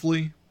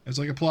 Hopefully, as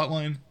like a plot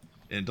line,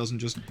 and it doesn't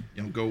just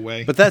go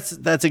away. But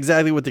that's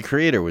exactly what the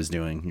creator was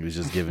doing. He was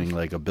just giving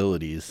like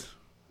abilities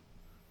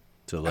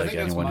to like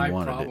anyone who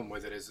wanted it. My problem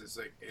with it is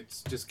like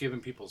it's just giving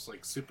people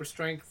like super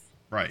strength,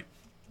 right?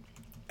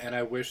 And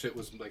I wish it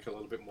was like a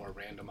little bit more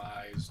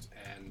randomized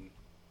and.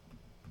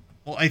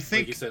 Well, I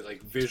think, like you said,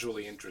 like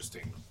visually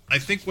interesting. I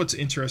think what's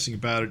interesting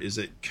about it is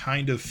it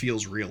kind of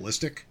feels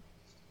realistic,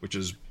 which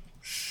is.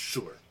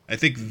 Sure. I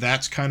think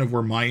that's kind of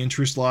where my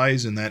interest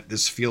lies, in that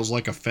this feels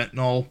like a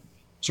fentanyl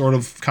sort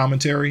of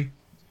commentary.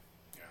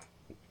 Yeah.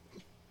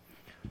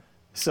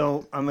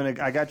 So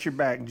I got your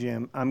back,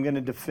 Jim. I'm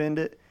gonna defend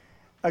it.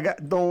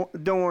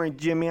 Don't worry,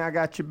 Jimmy. I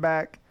got your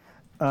back.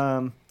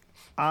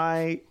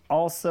 I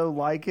also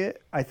like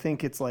it. I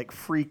think it's like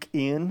freak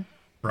in.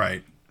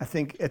 Right. I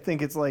think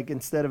it's like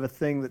instead of a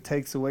thing that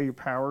takes away your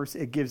powers,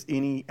 it gives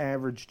any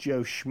average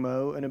Joe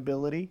Schmo an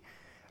ability.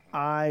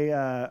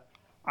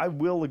 I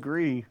will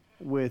agree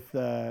with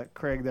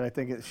Craig that I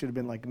think it should have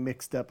been like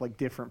mixed up, like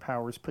different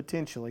powers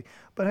potentially.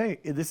 But hey,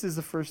 this is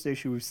the first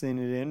issue we've seen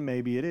it in.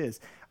 Maybe it is.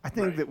 I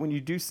think that when you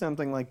do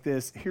something like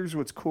this, here's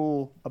what's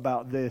cool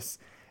about this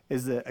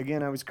is that,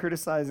 again, I was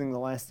criticizing the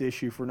last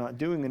issue for not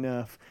doing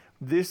enough.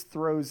 This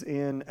throws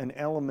in an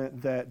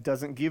element that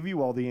doesn't give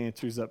you all the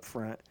answers up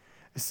front.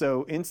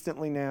 So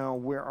instantly now,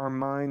 where our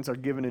minds are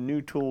given a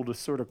new tool to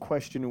sort of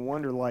question and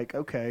wonder, like,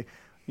 okay,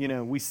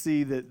 we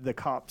see that the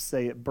cops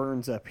say it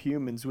burns up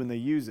humans when they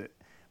use it.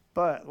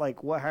 But,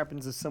 like, what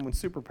happens if someone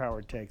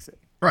superpowered takes it?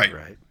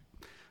 Right.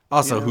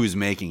 Also, who's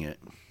making it?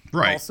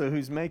 Right. Also,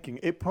 who's making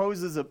it?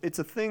 It's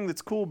a thing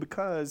that's cool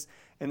because,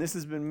 and this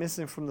has been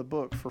missing from the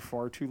book for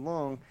far too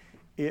long,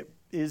 it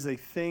is a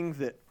thing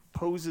that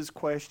poses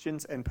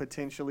questions and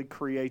potentially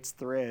creates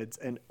threads.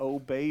 And, oh,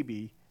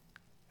 baby,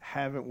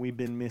 haven't we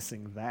been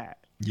missing that?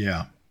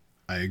 Yeah,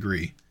 I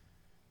agree.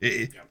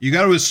 You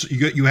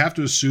have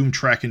to assume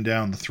tracking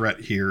down the threat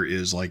here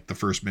is like the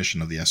first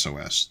mission of the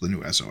SOS, the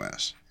new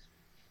SOS.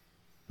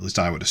 At least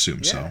I would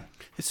assume so.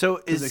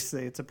 So they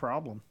say it's a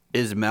problem.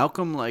 Is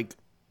Malcolm like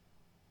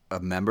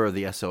a member of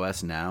the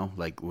SOS now?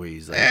 Like where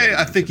he's like?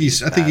 I think he's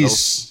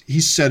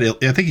just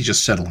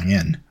settling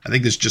in. I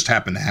think this just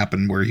happened to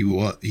happen where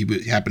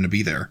he happened to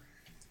be there.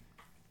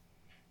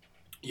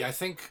 Yeah, I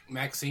think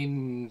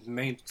Maxine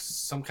made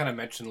some kind of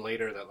mention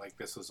later that like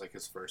this was like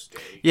his first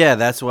day. Yeah,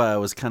 that's why I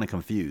was kind of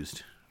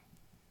confused.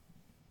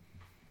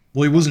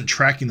 Well, he wasn't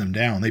tracking them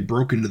down. They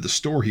broke into the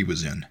store he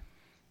was in.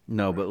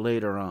 No, but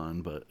later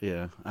on. But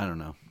yeah, I don't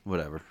know.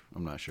 Whatever.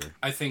 I'm not sure.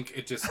 I think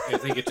it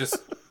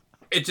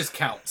just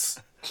counts.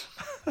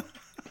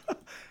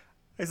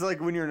 It's like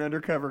when you're an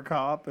undercover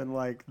cop and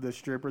like the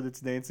stripper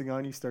that's dancing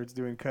on you starts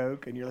doing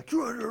coke and you're like,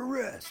 you're under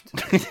arrest.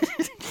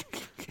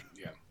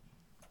 Yeah.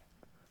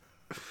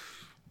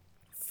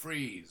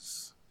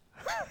 Freeze.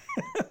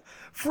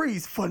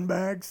 Freeze, fun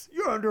bags.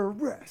 You're under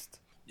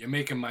arrest. You're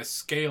making my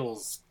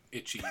scales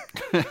itchy.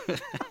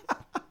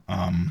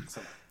 And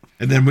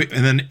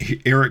then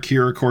Eric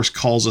here, of course,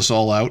 calls us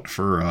all out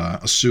for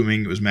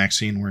assuming it was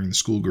Maxine wearing the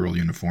schoolgirl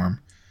uniform.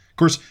 Of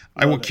course,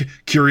 I was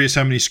curious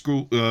how many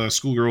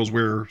schoolgirls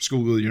wear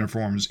schoolgirl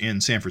uniforms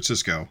in San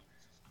Francisco.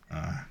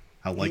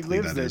 How likely that is. He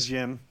lives there,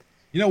 Jim.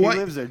 You know what? He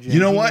lives there, Jim. You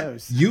know He what?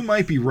 knows. You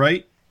might be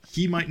right.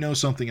 He might know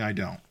something I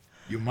don't.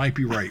 You might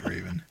be right,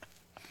 Raven.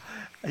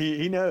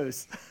 He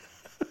knows.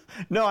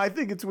 No, I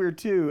think it's weird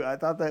too. I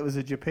thought that was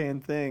a Japan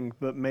thing,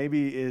 but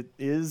maybe it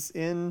is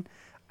in.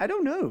 I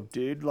don't know,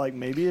 dude. Like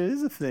maybe it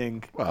is a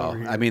thing.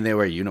 Well, I mean, they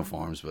wear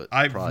uniforms, but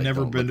I've probably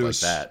never don't been to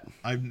look like that.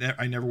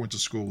 I never went to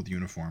school with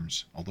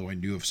uniforms, although I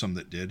knew of some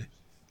that did.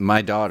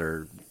 My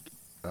daughter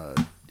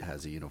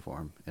has a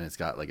uniform, and it's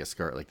got like a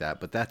skirt like that.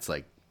 But that's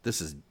like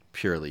this is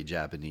purely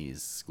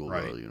Japanese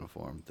schoolgirl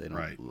uniform. They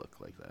don't look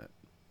like that.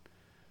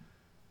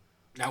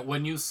 Now,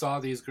 when you saw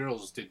these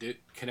girls, did it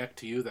connect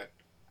to you that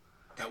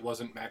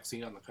wasn't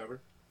Maxine on the cover?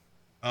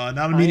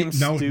 Not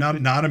immediately. No,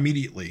 not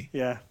immediately.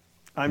 Yeah,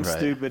 I'm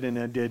stupid and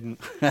I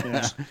didn't.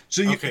 Yeah.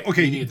 So you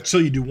okay? So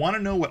you do want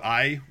to know what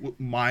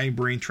my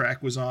brain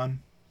track was on?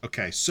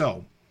 Okay,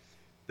 so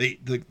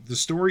the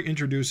story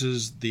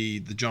introduces the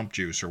jump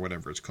juice or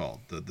whatever it's called,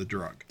 the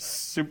drug.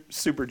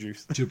 Super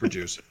juice. Super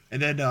juice. And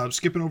then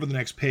skipping over the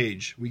next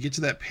page, we get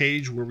to that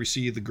page where we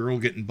see the girl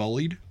getting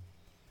bullied.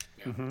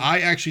 Mm-hmm. I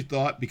actually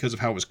thought, because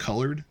of how it was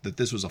colored, that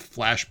this was a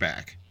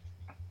flashback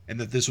and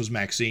that this was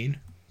Maxine.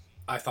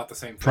 I thought the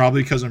same thing.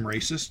 Probably because I'm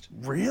racist.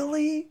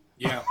 Really?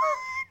 Yeah.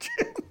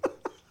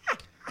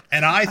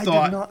 And I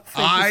thought did not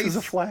think this was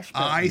a flashback.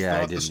 I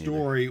thought the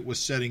story was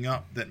setting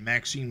up that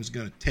Maxine was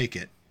going to take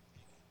it.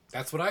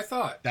 That's what I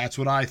thought. That's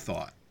what I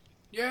thought.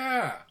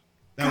 Yeah.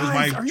 That was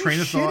my train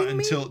of thought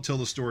until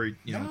the story,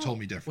 told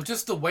me different. Well,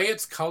 just the way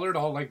it's colored,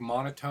 all like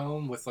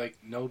monotone with like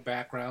no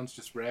backgrounds,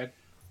 just red.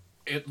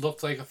 It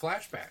looked like a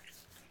flashback.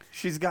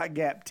 She's got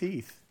gap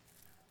teeth.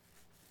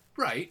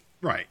 Right.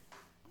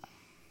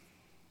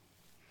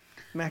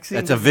 Maxine.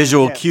 That's a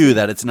visual cue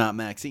that it's not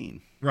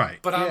Maxine. Right.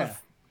 But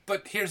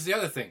but here's the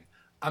other thing.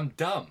 I'm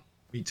dumb.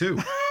 Me too.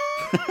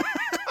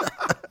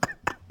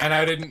 And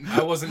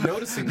I wasn't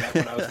noticing that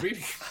when I was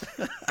reading.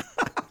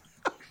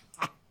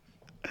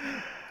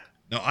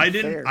 No, I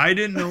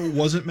didn't know it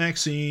wasn't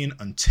Maxine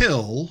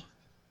until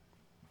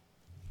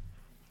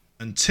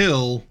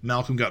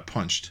Malcolm got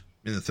punched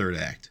in the third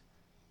act.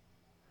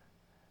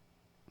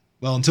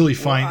 Well, until he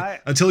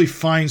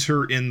finds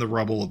her in the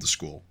rubble of the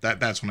school.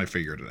 That's when I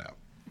figured it out.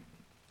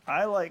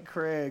 I, like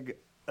Craig,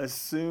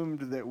 assumed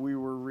that we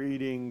were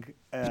reading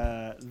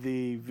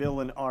the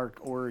villain arc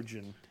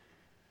origin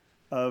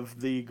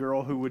of the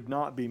girl who would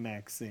not be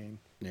Maxine.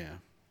 Yeah.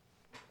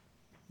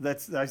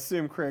 I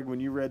assume, Craig, when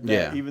you read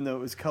that, even though it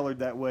was colored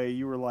that way,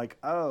 you were like,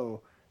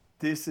 oh,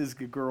 this is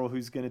the girl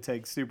who's going to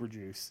take super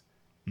juice.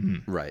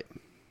 Mm-hmm. Right.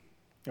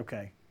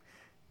 Okay.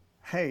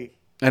 Hey.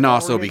 And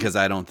also because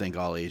I don't think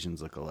all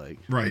Asians look alike.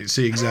 Right.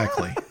 See,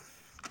 exactly.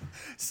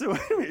 So,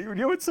 you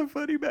know what's so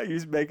funny about you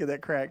making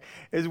that crack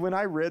is when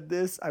I read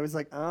this, I was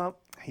like, oh,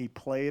 he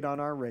played on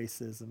our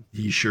racism.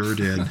 He sure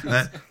did.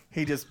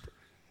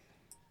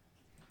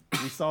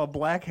 We saw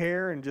black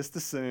hair and just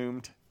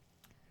assumed.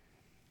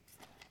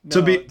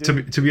 No,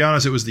 to be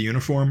honest, it was the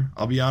uniform.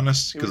 I'll be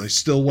honest, because I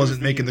still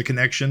wasn't making the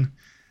connection.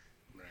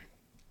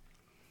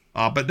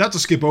 Right. But not to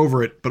skip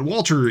over it, but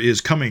Walter is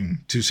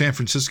coming to San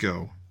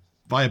Francisco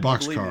via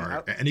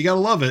boxcar, and you gotta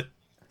love it.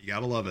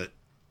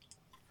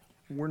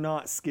 We're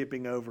not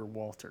skipping over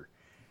Walter.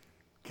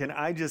 Can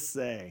I just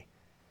say,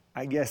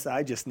 I guess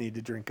I just need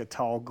to drink a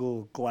tall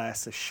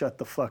glass of shut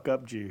the fuck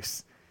up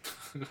juice.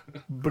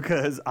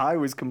 Because I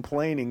was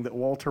complaining that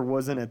Walter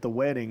wasn't at the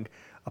wedding.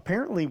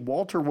 Apparently,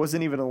 Walter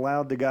wasn't even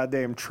allowed to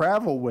goddamn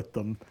travel with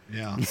them.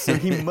 Yeah. So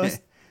he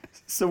must.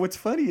 So what's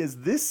funny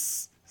is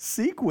this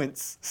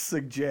sequence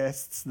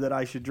suggests that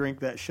I should drink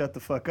that shut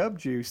the fuck up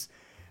juice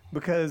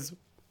because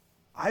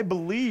I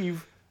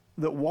believe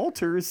that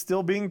Walter is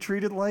still being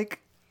treated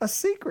like a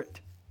secret.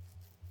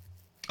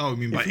 Oh, you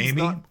mean by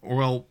Amy?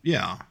 Well,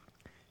 yeah.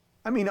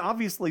 I mean,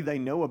 obviously they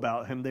know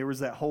about him. There was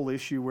that whole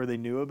issue where they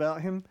knew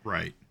about him.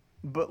 Right.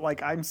 But,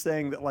 like, I'm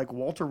saying that, like,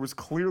 Walter was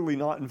clearly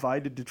not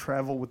invited to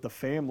travel with the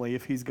family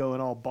if he's going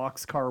all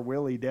boxcar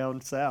Willie down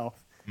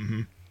south.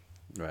 Mm-hmm.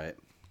 Right.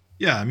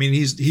 Yeah, I mean,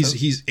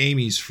 he's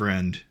Amy's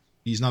friend.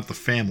 He's not the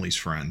family's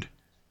friend.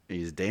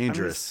 He's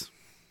dangerous.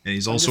 And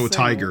he's also a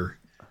tiger.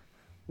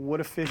 What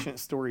efficient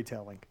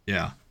storytelling.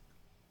 Yeah.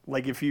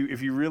 Like, if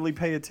you really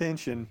pay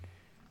attention,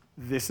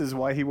 this is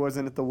why he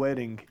wasn't at the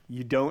wedding.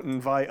 You don't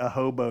invite a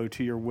hobo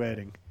to your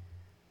wedding.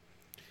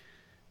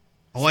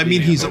 Well, I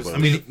mean,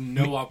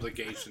 no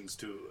obligations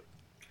to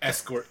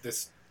escort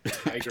this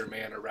tiger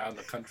man around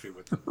the country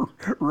with him.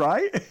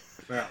 Right?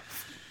 Yeah.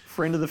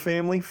 Friend of the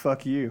family?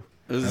 Fuck you.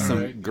 There's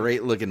some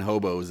great looking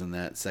hobos in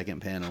that second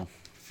panel.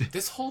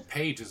 This whole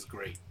page is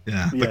great.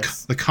 Yeah.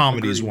 Yes. The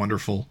comedy is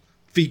wonderful.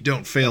 Feet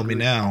don't fail me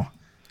now.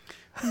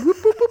 The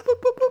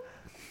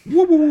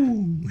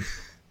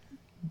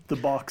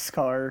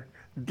boxcar.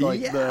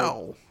 Like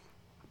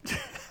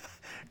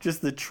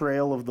Just the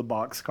trail of the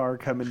boxcar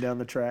coming down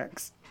the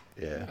tracks.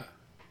 Yeah.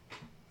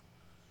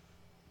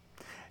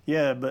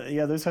 Yeah, but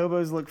yeah, those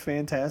hobos look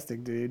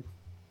fantastic, dude.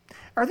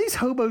 Are these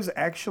hobos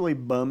actually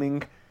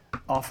bumming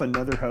off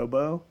another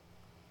hobo?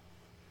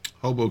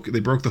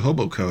 They broke the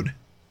hobo code.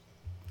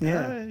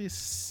 Yeah. He's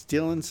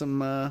stealing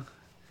some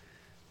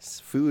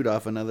food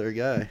off another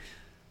guy.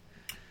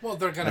 Well,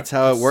 they're gonna. That's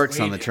how it works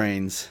on the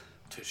trains.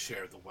 To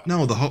share the wealth.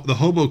 No, the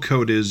hobo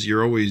code is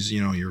you're always,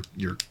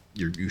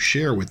 you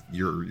share with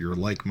your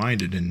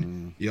like-minded,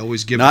 and you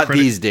always give not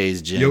credit. These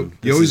days, Jim.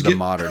 You always the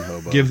modern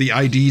hobo. Give the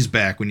IDs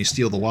back when you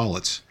steal the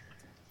wallets.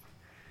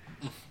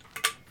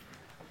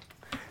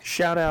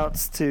 Shout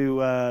outs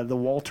to the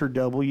Walter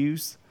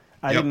W's.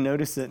 I didn't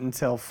notice it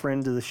until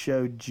friend of the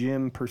show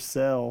Jim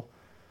Purcell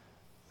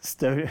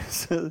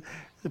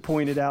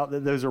pointed out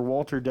that those are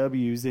Walter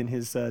W's in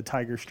his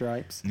tiger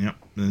stripes. Yep,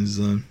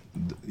 he's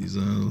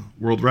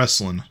World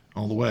Wrestling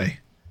all the way.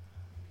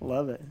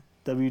 Love it.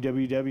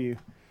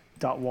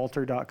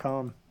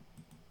 www.walter.com.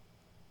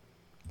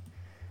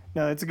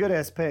 No, it's a good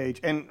ass page.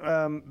 And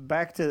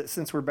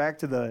since we're back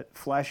to the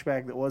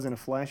flashback that wasn't a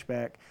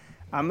flashback,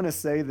 I'm going to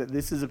say that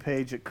this is a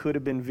page that could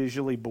have been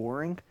visually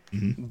boring,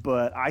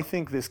 but I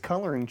think this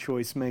coloring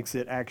choice makes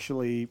it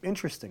actually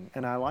interesting,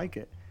 and I like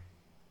it.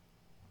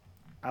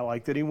 I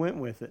like that he went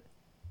with it.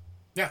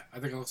 Yeah, I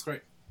think it looks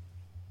great.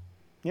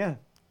 Yeah.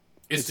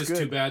 It's just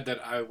too bad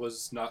that I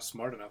was not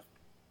smart enough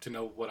to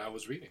know what I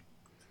was reading.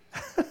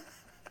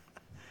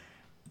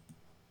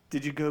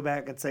 Did you go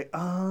back and say,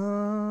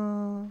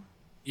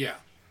 Yeah.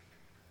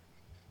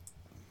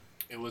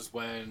 It was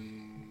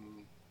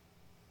when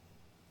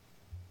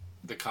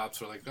the cops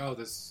were like, oh,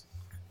 this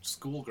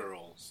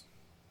schoolgirls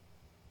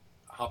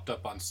hopped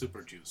up on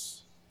super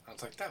juice. I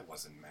was like, that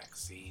wasn't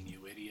Maxine,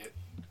 you idiot.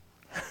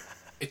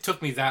 It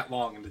took me that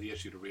long into the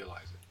issue to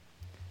realize it.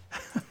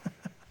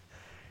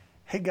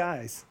 Hey,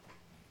 guys.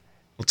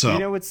 What's up? You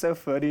know what's so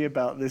funny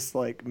about this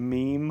like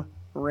meme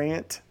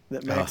rant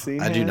that Maxine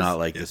has? I do not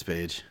like this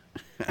page.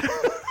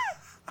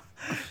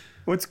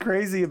 What's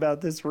crazy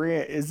about this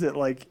rant is that,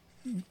 like,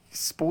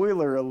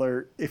 spoiler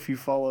alert, if you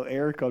follow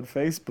Eric on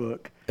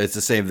Facebook, it's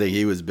the same thing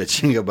he was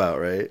bitching about,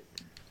 right?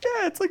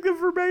 Yeah, it's like the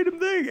verbatim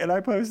thing. And I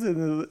posted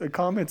in the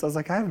comments, I was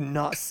like, I have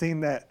not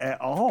seen that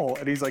at all.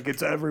 And he's like,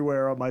 it's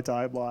everywhere on my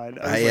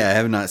timeline. I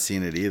have not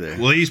seen it either.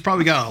 Well, he's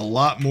probably got a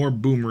lot more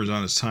boomers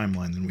on his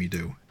timeline than we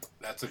do.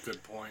 That's a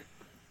good point.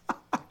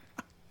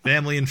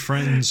 Family and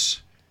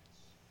friends.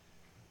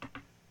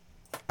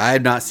 I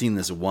had not seen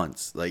this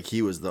once. Like,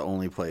 he was the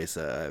only place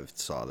that I've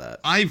saw that.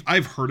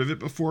 I've heard of it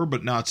before,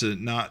 but not to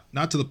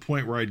the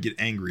point where I'd get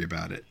angry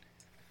about it.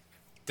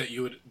 That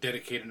you would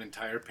dedicate an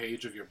entire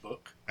page of your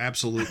book?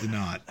 Absolutely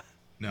not.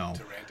 No.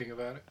 To ranting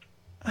about it?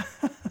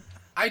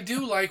 I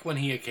do like when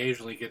he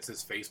occasionally gets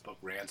his Facebook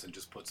rants and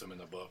just puts them in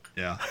the book.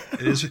 Yeah.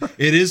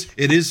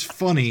 It is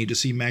funny to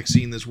see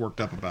Maxine this worked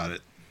up about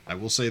it. I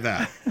will say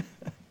that.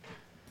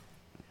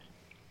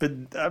 But,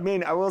 I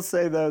mean, I will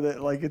say, though,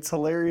 that, like, it's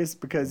hilarious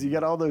because you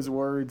get all those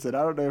words, and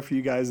I don't know if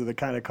you guys are the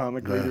kind of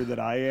comic reader that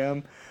I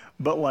am,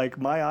 but, like,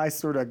 my eye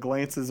sort of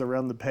glances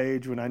around the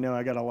page when I know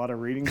I got a lot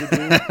of reading to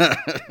do.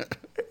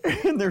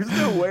 And there's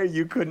no way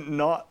you couldn't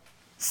not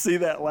see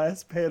that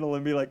last panel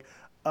and be like,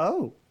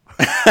 oh.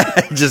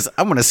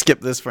 I'm going to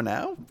skip this for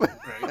now.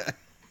 Right.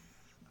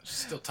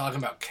 Still talking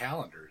about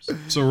calendars.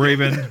 So,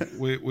 Raven,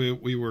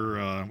 we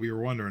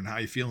were wondering how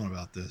you feeling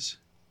about this.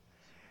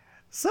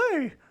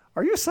 Say,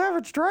 are you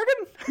Savage Dragon?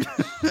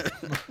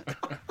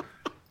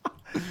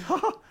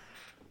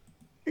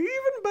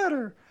 Even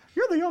better.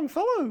 You're the young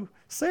fellow who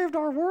saved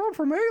our world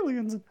from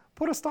aliens and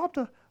put a stop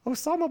to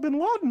Osama bin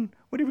Laden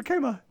when he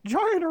became a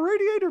giant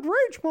irradiated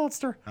rage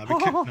monster.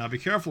 Now be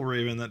careful,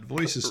 Raven. That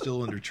voice is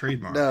still under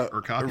trademark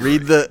or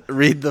copyright.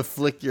 Read the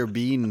flick your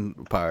bean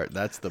part.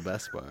 That's the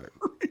best part.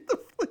 Read the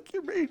flick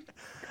your bean.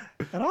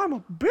 And I'm a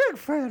big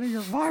fan of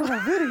your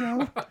viral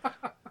video.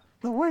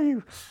 The way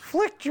you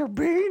flicked your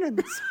bean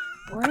and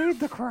sprayed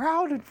the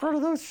crowd in front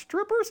of those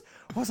strippers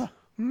was a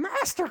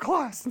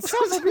masterclass in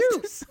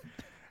self-abuse.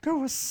 It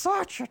was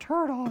such a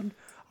turn on.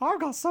 I've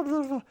got something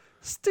of a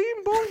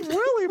Steamboat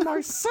Willie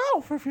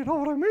myself, if you know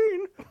what I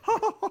mean.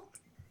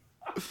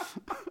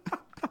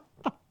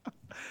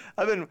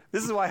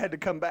 This is why I had to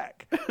come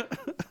back.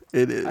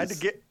 It is. I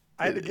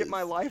had to get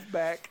my life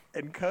back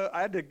and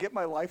I had to get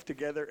my life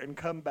together and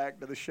come back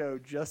to the show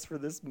just for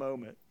this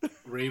moment.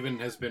 Raven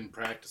has been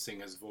practicing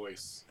his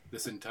voice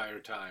this entire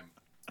time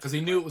because he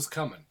knew it was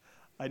coming.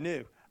 I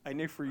knew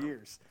for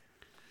years.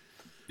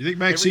 You think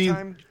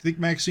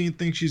Maxine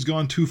thinks she's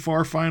gone too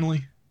far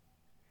finally?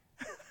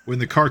 When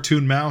the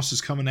cartoon mouse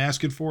is coming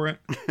asking for it?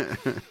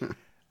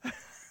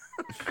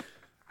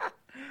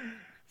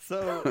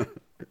 So,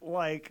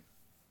 like,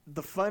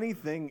 the funny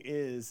thing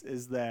is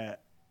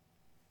that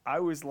I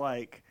was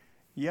like,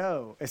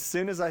 yo, as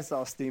soon as I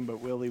saw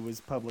Steamboat Willie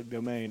was public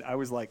domain, I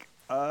was like,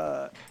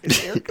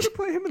 is Eric going to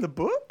put him in the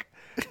book?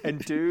 And,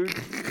 dude,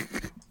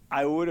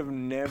 I would have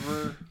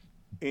never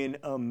in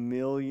a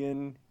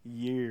million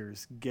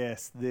years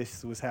guessed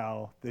this was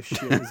how this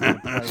shit was going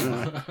to play out.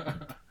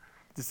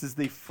 This is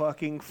the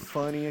fucking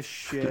funniest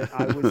shit.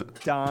 I was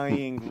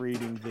dying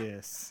reading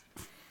this.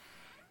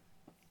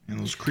 And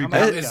those creepy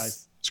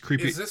guys. It's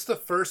creepy. Is this the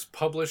first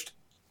published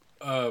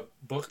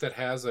book that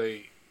has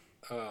a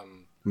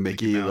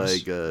Mickey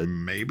Mouse? like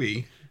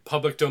maybe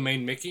public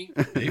domain Mickey?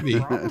 maybe.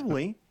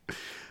 Probably.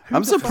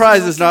 I'm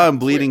surprised it's not on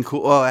Bleeding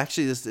Cool. Well,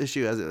 actually, this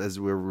issue, as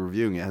we're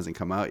reviewing it, hasn't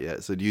come out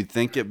yet. So do you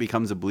think it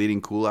becomes a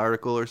Bleeding Cool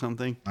article or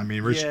something? I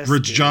mean, Rich Yes,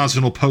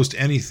 Johnson will post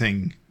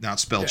anything not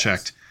spell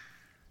checked.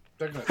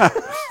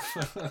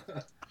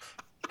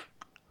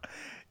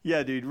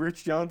 Yeah, dude.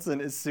 Rich Johnson,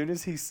 as soon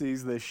as he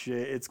sees this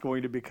shit, it's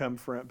going to become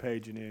front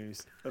page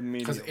news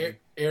immediately. Because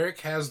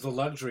Eric has the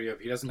luxury of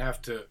he doesn't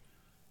have to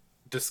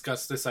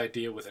discuss this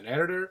idea with an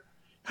editor.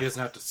 He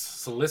doesn't have to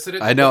solicit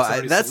it. I know.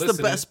 That's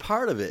the best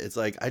part of it. It's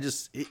like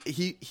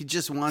he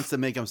just wants to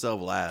make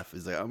himself laugh.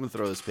 He's like, I'm gonna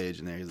throw this page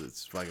in there because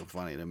it's fucking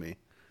funny to me.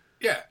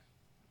 Yeah,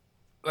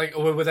 like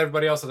with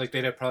everybody else, like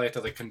they'd probably have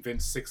to like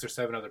convince 6 or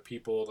 7 other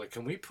people. Like,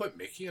 can we put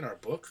Mickey in our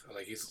book?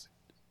 Like he's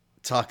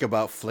talk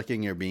about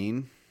flicking your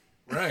bean.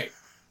 Right.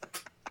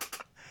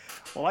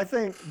 Well, I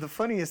think the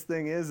funniest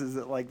thing is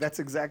that like that's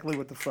exactly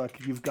what the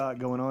fuck you've got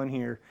going on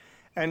here.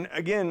 And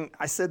again,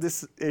 I said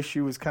this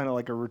issue was kind of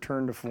like a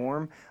return to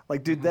form.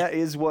 Like, dude, that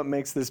is what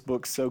makes this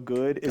book so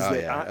good. Is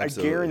that I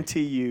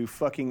guarantee you,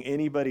 fucking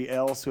anybody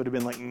else would have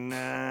been like,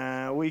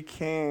 nah, we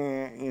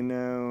can't. You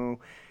know,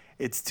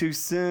 it's too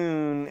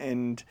soon.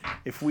 And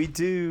if we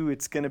do,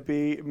 it's gonna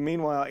be.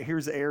 Meanwhile,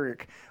 here's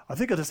Eric. I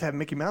think I'll just have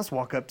Mickey Mouse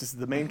walk up to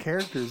the main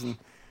characters and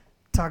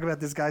talk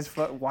about this guy's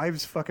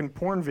wife's fucking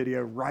porn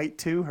video right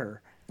to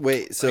her.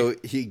 Wait, so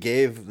he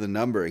gave the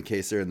number in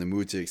case they're in the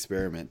mood to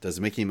experiment. Does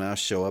Mickey Mouse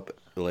show up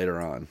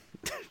later on?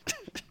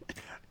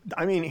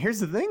 I mean, here's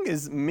the thing: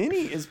 is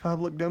Minnie is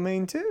public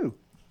domain too.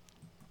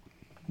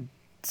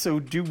 So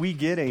do we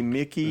get a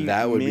Mickey?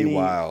 That would Minnie, be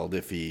wild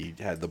if he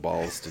had the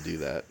balls to do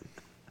that.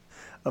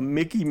 A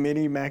Mickey,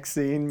 Minnie,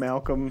 Maxine,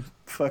 Malcolm,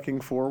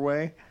 fucking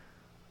 4-way.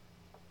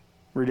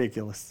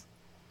 Ridiculous.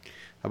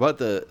 How about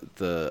the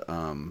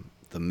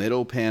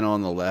middle panel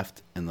on the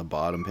left and the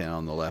bottom panel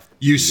on the left?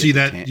 You see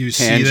that? You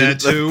see that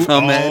too?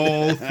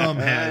 Thumbhead.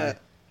 Thumbhead.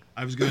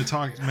 I was going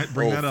to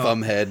bring that up.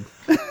 Thumbhead.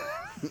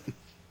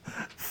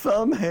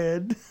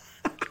 Thumbhead.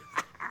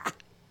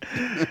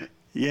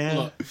 Yeah.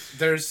 Look,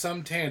 there's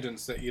some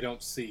tangents that you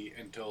don't see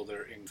until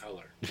they're in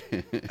color,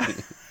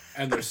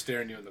 and they're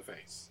staring you in the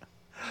face.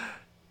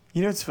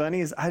 You know what's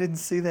funny is I didn't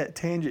see that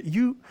tangent.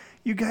 You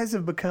guys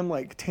have become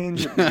like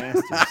tangent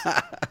masters.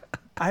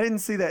 I didn't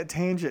see that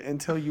tangent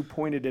until you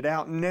pointed it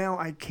out. Now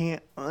I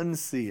can't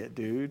unsee it,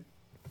 dude.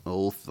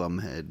 Old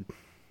Thumbhead.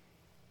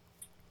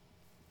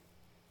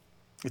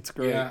 It's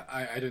great. Yeah,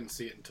 I didn't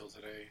see it until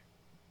today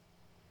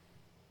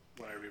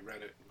when I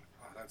reread it.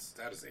 Oh,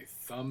 that is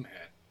a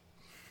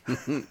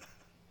thumbhead.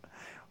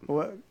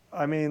 What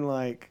I mean,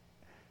 like,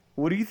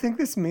 what do you think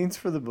this means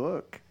for the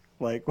book?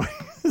 Like,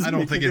 I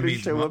don't think it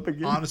means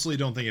much. Honestly,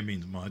 don't think it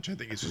means much. I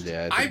think it's just.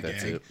 Yeah, I think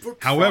that's it. We're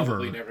However,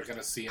 probably never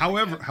gonna see it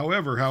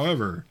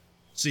however,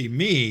 see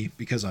me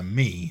because I'm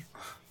me.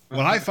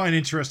 What I find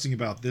interesting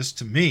about this,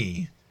 to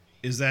me,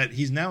 is that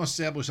he's now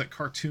established that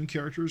cartoon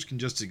characters can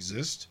just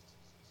exist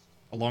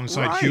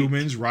alongside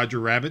humans, Roger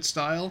Rabbit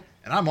style,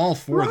 and I'm all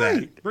for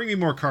that. Bring me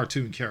more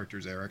cartoon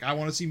characters, Eric. I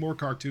want to see more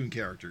cartoon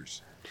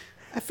characters.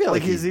 I feel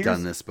like he's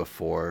done this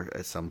before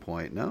at some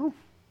point. No.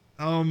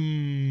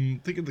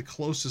 Think of the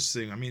closest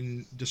thing. I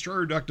mean,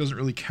 Destroyer Duck doesn't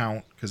really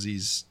count because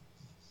he's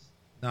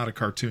not a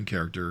cartoon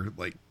character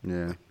like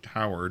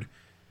Howard.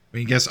 I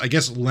mean, I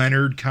guess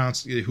Leonard,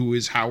 who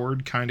is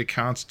Howard, kind of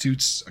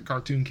constitutes a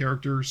cartoon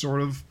character,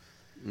 sort of.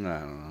 I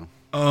don't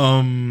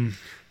know.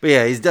 But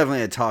yeah, he's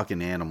definitely a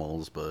talking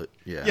animals. But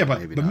yeah,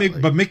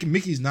 but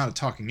Mickey's not a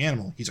talking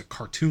animal. He's a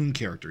cartoon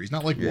character. He's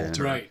not like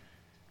Walter. Right.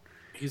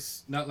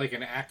 He's not like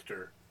an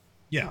actor.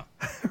 Yeah.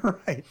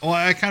 Right. Well,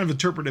 I kind of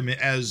interpret him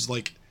as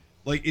like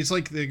it's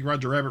like the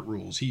Roger Rabbit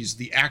rules. He's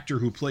the actor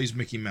who plays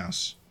Mickey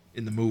Mouse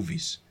in the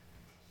movies.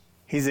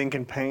 He's ink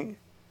and paint.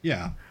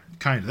 Yeah,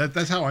 kind of.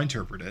 That's how I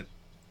interpret it.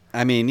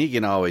 I mean, you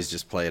can always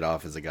just play it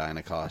off as a guy in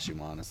a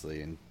costume,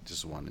 honestly, and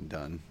just one and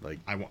done. Like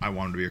I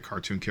want him to be a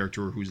cartoon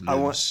character who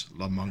lives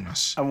among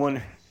us. I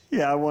want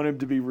him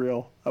to be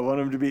real. I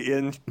want him to be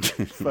in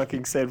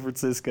fucking San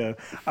Francisco.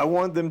 I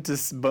want them to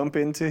bump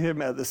into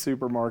him at the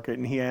supermarket,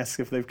 and he asks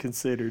if they've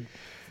considered.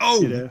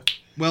 Oh,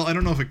 well, I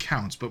don't know if it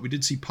counts, but we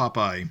did see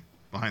Popeye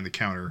behind the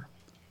counter,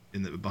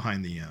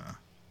 behind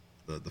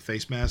the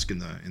face mask in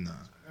the.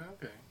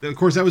 Okay. Of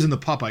course, that was in the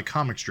Popeye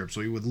comic strip,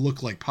 so he would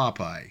look like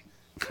Popeye.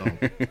 So,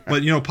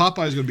 but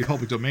Popeye is going to be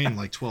public domain in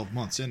like 12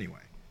 months anyway.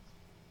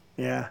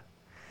 Yeah.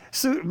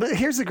 So, but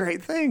here's the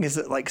great thing: is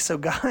that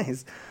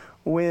guys,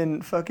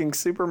 when fucking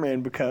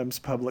Superman becomes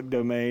public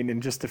domain in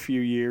just a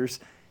few years,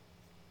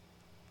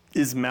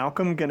 is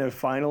Malcolm going to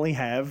finally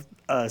have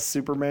a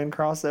Superman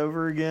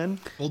crossover again?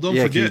 Well, don't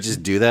forget. Can you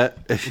just do that?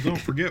 Well,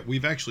 don't forget,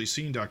 we've actually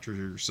seen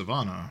Dr.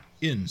 Savannah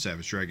in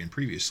Savage Dragon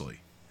previously.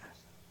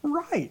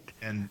 Right.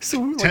 And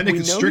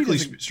technically,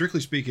 strictly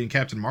speaking,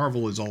 Captain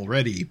Marvel is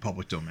already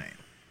public domain.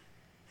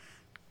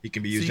 he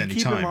can be used so you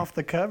anytime. Keep him off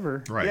the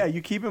cover. Right. Yeah,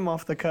 you keep him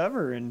off the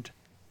cover and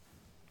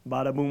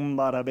bada boom,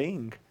 bada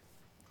bing.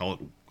 Call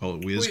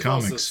it Wiz We've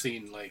Comics. also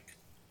seen, like,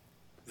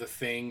 The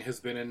Thing has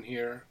been in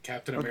here.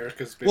 Captain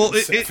America's been Well,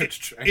 in Savage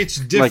Dragon. it's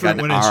different Like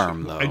an when arm,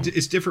 it's though.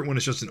 it's different when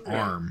it's just an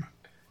arm.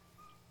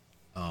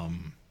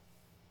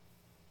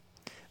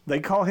 They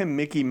call him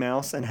Mickey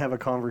Mouse and have a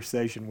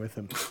conversation with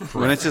him.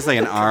 When it's just like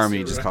an arm,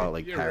 you just Right. call it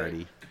like You're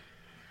parody.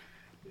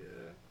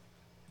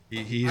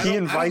 He's He I don't know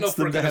invites if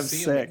we're them to gonna have see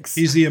him. sex.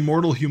 he's the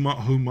immortal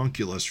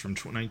homunculus from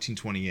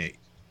 1928.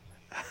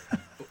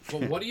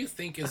 But what do you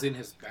think is in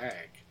his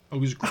bag? Oh,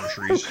 his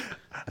groceries.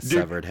 A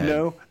severed head.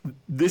 No,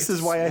 this It's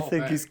is why I small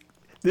think bag. he's.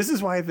 This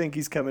is why I think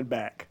he's coming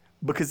back,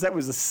 because that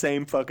was the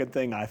same fucking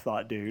thing I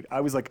thought, dude.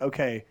 I was like,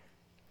 okay,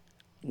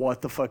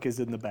 what the fuck is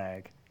in the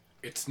bag?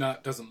 It's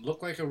not. Doesn't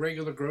look like a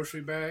regular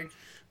grocery bag.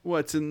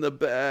 What's in the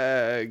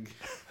bag?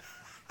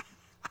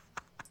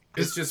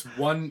 It's just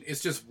one.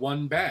 It's just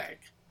one bag.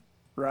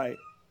 Right,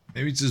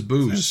 Maybe it's his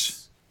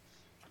booze.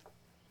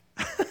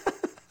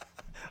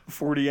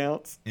 40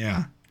 ounce.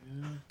 Yeah.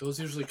 Those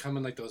usually come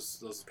in like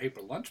those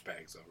paper lunch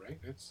bags, though, right?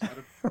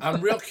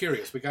 I'm real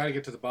curious. We got to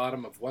get to the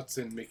bottom of what's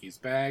in Mickey's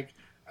bag.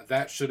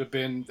 That should have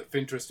been the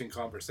interesting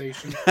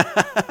conversation.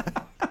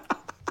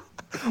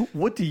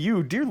 What do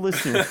you, dear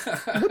listener,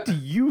 what do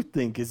you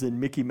think is in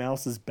Mickey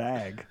Mouse's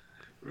bag?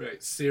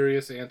 Right.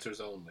 Serious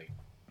answers only.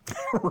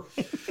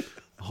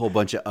 A whole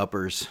bunch of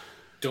uppers.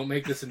 Don't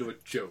make this into a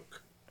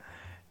joke.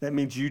 That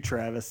means you,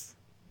 Travis.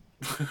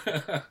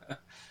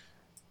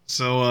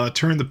 So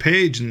turn the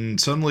page, and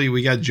suddenly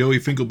we got Joey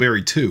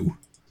Finkelberry 2.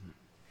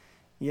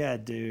 Yeah,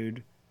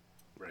 dude.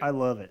 Right. I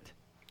love it.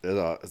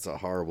 It's a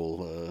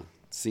horrible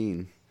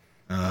scene.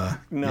 No,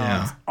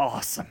 Yeah. it's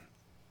awesome.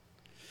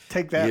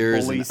 Take that,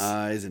 Ears bullies. and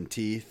eyes and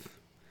teeth.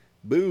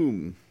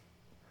 Boom.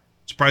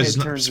 Surprised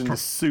Head turns into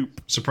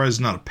soup. surprised it's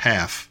not a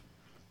path.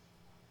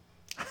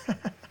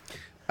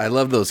 I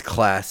love those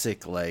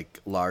classic like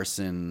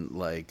Larson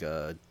like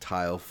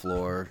tile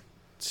floor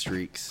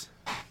streaks.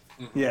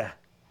 Yeah.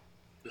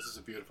 This is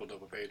a beautiful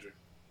double pager.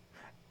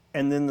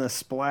 And then the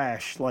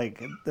splash,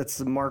 like, that's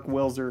the Mark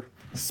Welser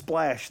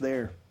splash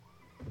there.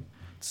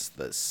 It's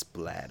the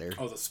splatter.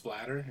 Oh, the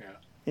splatter. Yeah.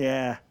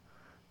 Yeah.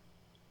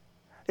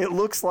 It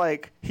looks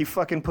like he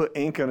fucking put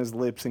ink on his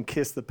lips and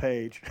kissed the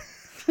page.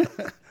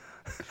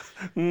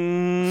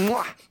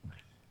 Mwah!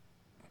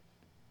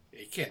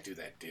 You can't do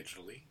that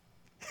digitally.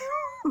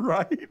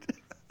 Right?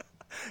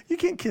 You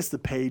can't kiss the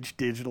page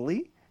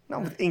digitally.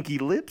 Not with inky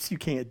lips, you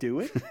can't do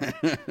it.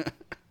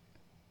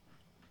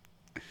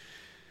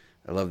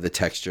 I love the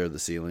texture of the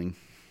ceiling.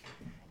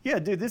 Yeah,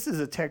 dude, this is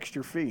a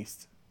texture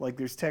feast. Like,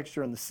 there's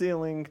texture on the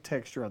ceiling,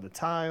 texture on the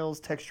tiles,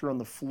 texture on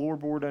the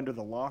floorboard under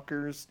the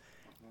lockers.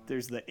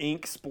 There's the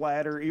ink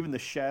splatter, even the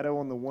shadow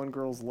on the one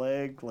girl's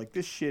leg. Like,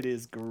 this shit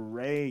is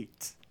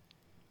great.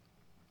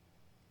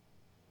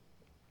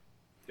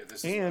 Yeah, this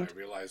is And- when I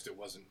realized it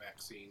wasn't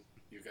Maxine.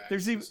 You guys.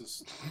 There's even- this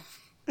is,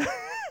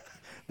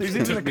 There's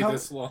it even a took me color.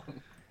 this long.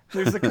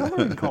 There's a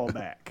coloring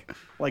callback.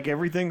 Like,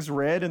 everything's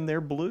red and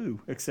they're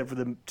blue, except for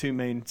the two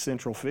main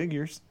central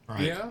figures.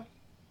 Right. Yeah.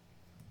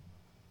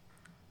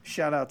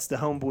 Shout outs to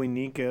Homeboy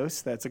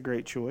Nikos. That's a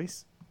great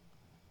choice.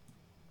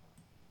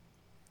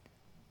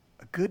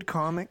 A good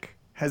comic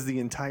has the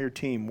entire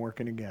team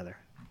working together.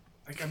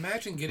 Like,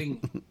 imagine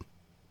getting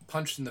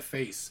punched in the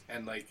face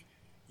and, like,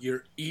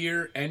 your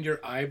ear and your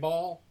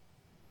eyeball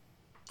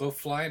go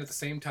flying at the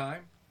same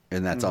time.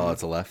 And that's all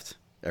that's left.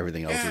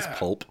 Everything else is Yeah.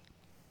 pulp.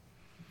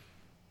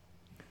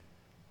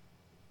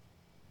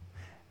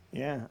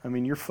 Yeah, I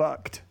mean, you're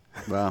fucked.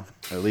 Well,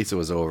 at least it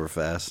was over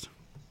fast.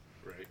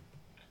 Right.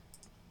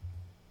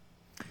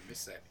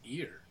 Miss that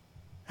ear.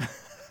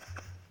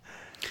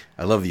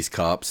 I love these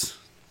cops.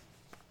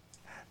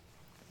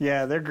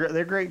 Yeah, they're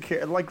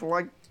great. Like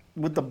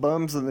with the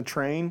bums and the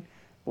train,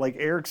 like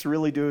Eric's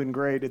really doing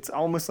great. It's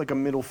almost like a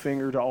middle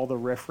finger to all the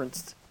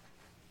referenced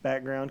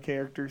background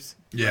characters.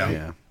 Yeah.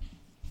 Yeah.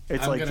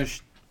 It's I'm like gonna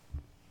just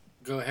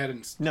go ahead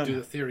and No, do no.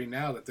 the theory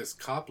now that this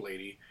cop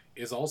lady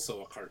is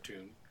also a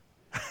cartoon.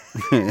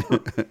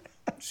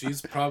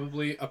 She's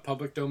probably a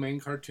public domain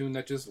cartoon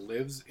that just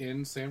lives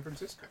in San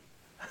Francisco.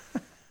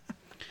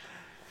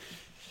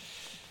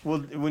 well,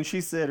 when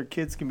she said her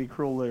kids can be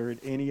cruel at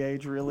any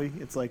age, really,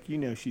 it's like, you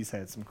know, she's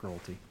had some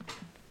cruelty.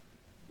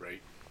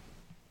 Right.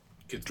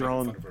 Kids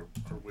Drawn- making fun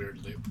of her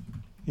weird lip.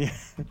 Yeah,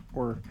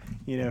 or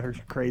you know, her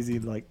crazy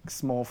like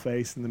small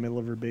face in the middle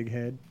of her big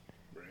head.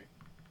 Right.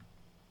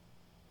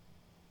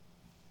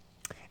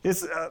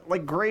 It's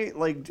like great,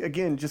 like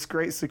again, just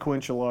great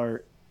sequential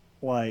art.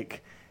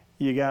 Like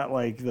you got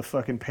like the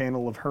fucking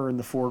panel of her in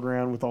the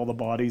foreground with all the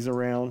bodies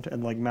around,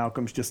 and like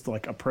Malcolm's just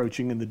like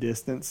approaching in the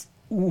distance.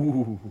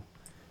 Ooh,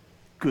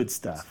 good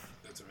stuff.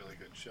 That's a really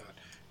good shot.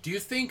 Do you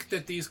think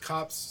that these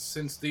cops,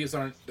 since these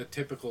aren't the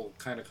typical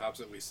kind of cops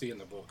that we see in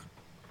the book,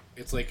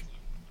 it's like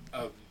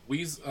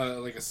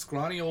like a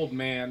scrawny old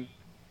man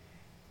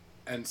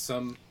and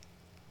some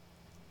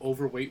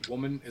overweight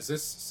woman? Is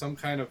this some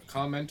kind of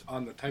comment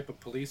on the type of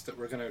police that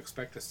we're going to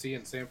expect to see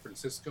in San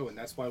Francisco, and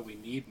that's why we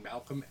need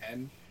Malcolm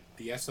and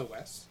The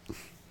SOS?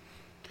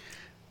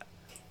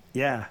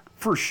 Yeah,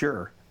 for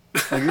sure.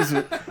 Like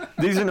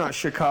these are not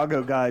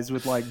Chicago guys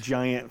with like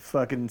giant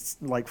fucking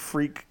like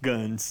freak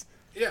guns.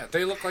 Yeah,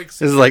 they look like...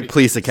 This is like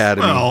Police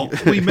Academy. Well,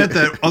 we met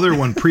that other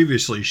one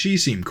previously. She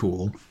seemed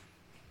cool.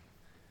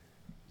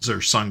 Those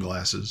are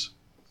sunglasses.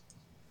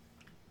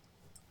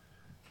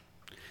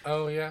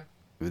 Oh, yeah.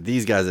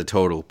 These guys are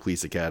total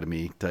Police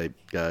Academy type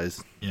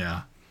guys.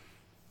 Yeah.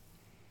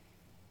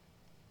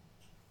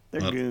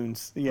 They're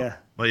goons. Yeah.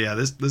 But yeah,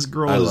 this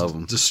girl has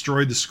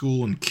destroyed the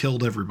school and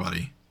killed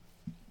everybody.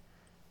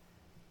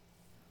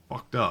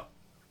 Fucked up.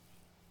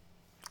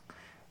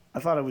 I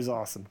thought it was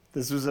awesome.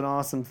 This was an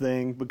awesome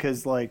thing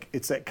because, like,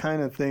 it's that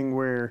kind of thing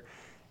where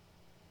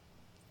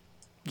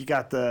you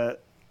got the,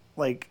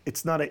 like,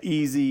 it's not an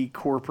easy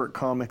corporate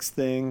comics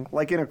thing.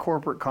 Like, in a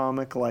corporate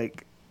comic,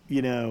 like,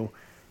 you know,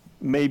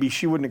 maybe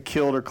she wouldn't have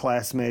killed her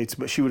classmates,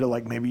 but she would have,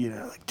 like, maybe, you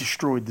know, like,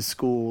 destroyed the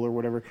school or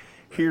whatever.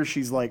 Here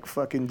she's, like,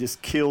 fucking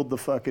just killed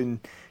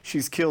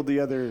she's killed the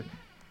other,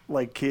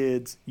 like,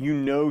 kids. You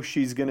know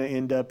she's going to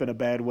end up in a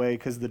bad way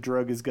because the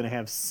drug is going to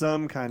have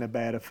some kind of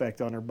bad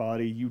effect on her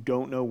body. You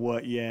don't know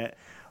what yet.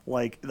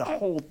 Like, the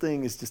whole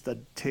thing is just a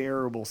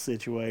terrible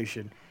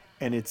situation.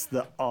 And it's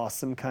the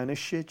awesome kind of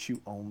shit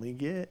you only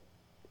get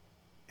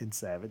in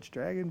Savage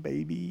Dragon,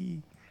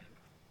 baby.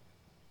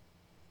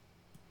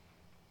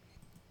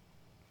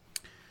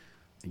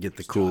 You get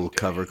the cool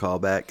cover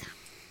callback.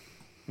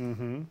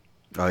 Mm-hmm.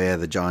 Oh, yeah,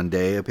 the John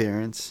Day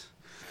appearance.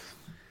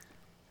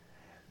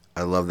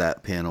 I love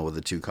that panel with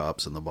the two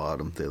cops on the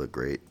bottom. They look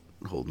great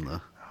holding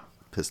the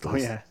pistols. Oh,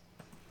 yeah.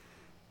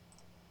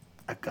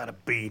 I got a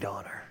bead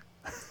on her.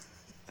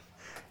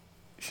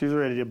 She's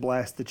ready to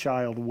blast the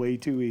child way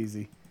too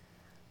easy.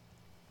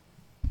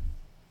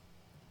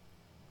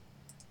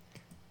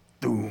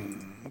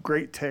 Boom.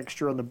 Great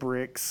texture on the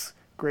bricks.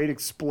 Great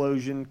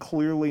explosion.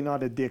 Clearly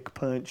not a dick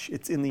punch.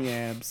 It's in the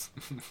abs.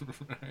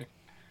 Right.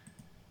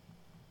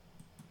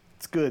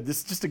 It's good. This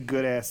is just a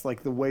good ass,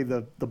 like the way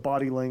the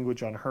body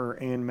language on her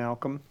and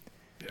Malcolm.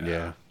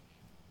 Yeah.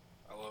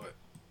 I love it.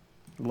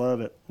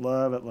 Love it.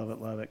 Love it. Love it.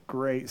 Love it.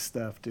 Great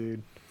stuff,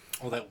 dude.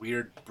 All that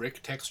weird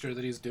brick texture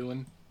that he's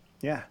doing.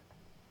 Yeah.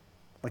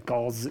 Like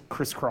all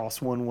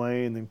crisscross one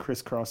way and then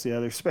crisscross the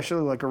other,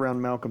 especially like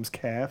around Malcolm's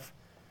calf.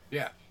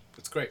 Yeah.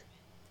 It's great.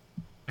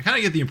 I kind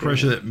of get the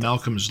impression that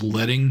Malcolm's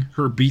letting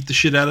her beat the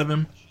shit out of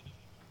him.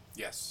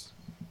 Yes.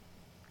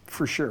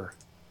 For sure.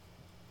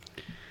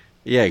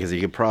 Yeah, because he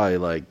could probably,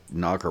 like,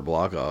 knock her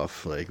block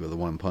off, like, with a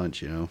one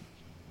punch, you know?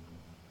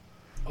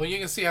 Well, you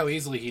can see how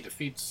easily he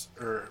defeats,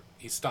 or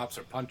he stops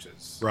her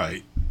punches.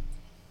 Right.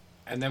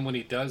 And then when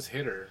he does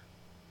hit her,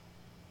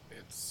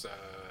 it's,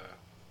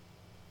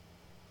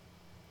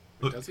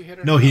 does he hit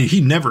her? No, he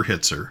never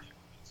hits her.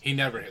 He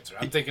never hits her.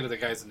 I'm thinking of the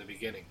guys in the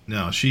beginning.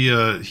 No,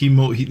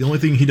 the only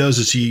thing he does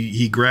is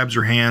he grabs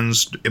her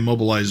hands,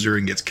 immobilizes her,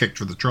 and gets kicked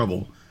for the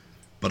trouble.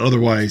 But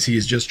otherwise, he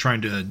is just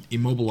trying to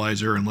immobilize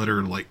her and let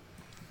her, like,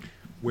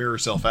 wear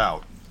herself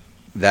out.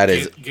 That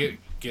is...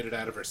 Get it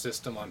out of her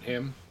system on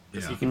him,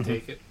 because he can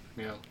take it.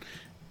 Yeah.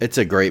 It's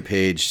a great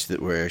page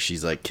where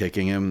she's, like,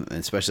 kicking him, and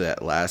especially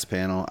that last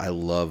panel. I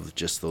love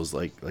just those,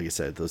 like I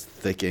said, those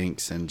thick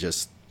inks and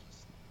just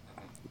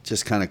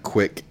kind of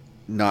quick,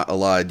 not a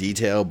lot of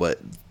detail, but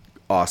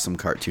awesome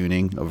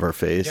cartooning of her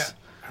face.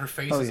 Yeah, her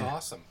face is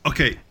awesome.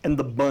 Okay. And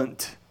the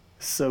bunt,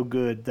 so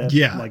good. That,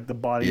 like the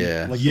body,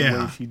 like the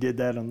way she did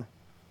that on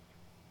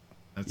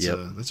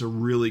the... That's a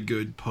really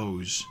good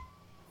pose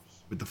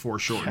with the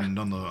foreshortened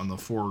on the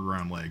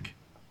foreground leg.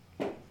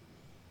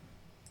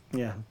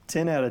 Yeah,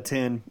 10 out of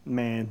 10,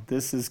 man.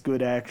 This is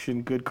good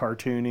action, good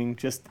cartooning,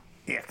 just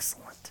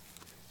excellent.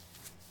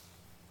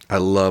 I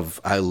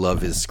love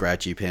his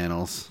scratchy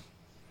panels.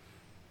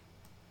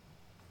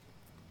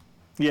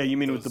 Yeah, you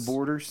mean with the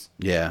borders?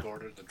 Yeah.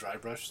 The dry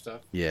brush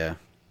stuff? Yeah.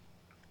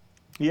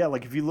 Yeah,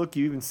 like if you look,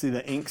 you even see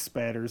the ink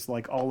spatters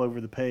like all over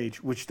the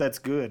page, which that's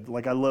good.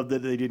 Like I love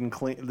that they didn't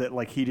clean that,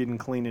 like he didn't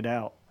clean it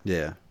out.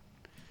 Yeah.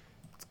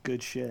 It's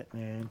good shit,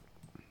 man.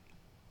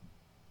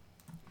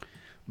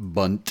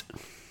 Bunt.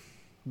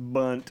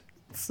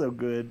 It's so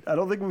good. I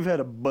don't think we've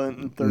had a bunt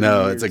in 30 years.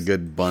 No, it's a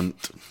good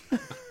bunt.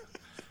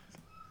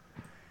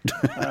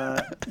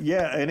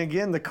 Yeah, and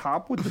again, the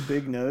cop with the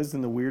big nose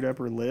and the weird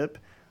upper lip.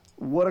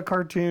 What a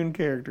cartoon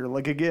character.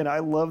 Like, again, I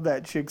love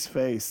that chick's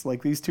face.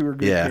 Like, these two are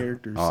good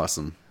characters.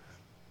 Awesome.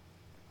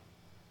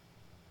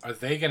 Are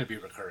they going to be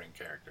recurring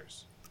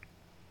characters?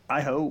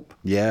 I hope.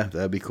 Yeah,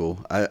 that'd be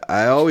cool.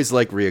 I always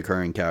like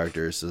reoccurring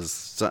characters.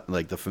 Is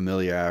like the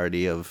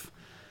familiarity of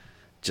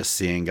just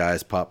seeing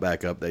guys pop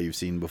back up that you've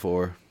seen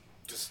before.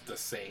 Just the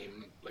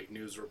same, like,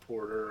 news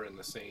reporter and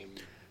the same...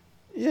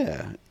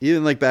 Yeah.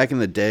 Even, like, back in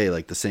the day,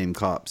 like, the same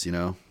cops, you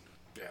know?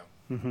 Yeah.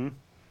 Mm-hmm.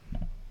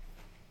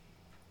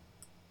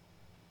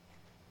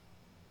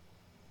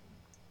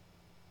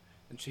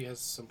 And she has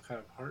some kind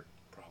of heart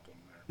problem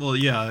there. Well,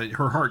 yeah,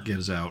 her heart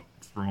gives out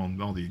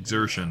from all the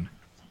exertion.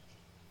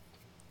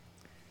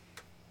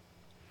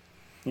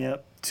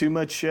 Yep. Too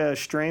much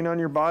strain on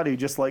your body,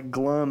 just like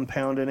Glum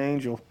pound an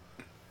angel.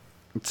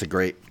 It's a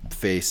great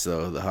face,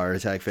 though, the heart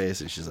attack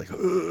face, and she's like,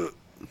 ugh.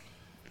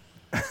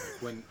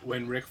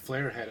 When Ric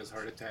Flair had his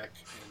heart attack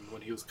and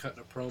when he was cutting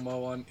a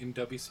promo in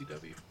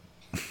WCW.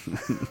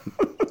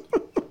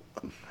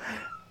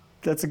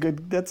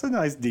 That's a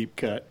nice deep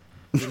cut.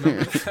 You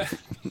remember that?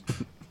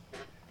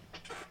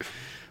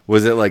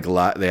 Was it like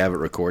they have it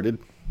recorded?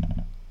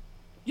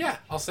 Yeah,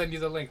 I'll send you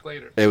the link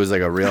later. It was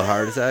like a real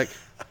heart attack?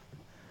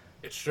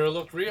 It sure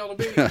looked real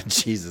to me.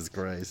 Jesus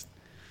Christ.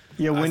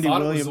 Yeah, I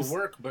thought it was a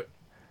work, but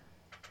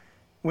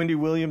Wendy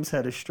Williams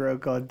had a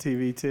stroke on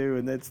TV too,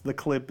 and the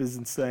clip is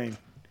insane.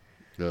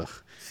 Ugh.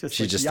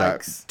 She just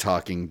started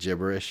talking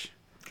gibberish.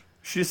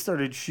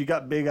 She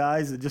got big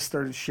eyes and just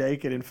started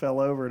shaking and fell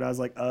over, and I was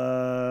like,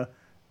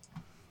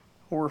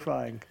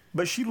 horrifying.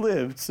 But she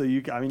lived, so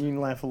you can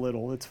laugh a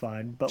little, it's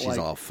fine. But she's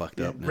all fucked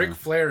up now. Ric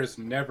Flair is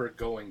never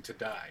going to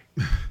die.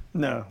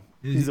 No,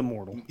 he's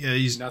immortal. Yeah,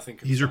 Nothing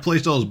he's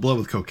replaced all his blood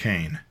with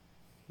cocaine.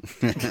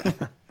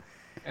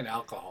 And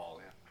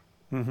alcohol,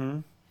 yeah. Mm-hmm.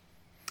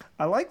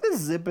 I like the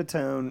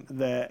zipatone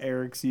that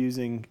Eric's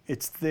using.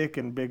 It's thick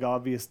and big,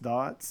 obvious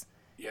dots.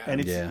 Yeah.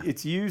 And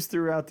it's used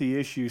throughout the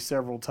issue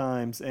several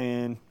times.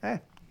 And I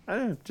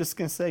don't know, just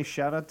gonna say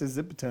shout out to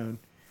zipatone.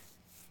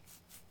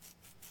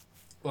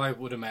 Well, I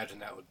would imagine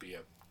that would be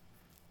a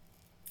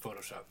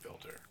Photoshop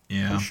filter.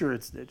 Yeah, I'm sure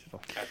it's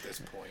digital at this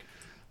point.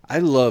 I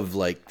love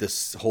like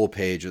this whole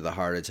page of the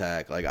heart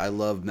attack. Like I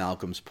love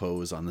Malcolm's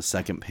pose on the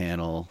second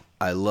panel.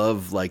 I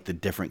love like the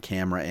different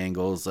camera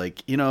angles.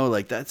 Like,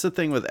 like that's the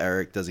thing with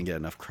Eric doesn't get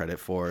enough credit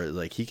for.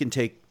 Like he can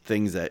take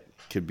things that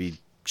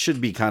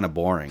should be kind of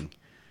boring,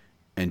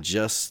 and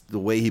just the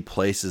way he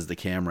places the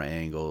camera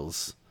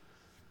angles,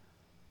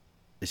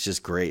 it's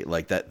just great.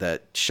 Like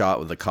that shot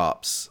with the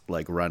cops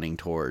like running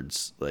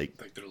towards like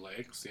their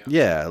legs.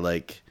 Yeah,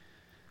 like.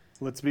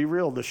 Let's be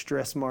real. The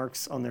stress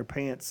marks on their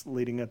pants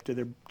leading up to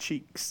their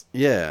cheeks.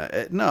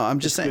 Yeah, no, I'm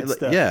just saying.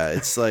 Yeah,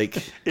 it's like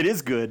it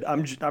is good.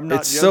 I'm not.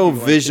 It's so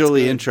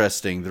visually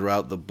interesting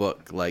throughout the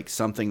book. Like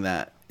something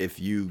that if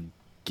you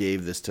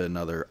gave this to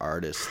another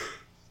artist,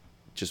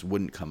 just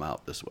wouldn't come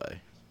out this way.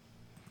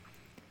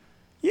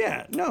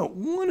 Yeah, no,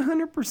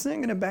 100%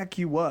 going to back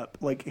you up.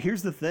 Like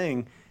here's the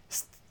thing: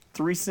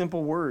 3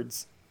 simple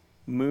words: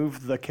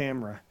 move the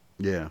camera.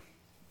 Yeah.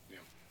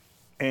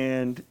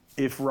 And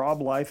if Rob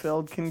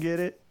Liefeld can get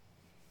it,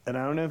 and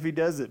I don't know if he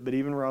does it, but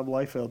even Rob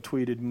Liefeld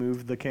tweeted,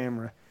 move the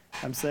camera.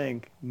 I'm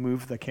saying,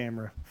 move the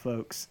camera,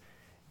 folks.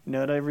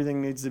 Not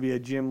everything needs to be a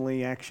Jim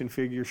Lee action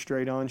figure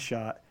straight on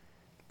shot.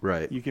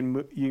 Right. You can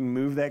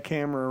move that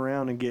camera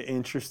around and get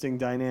interesting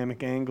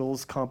dynamic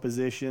angles,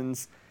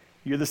 compositions.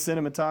 You're the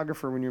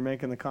cinematographer when you're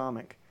making the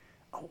comic.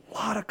 A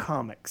lot of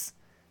comics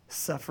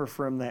suffer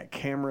from that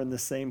camera in the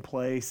same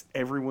place.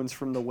 Everyone's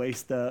from the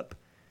waist up.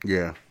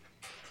 Yeah.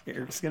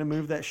 Eric's going to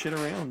move that shit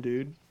around,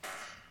 dude.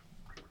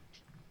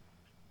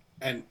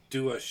 And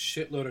do a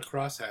shitload of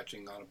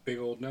cross-hatching on a big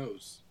old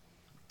nose.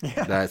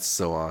 Yeah. That's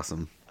so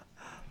awesome.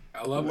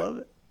 I love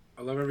it.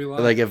 I love every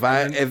line. Like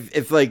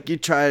if like you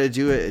try to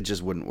do it, it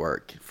just wouldn't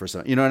work for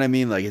some. You know what I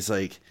mean? Like it's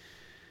like.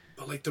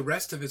 But like the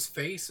rest of his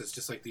face is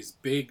just like these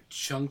big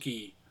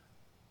chunky.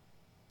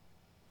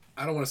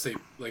 I don't want to say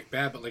like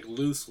bad, but like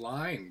loose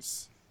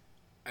lines,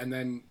 and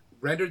then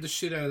rendered the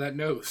shit out of that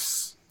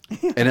nose.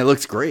 And it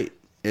looks great.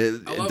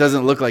 It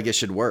doesn't look like it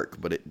should work,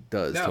 but it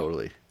does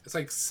totally. It's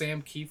like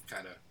Sam Keith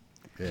kind of.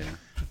 Yeah.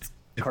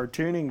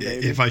 Cartooning,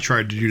 baby. If I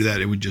tried to do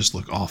that, it would just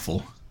look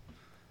awful.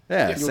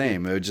 Yeah,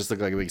 same. It would just look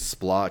like a big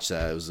splotch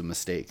that it was a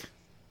mistake.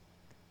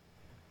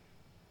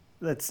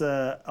 That's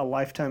a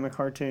lifetime of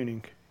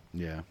cartooning.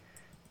 Yeah.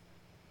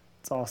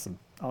 It's awesome.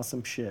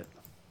 Awesome shit.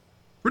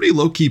 Pretty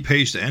low-key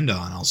page to end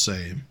on, I'll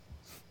say.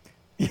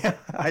 Yeah,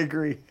 I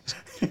agree.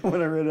 When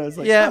I read it, I was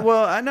like, yeah,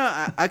 well, I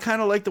know. I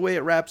kind of like the way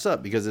it wraps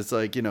up because it's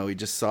like, he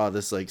just saw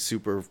this like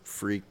super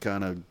freak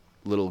kind of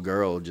little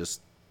girl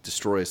just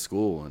destroy a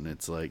school. And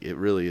it's like, it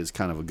really is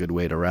kind of a good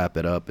way to wrap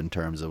it up in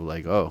terms of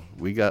like, oh,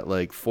 we got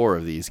like 4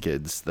 of these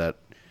kids that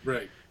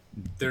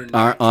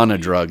aren't on a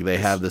drug. They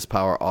have this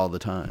power all the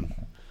time.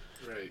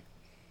 Right.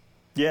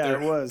 Yeah,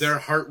 it was. Their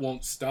heart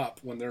won't stop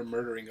when they're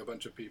murdering a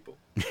bunch of people.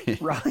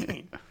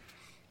 Right.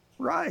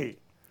 Right.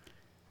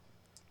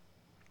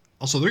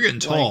 Also, they're getting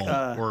tall,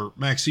 or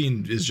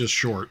Maxine is just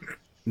short.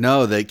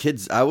 No, the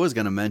kids, I was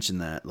going to mention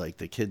that. Like,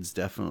 the kids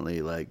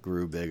definitely, like,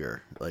 grew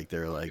bigger. Like,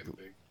 they're, like,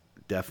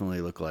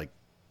 definitely look like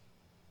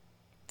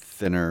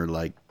thinner,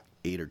 like,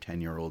 8 or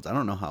 10-year-olds. I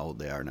don't know how old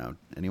they are now.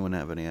 Anyone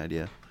have any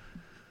idea?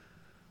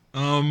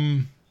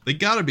 They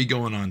got to be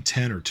going on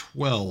 10 or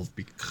 12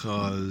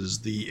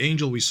 because the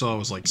angel we saw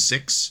was, like,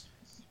 6.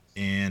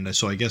 And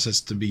so I guess that's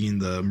to be in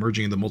the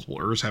merging of the multiple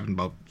Earths happened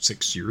about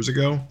 6 years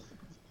ago,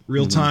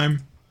 real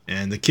time.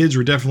 And the kids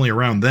were definitely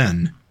around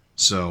then,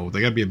 so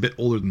they got to be a bit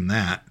older than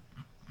that.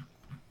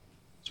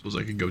 Suppose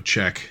I could go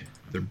check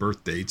their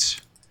birth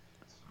dates.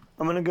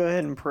 I'm going to go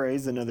ahead and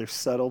praise another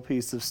subtle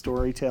piece of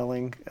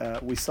storytelling.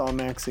 We saw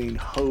Maxine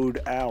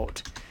hoed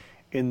out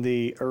in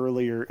the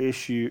earlier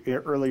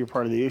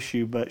part of the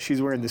issue, but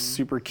she's wearing this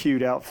super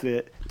cute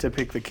outfit to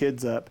pick the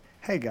kids up.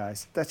 Hey,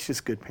 guys, that's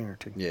just good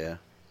parenting. Yeah.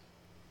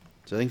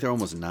 So I think they're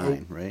almost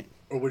 9, right?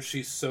 Or was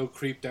she so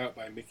creeped out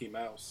by Mickey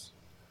Mouse?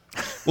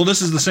 Well,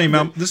 this is the same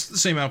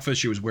outfit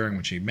she was wearing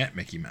when she met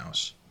Mickey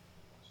Mouse.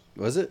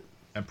 Was it?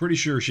 I'm pretty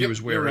sure she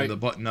was wearing the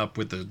button up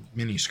with the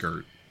mini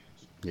skirt.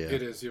 Yeah.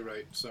 It is. You're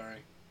right. Sorry.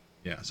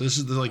 Yeah. So this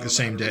is the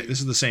same day. This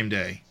is the same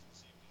day.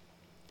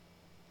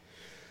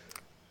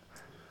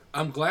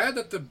 I'm glad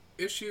that the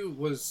issue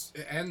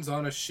ends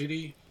on a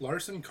shitty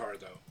Larson car,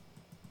 though.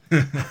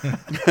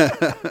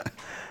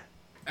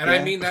 And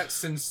I mean that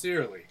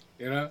sincerely.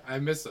 You know, I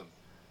miss him.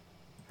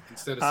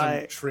 Instead of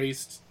some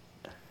traced.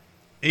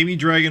 Amy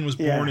Dragon was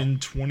born in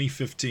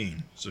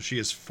 2015, so she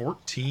is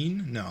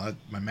 14. No,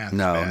 my math is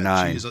bad.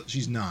 9.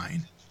 She's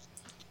 9.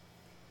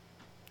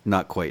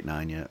 Not quite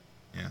 9 yet.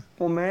 Yeah.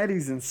 Well,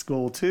 Maddie's in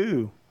school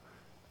too.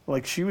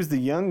 Like she was the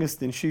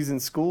youngest, and she's in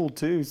school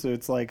too. So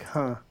it's like,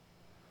 huh?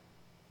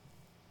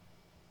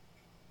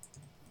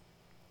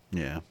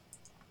 Yeah.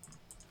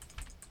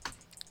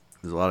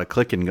 There's a lot of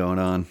clicking going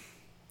on.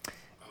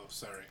 Oh,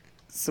 sorry.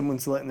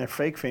 Someone's letting their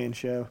fake fan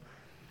show.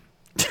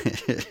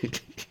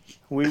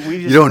 We just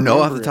you don't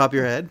know off the top of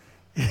your head?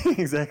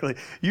 Exactly.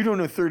 You don't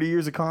know 30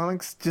 years of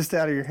comics just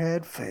out of your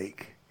head?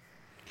 Fake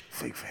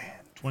fan.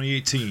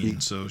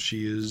 2018, so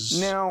she is...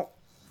 Now,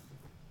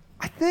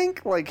 I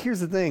think, like,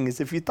 here's the thing,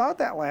 is if you thought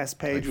that last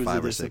page like was a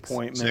 5 or 6.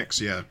 disappointment...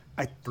 6, yeah.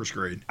 First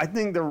grade. I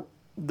think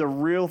the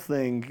real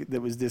thing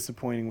that was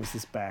disappointing was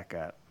this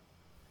backup.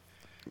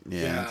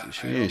 Yeah,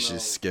 you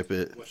should skip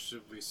it. What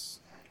should we...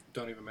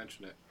 Don't even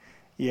mention it.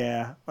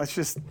 Yeah, let's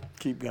just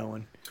keep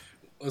going.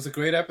 It was a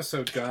great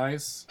episode,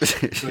 guys.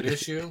 Good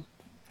issue.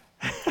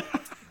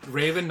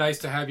 Raven, nice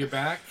to have you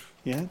back.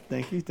 Yeah,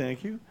 thank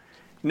you.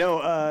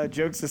 No,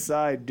 jokes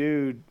aside,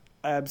 dude,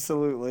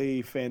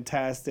 absolutely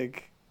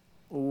fantastic.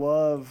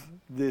 Love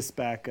this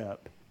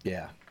backup.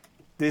 Yeah.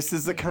 This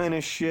is the kind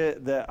of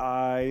shit that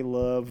I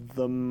love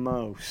the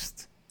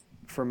most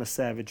from a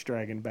Savage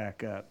Dragon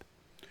backup.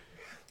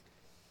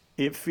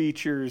 It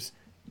features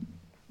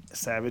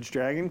Savage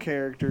Dragon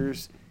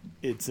characters.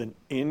 It's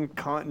in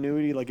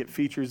continuity, like it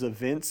features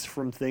events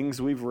from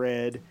things we've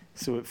read,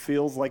 so it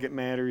feels like it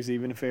matters,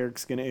 even if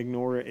Eric's going to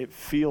ignore it. It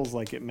feels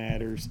like it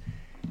matters.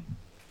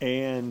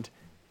 And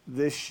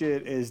this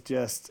shit is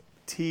just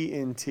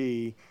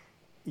TNT.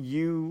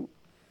 You,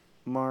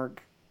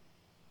 Mark,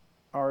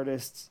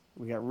 artists,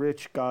 we got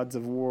Rich, Gods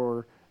of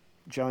War,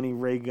 Johnny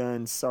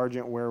Raygun,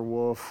 Sergeant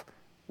Werewolf,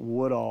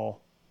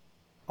 Woodall,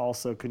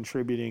 also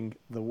contributing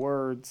the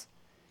words.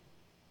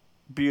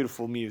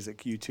 Beautiful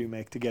music you two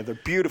make together.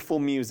 Beautiful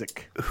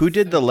music. Who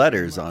did the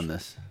letters on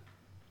this?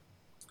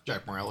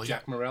 Jack Morelli.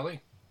 Jack Morelli.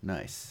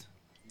 Nice.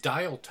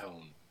 Dial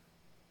tone.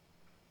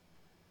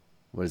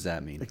 What does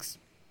that mean?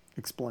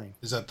 Explain.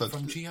 Is that the...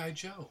 From G.I.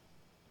 Joe.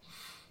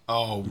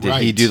 Oh, Did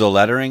he do the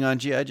lettering on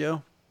G.I.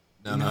 Joe?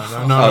 No.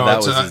 Oh, that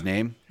was his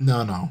name?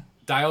 No.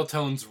 Dial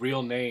tone's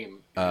real name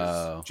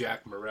is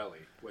Jack Morelli,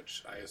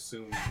 which I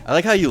assume... I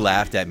like how you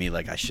laughed at me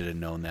like I should have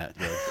known that.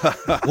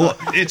 Well,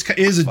 it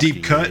is a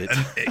deep cut,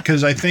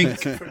 because I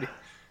think...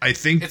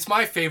 It's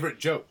my favorite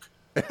joke.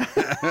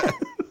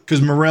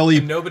 Because Morelli...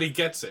 And nobody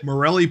gets it.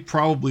 Morelli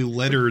probably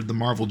lettered the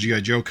Marvel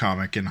G.I. Joe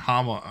comic, and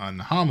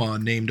Hama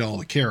named all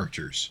the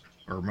characters,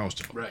 or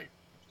most of them. Right.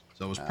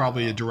 So it was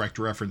probably a direct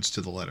reference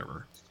to the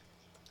letterer.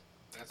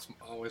 That's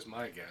always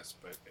my guess,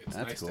 but it's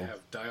That's nice cool. to have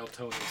Dial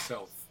Tone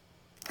himself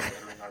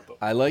lettering our book.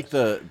 I like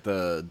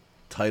the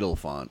title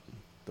font,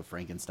 the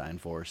Frankenstein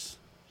Force.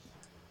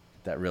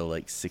 That real,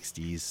 like,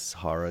 60s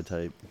horror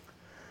type.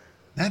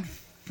 That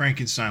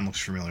Frankenstein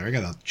looks familiar. I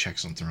gotta check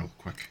something real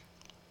quick.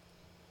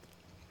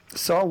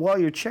 So while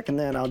you're checking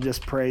that, I'll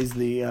just praise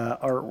the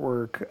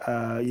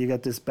artwork. You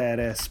got this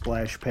badass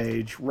splash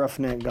page.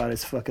 Roughneck got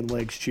his fucking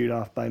legs chewed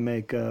off by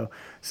Mako.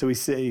 So we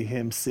see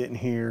him sitting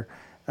here.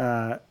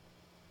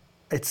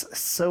 It's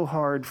so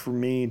hard for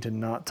me to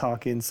not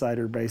talk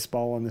insider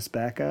baseball on this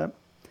backup.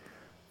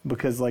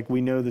 Because, like,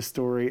 we know the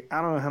story.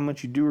 I don't know how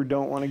much you do or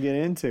don't want to get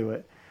into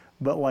it.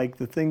 But, like,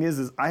 the thing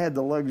is I had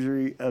the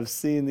luxury of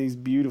seeing these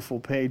beautiful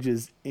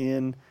pages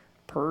in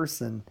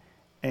person.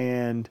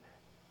 And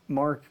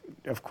Mark,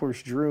 of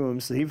course, drew him,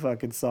 so he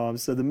fucking saw him.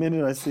 So the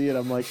minute I see it,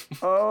 I'm like,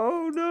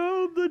 oh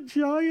no, the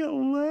giant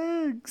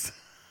legs.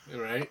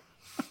 Right?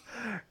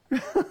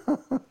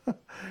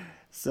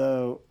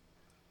 So,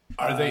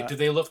 are they? Do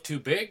they look too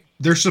big?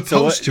 They're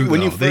supposed to,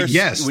 when though. you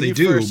first, they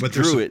do, but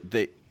drew it,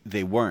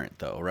 they weren't,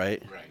 though,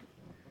 right? Right.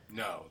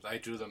 No, I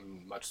drew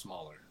them much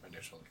smaller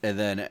initially. And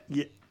then,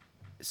 yeah.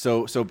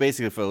 so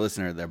basically for the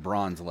listener, they're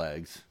bronze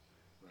legs.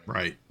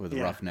 Right. With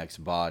Roughneck's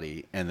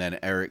body, and then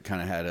Eric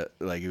kind of had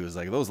he was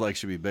like, those legs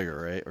should be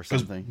bigger, right, or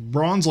something.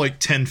 Braun's like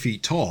 10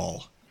 feet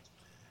tall.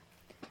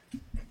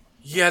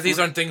 Yeah, these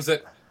aren't things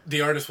that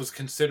the artist was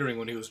considering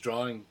when he was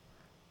drawing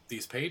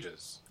these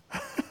pages.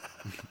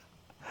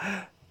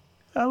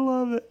 I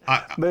love it.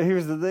 But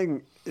here's the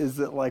thing, is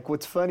that, like,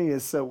 what's funny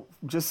is, so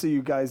just so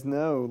you guys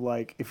know,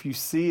 like, if you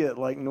see it,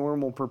 like,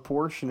 normal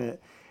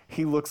proportionate,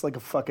 he looks like a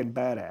fucking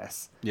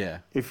badass. Yeah.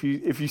 If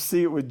you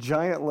see it with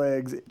giant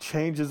legs, it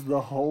changes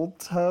the whole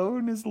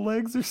tone. His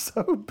legs are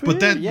so big.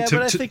 But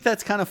I think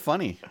that's kind of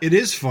funny. It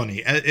is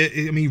funny.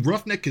 I mean,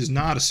 Roughneck is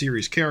not a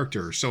serious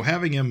character, so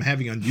having him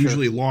having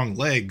unusually long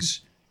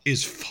legs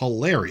is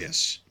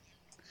hilarious.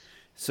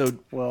 So,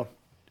 well,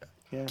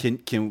 yeah.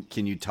 Can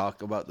you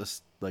talk about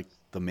this, like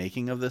the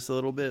making of this a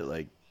little bit,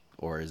 like,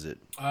 or is it?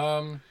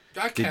 I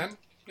can.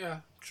 Yeah,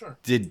 sure.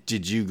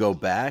 Did you go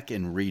back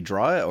and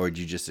redraw it, or did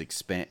you just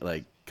expand,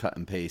 like cut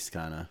and paste,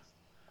 kind of?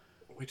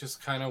 We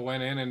just kind of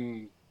went in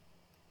and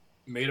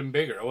made them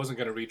bigger. I wasn't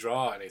going to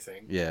redraw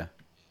anything. Yeah.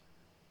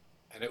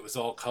 And it was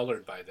all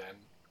colored by then,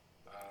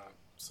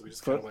 so we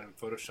just kind of went in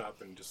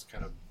Photoshop and just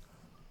kind of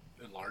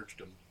enlarged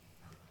them.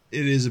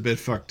 It is a bit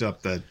fucked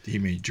up that he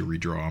made you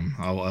redraw him.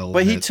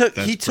 But he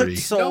took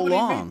so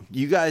long.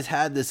 You guys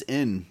had this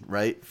in,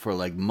 right, for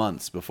like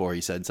months before he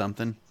said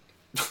something.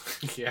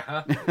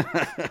 Yeah.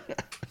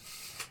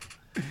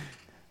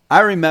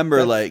 I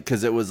remember, like,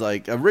 because it was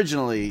like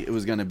originally it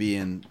was going to be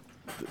in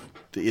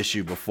the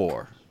issue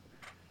before.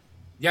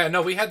 Yeah,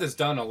 no, we had this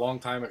done a long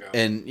time ago.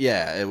 And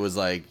yeah, it was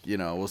like,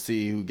 we'll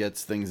see who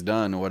gets things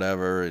done or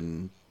whatever.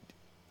 And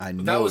I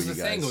know that was you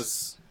the guys... thing,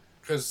 was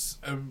because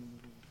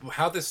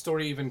how this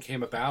story even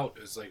came about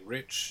is like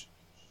Rich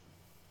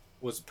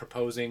was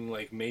proposing,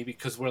 like, maybe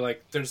because we're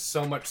like, there's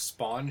so much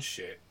Spawn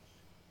shit,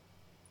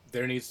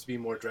 there needs to be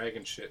more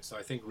Dragon shit. So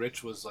I think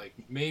Rich was like,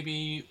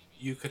 maybe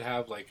you could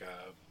have like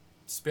a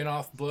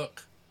spin-off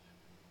book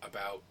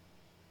about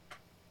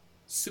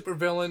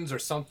supervillains or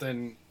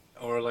something,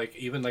 or like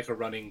even like a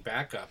running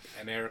backup.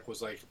 And Eric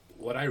was like,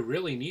 what I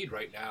really need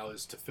right now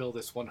is to fill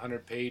this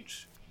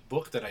 100-page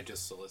book that I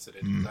just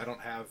solicited, because I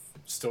don't have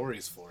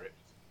stories for it.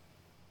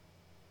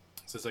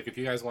 So it's like, if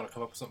you guys want to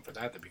come up with something for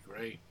that, that'd be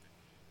great.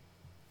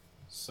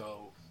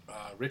 So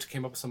Rich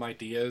came up with some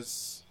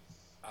ideas.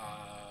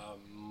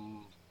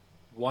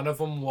 One of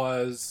them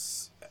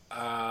was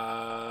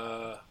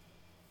a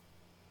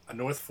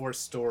North Force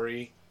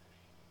story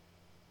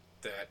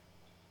that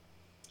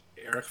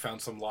Eric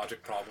found some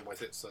logic problem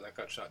with it, so that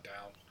got shut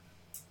down.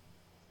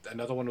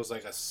 Another one was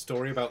like a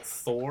story about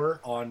Thor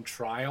on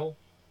trial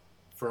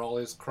for all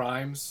his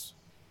crimes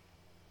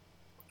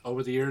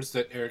over the years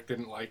that Eric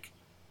didn't like.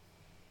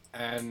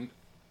 And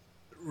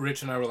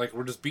Rich and I were like,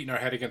 we're just beating our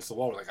head against the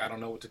wall. We're like, I don't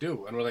know what to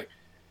do. And we're like,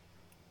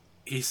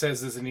 he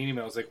says this in an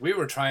email. It's like, we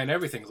were trying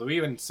everything. So we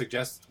even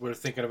we're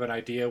thinking of an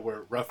idea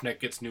where Roughneck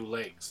gets new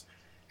legs.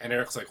 And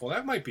Eric's like, well,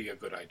 that might be a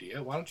good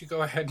idea. Why don't you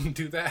go ahead and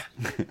do that?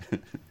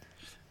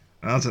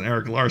 That's an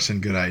Eric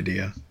Larson good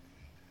idea.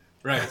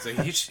 Right. So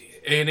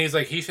he's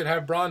like, he should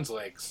have bronze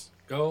legs.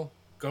 Go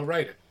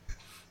write it.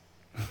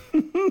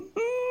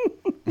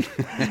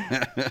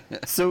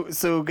 So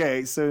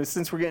okay. So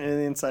since we're getting into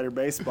the insider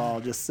baseball,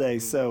 I'll just say.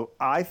 So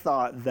I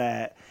thought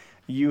that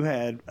you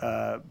had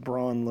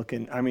Braun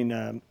looking. I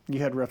mean, you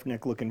had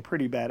Roughneck looking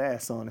pretty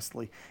badass,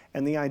 honestly.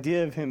 And the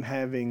idea of him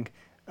having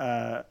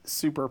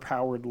super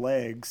powered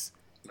legs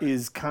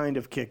is kind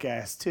of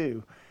kick-ass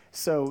too.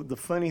 So the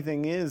funny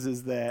thing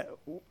is that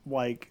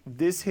like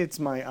this hits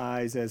my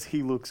eyes as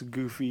he looks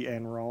goofy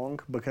and wrong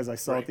because I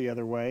saw it the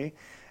other way.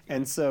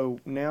 And so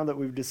now that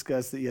we've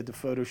discussed that you had to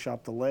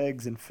Photoshop the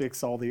legs and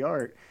fix all the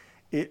art,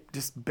 it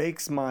just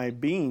bakes my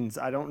beans.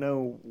 I don't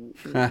know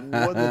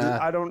what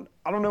I don't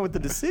know what the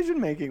decision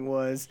making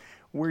was,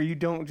 where you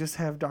don't just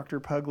have Dr.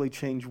 Pugly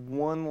change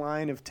one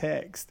line of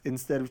text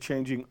instead of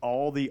changing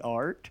all the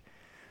art.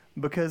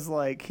 Because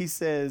like he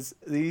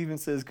even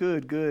says,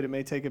 good, it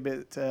may take a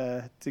bit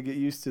to get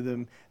used to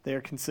them. They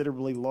are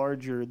considerably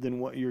larger than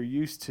what you're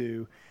used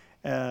to.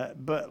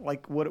 But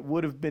like what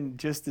would have been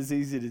just as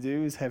easy to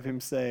do is have him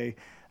say,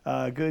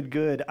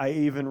 good, I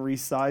even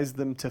resized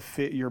them to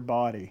fit your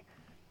body.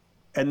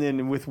 And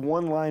then with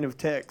one line of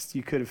text,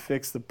 you could have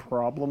fixed the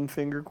problem,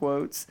 finger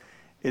quotes,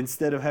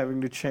 instead of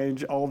having to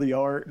change all the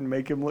art and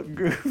make him look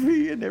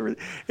goofy and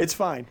everything. It's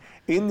fine.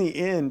 In the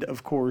end,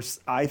 of course,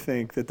 I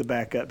think that the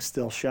backup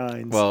still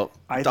shines. Well,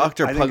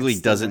 Dr. Pugly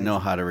doesn't know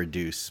how to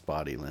reduce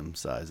body limb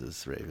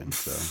sizes, Raven,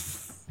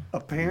 so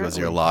apparently. Was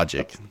your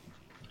logic.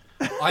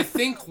 I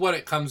think what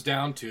it comes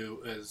down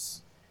to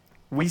is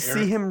we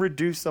see him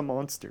reduce a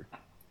monster.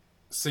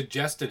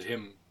 Suggested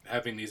him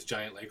having these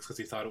giant legs because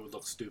he thought it would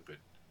look stupid.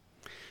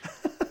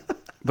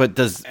 But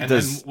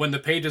then when the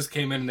pages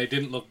came in and they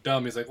didn't look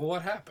dumb, he's like, well,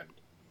 what happened?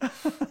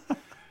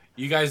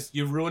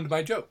 You ruined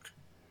my joke.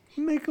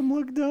 Make him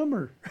look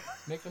dumber.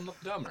 Make him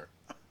look dumber.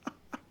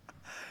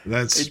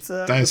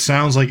 That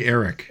sounds like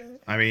Eric.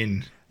 I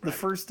mean, the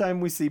first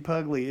time we see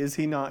Pugly, is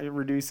he not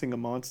reducing a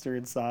monster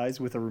in size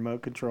with a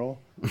remote control?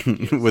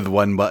 With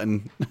one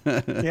button.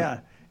 Yeah.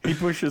 He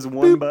pushes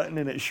one button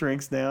and it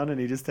shrinks down and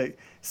he just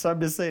takes... So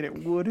I'm just saying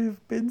it would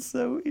have been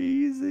so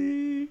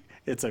easy.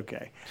 It's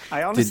okay.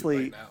 I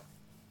honestly...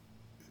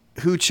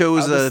 Who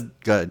chose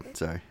Go ahead,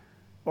 sorry.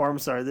 Or I'm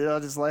sorry.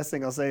 The last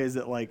thing I'll say is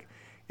that like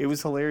it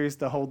was hilarious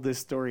to hold this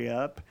story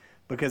up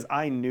because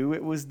I knew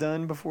it was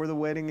done before the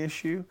wedding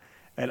issue.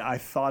 and I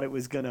thought it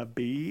was gonna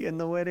be in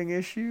the wedding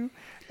issue,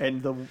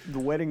 and the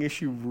wedding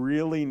issue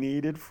really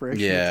needed fresh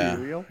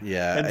material.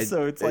 Yeah, and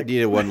so it's like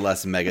needed one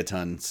less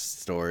Megaton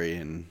story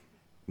and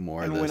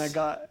more. And of this. when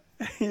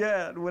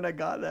I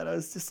got that, I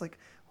was just like,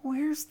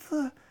 where's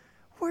the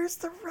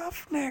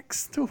Roughneck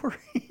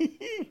story?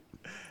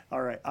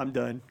 All right, I'm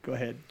done. Go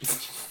ahead.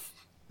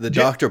 The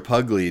Dr.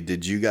 Pugly,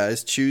 did you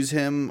guys choose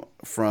him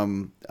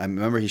from? I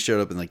remember he showed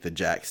up in like the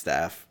Jack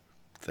Staff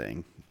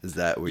thing. Is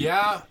that where?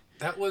 Yeah,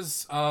 that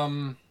was.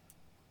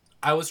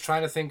 I was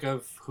trying to think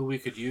of who we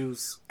could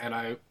use, and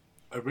I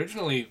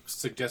originally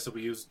suggested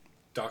we use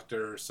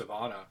Dr.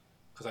 Savannah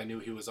because I knew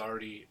he was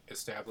already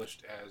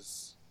established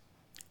as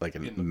like a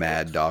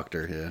mad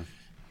doctor. Yeah.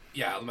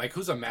 Yeah, I'm like,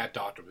 who's a mad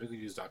doctor? We could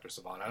use Dr.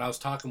 Savannah. And I was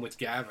talking with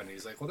Gavin.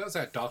 He's like, well, that's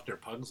that Dr.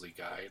 Pugsley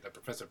guy, that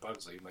Professor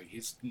Pugsley. I'm like,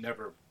 he's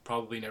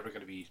probably never going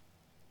to be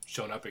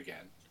shown up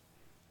again.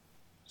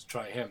 Let's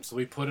try him. So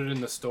we put it in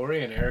the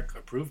story, and Eric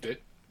approved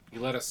it. He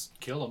let us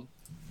kill him.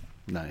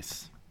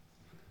 Nice.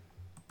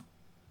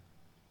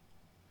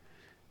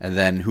 And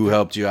then who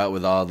helped you out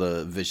with all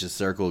the Vicious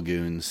Circle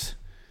goons?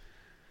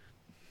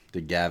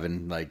 Did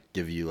Gavin like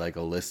give you like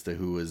a list of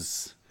who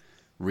was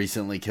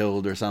recently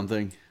killed or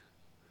something?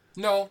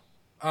 No.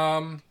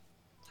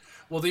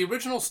 Well, the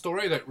original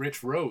story that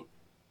Rich wrote,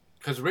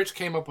 because Rich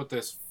came up with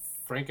this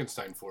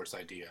Frankenstein Force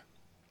idea.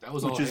 That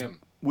was all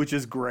him. Which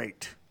is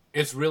great.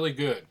 It's really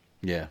good.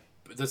 Yeah.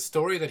 The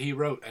story that he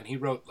wrote, and he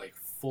wrote like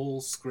full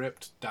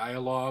script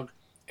dialogue.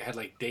 It had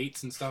like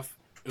dates and stuff.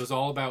 It was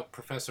all about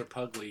Professor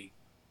Pugly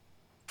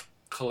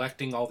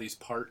collecting all these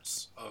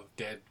parts of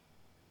dead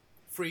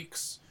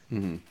freaks,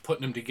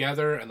 putting them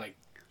together, and like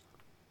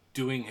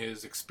doing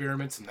his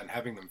experiments, and then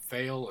having them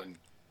fail and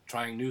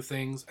trying new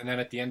things. And then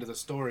at the end of the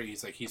story,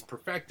 he's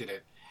perfected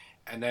it.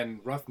 And then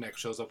Roughneck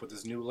shows up with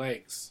his new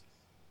legs,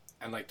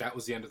 and like that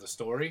was the end of the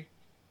story.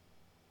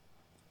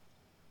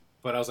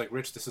 But I was like,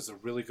 Rich, this is a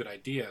really good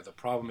idea. The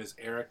problem is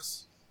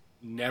Eric's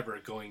never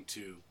going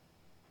to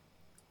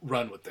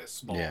run with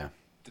this ball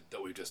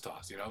that we just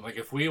tossed. You know, like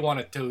if we want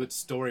to do a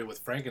story with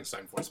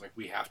Frankenstein Force, like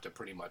we have to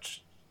pretty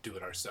much do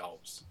it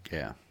ourselves.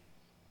 Yeah.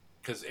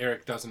 Because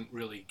Eric doesn't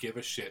really give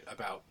a shit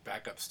about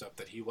backup stuff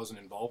that he wasn't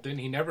involved in.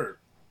 He never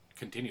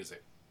continues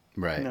it.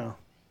 Right. No.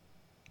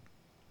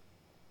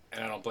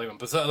 And I don't blame him.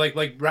 But so,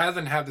 like rather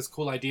than have this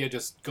cool idea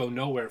just go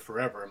nowhere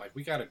forever, I'm like,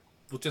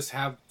 we'll just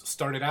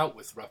start it out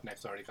with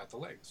Roughneck's already got the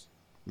legs.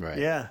 Right.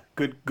 Yeah.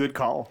 Good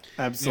call.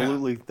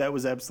 Absolutely. Yeah. That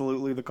was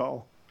absolutely the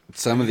call.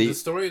 The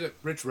story that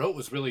Rich wrote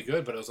was really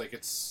good, but I was like,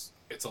 it's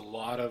a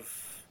lot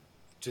of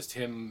just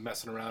him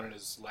messing around in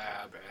his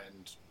lab,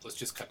 and let's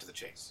just cut to the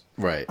chase.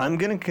 Right. I'm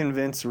going to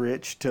convince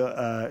Rich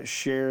to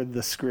share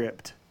the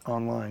script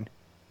online.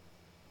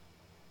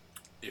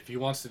 If he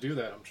wants to do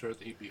that, I'm sure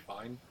that he'd be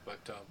fine. But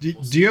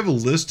do you have a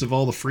list of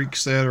all the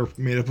freaks that are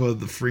made up of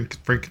the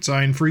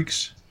Frankenstein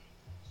freaks?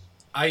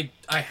 I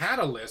had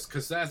a list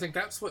because I think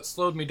that's what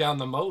slowed me down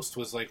the most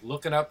was like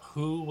looking up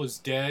who was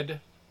dead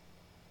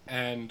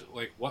and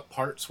like what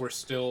parts were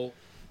still.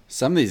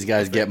 Some of these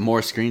guys get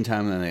more screen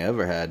time than they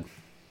ever had.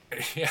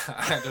 Yeah,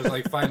 I had to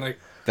like find like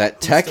that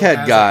tech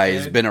head guy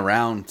has been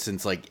around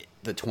since like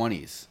the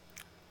 20s,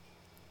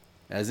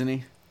 hasn't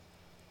he?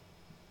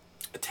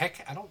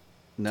 I don't.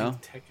 No,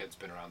 Tech Head's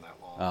been around that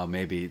long. Oh,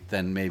 maybe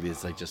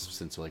it's like just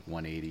since like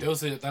 180. There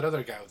was that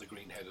other guy with the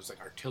green head. It was like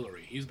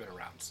Artillery. He's been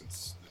around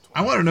since the 20s.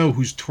 I want to know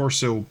whose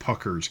torso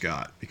Pucker's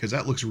got because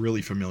that looks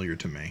really familiar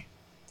to me.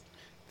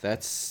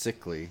 That's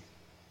Sickly.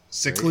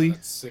 Sickly? Right?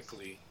 That's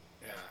Sickly.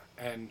 Yeah,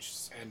 and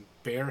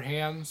Bare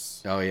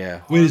Hands. Oh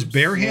yeah. Wait, is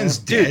Bare Hands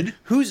dead?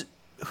 Dude,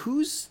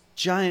 whose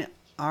giant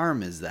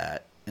arm is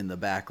that in the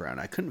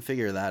background? I couldn't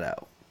figure that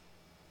out.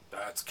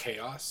 That's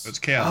Chaos. That's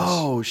Chaos.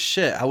 Oh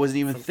shit! I wasn't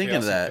even thinking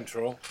of that.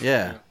 Control.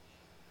 Yeah,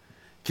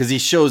 because he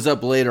shows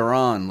up later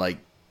on, like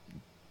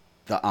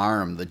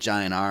the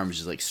giant arm, is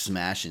just like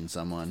smashing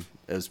someone.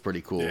 It was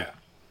pretty cool. Yeah.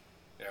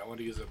 I want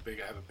to use I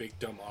have a big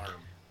dumb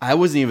arm. I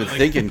wasn't even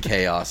thinking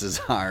Chaos's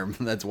arm.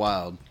 That's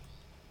wild.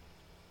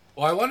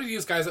 Well, I wanted to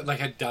use guys that like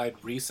had died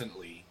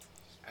recently,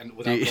 and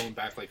without going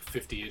back like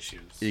 50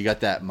 issues. You got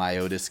that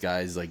Myotis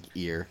guy's like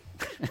ear.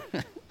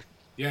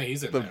 Yeah,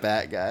 he's in the there.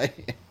 bat guy.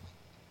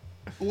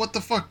 What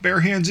the fuck? Bare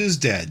Hands is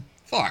dead.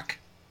 Fuck.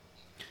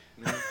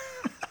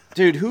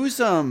 Dude, who's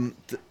the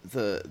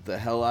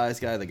Hell Eyes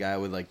guy? The guy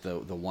with like the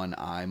one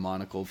eye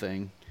monocle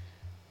thing.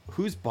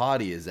 Whose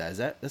body is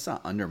that? That's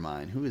not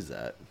Undermine. Who is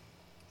that?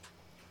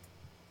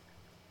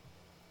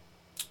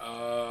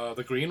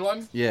 The green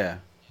one? Yeah.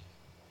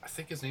 I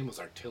think his name was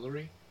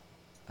Artillery.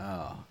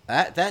 Oh,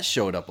 that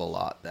showed up a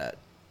lot. That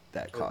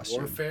costume.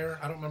 Warfare.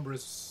 I don't remember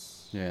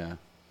his. Yeah.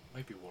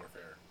 Might be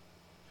Warfare.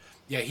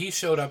 Yeah, he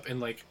showed up in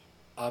like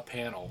a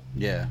panel.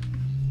 Yeah.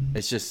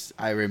 It's just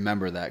I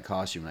remember that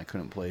costume and I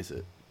couldn't place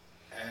it.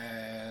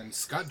 And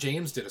Scott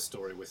James did a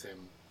story with him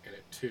in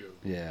it too.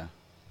 Yeah.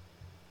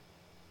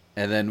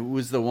 And then who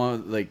was the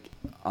one like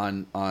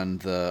on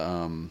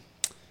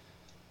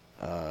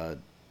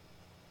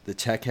the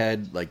tech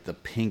head, like the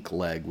pink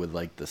leg with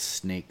like the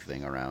snake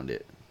thing around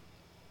it?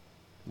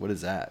 What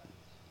is that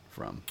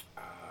from?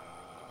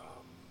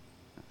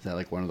 Is that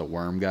like one of the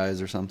worm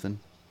guys or something?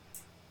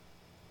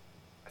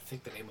 I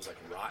think the name was like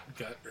Rot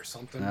Gut or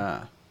something.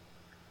 Ah.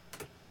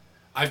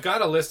 I've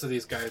got a list of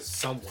these guys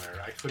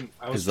somewhere.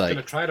 I was going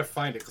to try to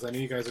find it because I knew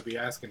you guys would be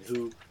asking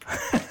who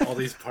all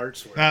these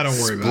parts were. Don't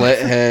worry about it. Split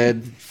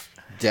head,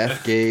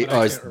 Death Gaze.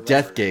 Oh, it's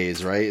Death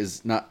Gaze, right?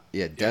 Is not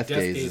Death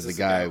Gaze is the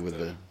guy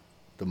with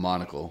the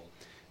monocle.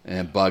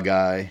 And Bug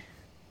Eye.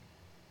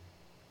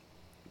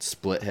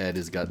 Split Head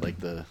has got like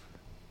the...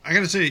 I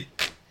gotta say,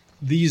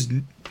 these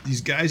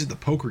guys at the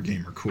poker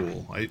game are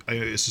cool.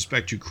 I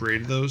suspect you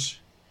created those.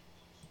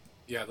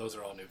 Yeah, those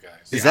are all new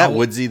guys. Is that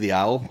Woodsy the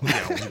Owl?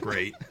 The Owl's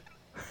great.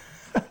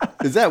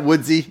 Is that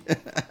Woodsy?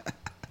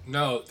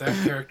 No,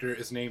 that character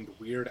is named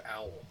Weird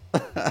Owl.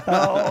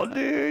 Oh,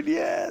 dude,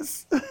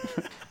 yes.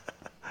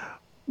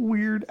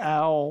 Weird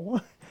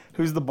Owl.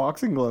 Who's the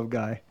boxing glove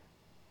guy?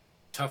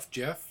 Tough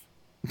Jeff.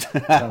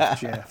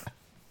 Tough Jeff.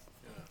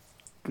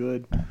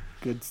 Good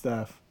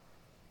stuff.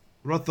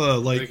 What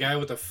about the guy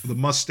with the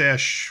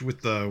mustache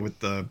with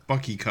the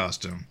Bucky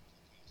costume?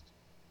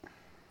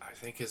 I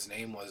think his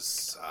name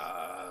was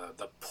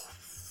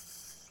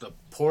the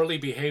poorly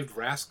behaved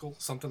rascal,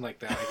 something like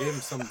that. I gave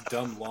him some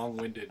dumb,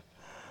 long-winded,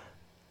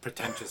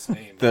 pretentious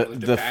name.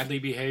 The badly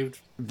behaved.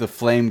 The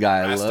flame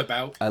guy.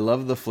 I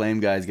love the flame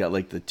guy. He's got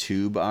like the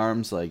tube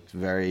arms, like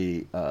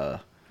very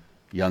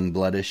young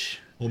bloodish.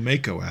 Well,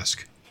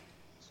 Mako-esque.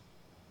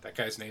 That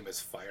guy's name is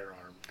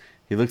Firearm.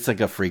 He looks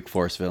like a Freak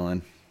Force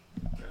villain.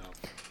 Yeah.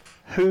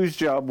 Whose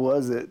job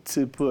was it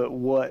to put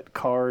what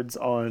cards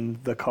on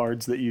the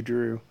cards that you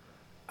drew?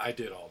 I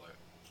did all that.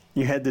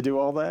 You had to do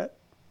all that?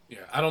 Yeah,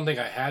 I don't think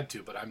I had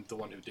to, but I'm the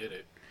one who did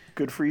it.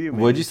 Good for you,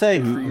 man. What'd you say?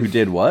 Who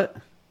did what?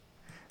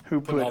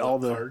 Who put all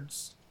the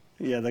cards?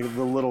 Yeah, the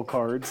little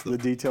cards, the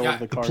detail of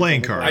the cards. The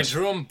playing cards. I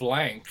drew them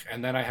blank,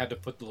 and then I had to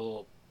put the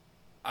little...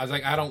 I was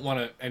like, I don't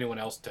want anyone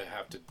else to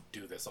have to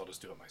do this. I'll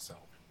just do it myself.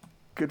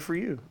 Good for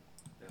you.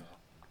 Yeah.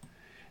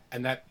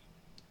 And that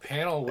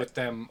panel with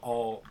them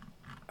all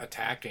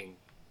attacking,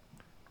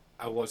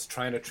 I was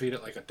trying to treat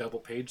it like a double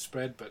page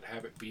spread, but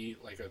have it be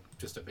like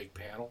just a big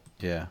panel.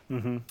 Yeah.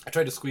 Mm-hmm. I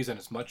tried to squeeze in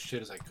as much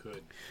shit as I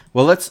could.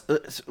 Well,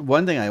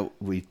 one thing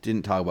we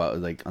didn't talk about,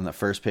 like on the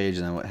first page,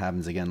 and then what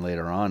happens again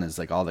later on is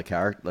like all the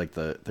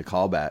the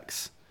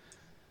callbacks.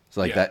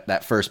 So like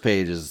that first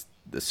page is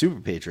the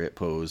Super Patriot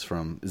pose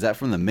from. Is that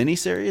from the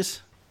miniseries?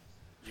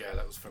 Yeah,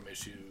 that was from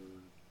issue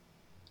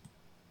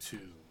 2.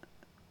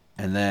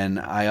 And then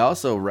I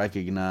also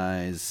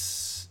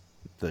recognize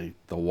the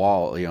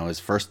wall. You know,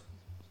 his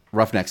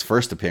Roughneck's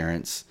first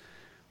appearance.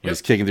 Yep.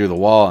 He's kicking through the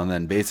wall, and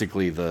then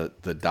basically the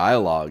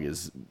dialogue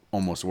is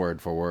almost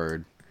word for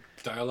word.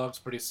 Dialogue's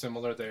pretty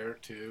similar there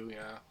too.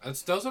 Yeah,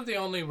 those are the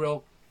only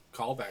real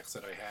callbacks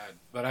that I had.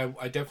 But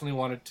I definitely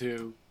wanted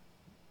to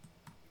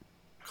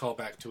call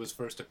back to his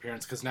first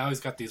appearance because now he's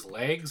got these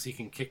legs. He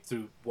can kick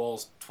through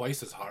walls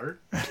twice as hard.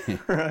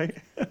 Right.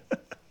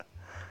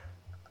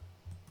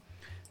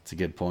 It's a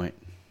good point.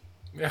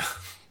 Yeah.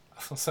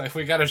 It's like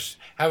we gotta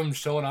have him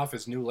showing off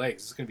his new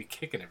legs. He's gonna be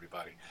kicking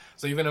everybody.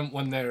 So even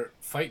when they're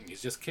fighting,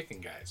 he's just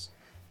kicking guys.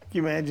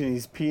 Can you imagine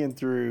he's peeing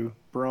through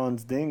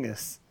Braun's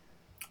dingus?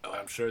 Oh,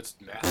 I'm sure it's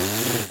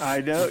massive.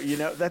 I know. You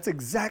know, that's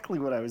exactly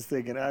what I was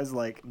thinking. I was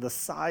like, the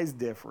size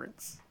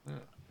difference. Yeah.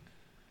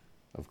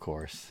 Of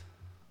course.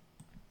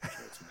 I'm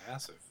sure it's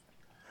massive.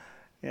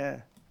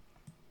 Yeah.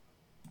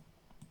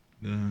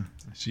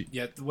 See.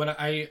 Yeah.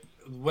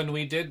 When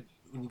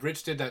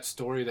Rich did that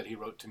story that he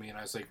wrote to me, and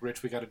I was like,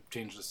 Rich, we got to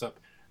change this up.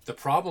 The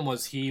problem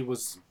was he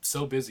was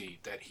so busy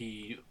that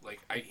he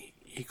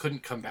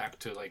couldn't come back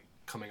to like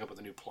coming up with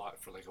a new plot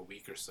for like a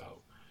week or so.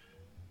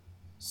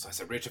 So I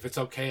said, Rich, if it's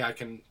okay, I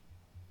can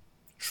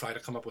try to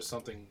come up with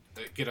something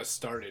that get us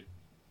started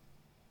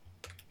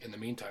in the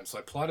meantime. So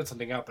I plotted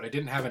something out, but I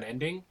didn't have an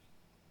ending.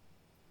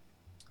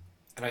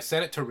 And I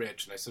sent it to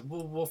Rich, and I said,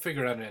 we'll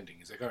figure out an ending.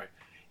 He's like, all right.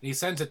 And he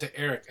sends it to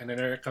Eric, and then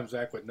Eric comes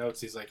back with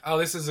notes. He's like, oh,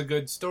 this is a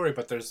good story,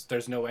 but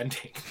there's no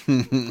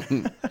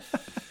ending.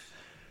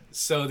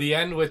 So the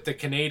end with the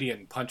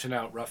Canadian punching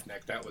out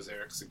Roughneck, that was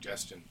Eric's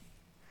suggestion.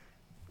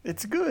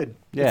 It's good.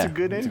 Yeah, it's a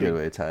good ending. It's a good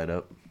way to tie it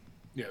up.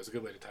 Yeah, it was a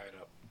good way to tie it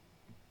up.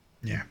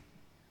 Yeah.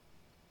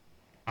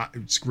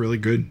 It's really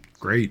good.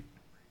 Great.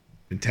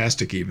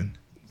 Fantastic even.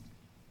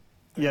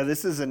 Yeah,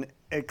 this is an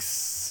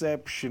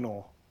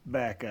exceptional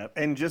backup.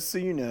 And just so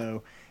you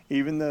know,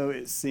 even though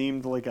it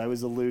seemed like I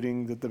was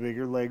alluding that the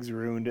bigger legs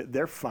ruined it,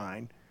 they're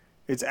fine.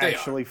 It's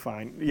actually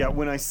fine. Yeah,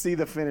 when I see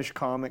the finished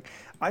comic,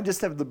 I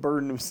just have the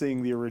burden of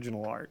seeing the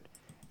original art.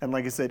 And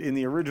like I said, in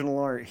the original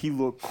art, he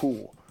looked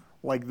cool.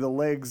 Like, the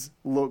legs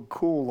look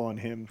cool on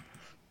him.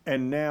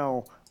 And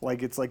now,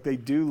 like, it's like they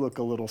do look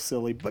a little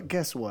silly. But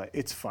guess what?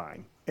 It's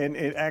fine. And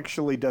it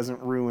actually doesn't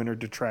ruin or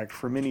detract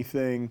from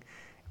anything.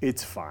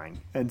 It's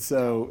fine. And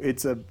so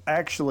it's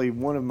actually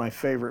one of my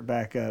favorite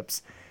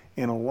backups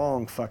in a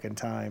long fucking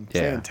time.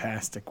 Yeah.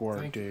 Fantastic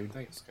work, dude.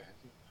 Thanks, guys.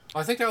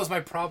 I think that was my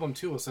problem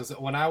too. Was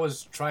that when I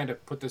was trying to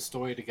put this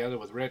story together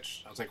with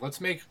Rich, I was like, let's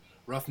make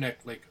Roughneck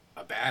like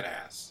a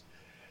badass.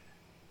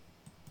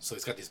 So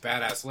he's got these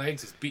badass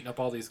legs. He's beating up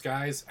all these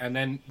guys, and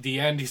then the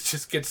end, he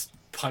just gets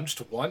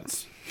punched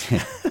once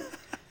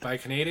by a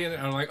Canadian,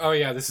 and I'm like, oh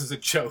yeah, this is a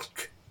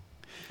joke.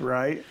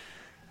 Right.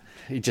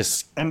 He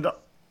just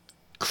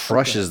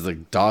crushes the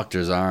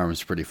doctor's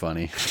arms. Pretty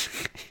funny.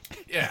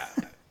 Yeah,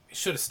 he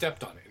should have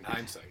stepped on it in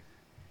hindsight.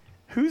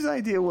 Whose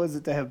idea was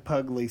it to have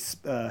Pugly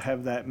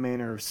have that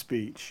manner of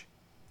speech?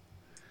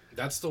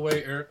 That's the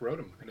way Eric wrote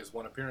him in his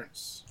one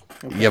appearance.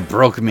 Okay. You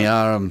broke me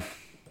arm.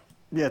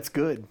 Yeah, it's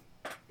good.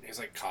 He's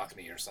like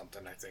Cockney or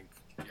something, I think.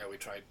 Yeah, we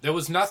tried. There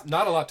was not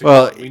a lot to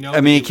well, we know I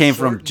mean, he came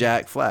short. from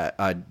Jack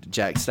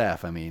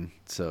Staff. I mean,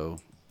 so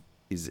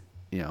he's,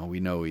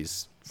 we know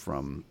he's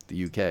from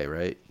the UK,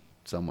 right?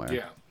 Somewhere.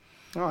 Yeah.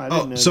 Oh, I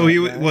didn't know so that, he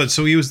right? what?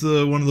 So he was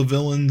one of the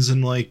villains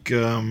in like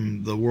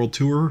the World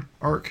Tour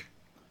arc.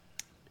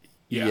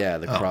 Yeah,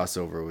 the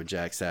crossover with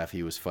Jack Staff.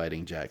 He was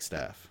fighting Jack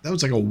Staff. That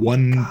was like a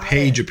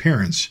one-page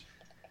appearance.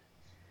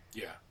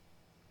 Yeah,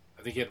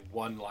 I think he had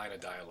one line of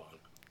dialogue.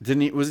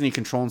 Wasn't he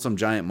controlling some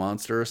giant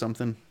monster or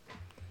something?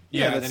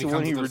 Yeah, that's and then he the comes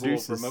one he with his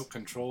reduces. little remote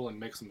control and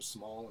makes him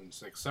small, and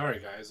it's like, sorry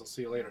guys, I'll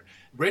see you later.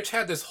 Rich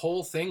had this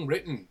whole thing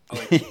written,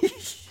 like,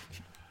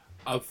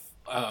 of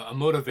a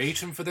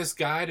motivation for this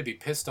guy to be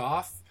pissed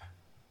off.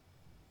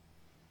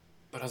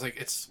 But I was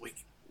like,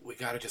 we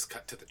got to just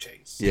cut to the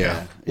chase.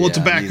 Yeah. Well, it's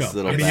a these backup.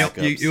 little I mean,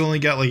 backups. you only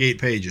got like 8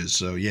 pages,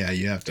 so yeah,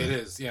 you have to. It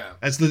is, yeah.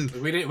 That's the.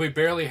 We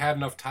barely had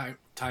enough time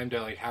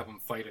to like have him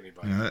fight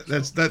anybody.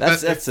 That's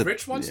If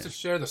Rich wants to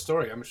share the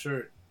story, I'm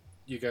sure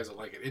you guys will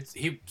like it.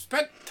 He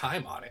spent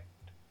time on it,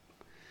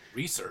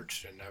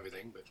 research and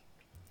everything, but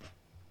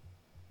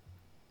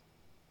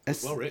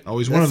It's well written. Oh,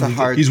 he's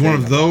one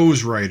of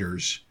those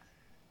writers.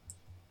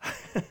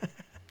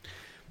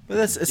 But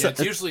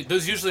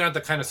Those usually aren't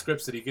the kind of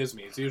scripts that he gives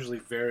me. It's usually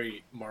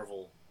very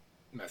Marvel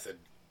method.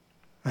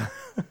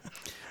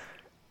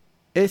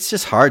 It's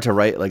just hard to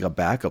write like a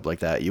backup like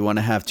that. You want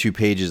to have 2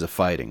 pages of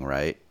fighting,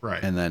 right?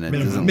 Right. And then it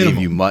Minimum. doesn't leave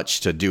you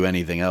much to do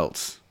anything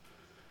else.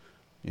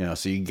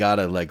 So you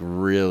gotta like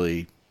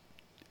really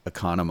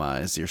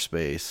economize your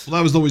space. Well,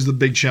 that was always the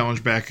big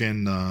challenge back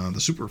in the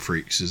Super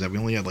Freaks, is that we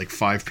only had like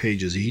 5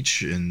 pages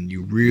each, and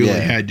you really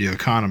had to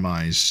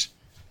economize.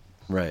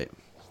 Right.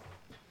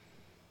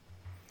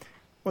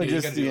 Well, You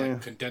just gotta do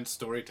like condensed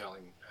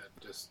storytelling.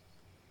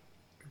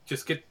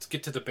 Just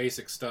get to the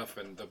basic stuff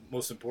and the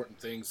most important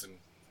things and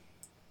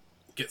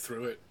get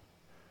through it.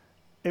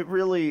 It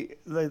really,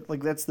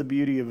 like, that's the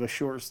beauty of a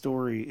short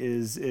story,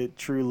 is it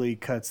truly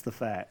cuts the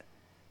fat.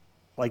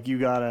 Like,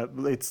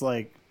 it's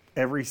like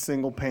every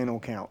single panel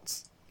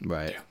counts.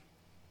 Right. Yeah.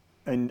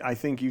 And I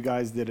think you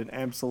guys did an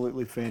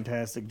absolutely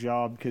fantastic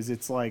job, because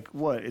it's like,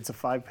 it's a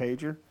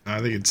 5-pager? I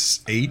think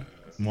it's 8,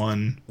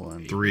 1,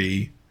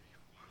 3,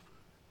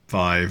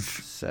 5,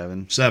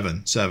 7.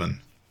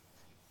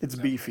 It's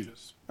beefy.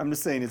 I'm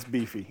just saying it's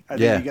beefy. I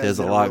think Yeah, you guys there's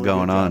a did lot really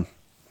going good job. on.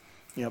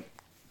 Yep.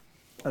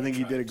 I think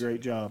you did a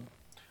great job.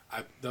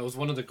 That was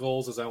one of the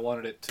goals, is I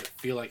wanted it to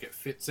feel like it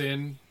fits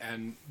in,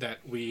 and that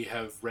we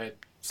have read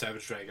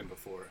Savage Dragon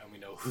before, and we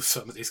know who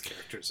some of these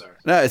characters are.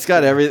 No, it's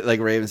got like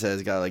Raven said,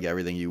 it's got like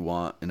everything you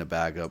want in a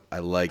backup. I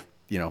like,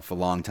 for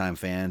longtime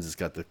fans, it's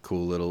got the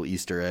cool little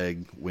Easter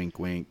egg, wink,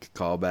 wink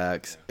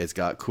callbacks. It's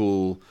got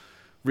cool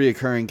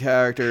reoccurring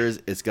characters.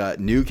 It's got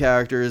new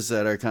characters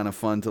that are kind of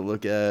fun to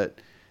look at.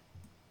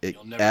 It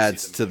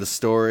adds to the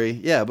story.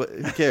 Yeah, but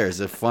who cares?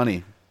 They're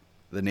funny.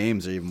 The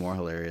names are even more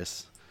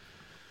hilarious.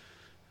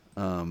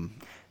 No,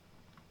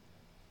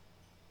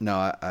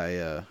 I'm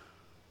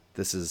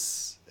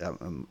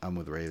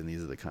with Raven.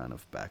 These are the kind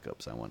of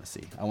backups I want to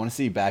see. I want to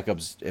see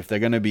backups. If they're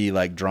going to be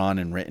like drawn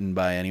and written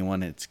by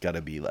anyone, it's got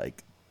to be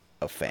like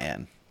a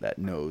fan that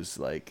knows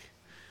like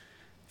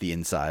the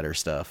insider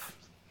stuff.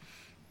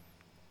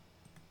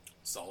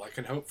 That's all I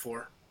can hope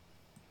for.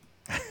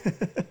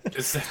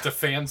 Is that the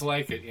fans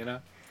like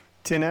it,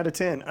 10 out of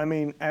 10. I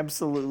mean,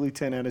 absolutely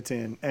 10 out of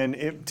 10. And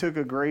it took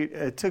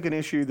an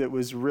issue that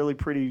was really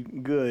pretty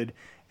good,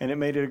 and it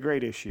made it a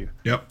great issue.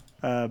 Yep.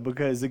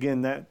 Because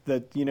again, that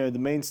the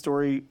main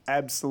story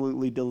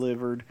absolutely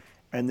delivered,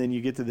 and then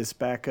you get to this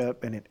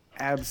backup, and it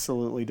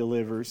absolutely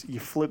delivers. You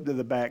flip to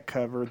the back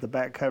cover. The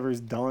back cover is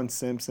Don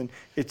Simpson.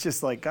 It's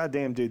just like,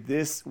 goddamn, dude,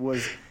 this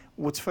was.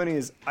 What's funny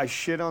is I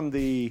shit on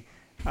the.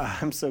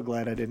 I'm so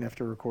glad I didn't have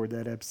to record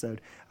that episode.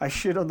 I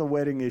shit on the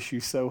wedding issue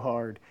so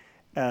hard.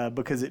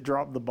 Because it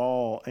dropped the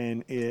ball,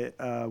 and it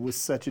was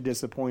such a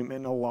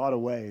disappointment in a lot of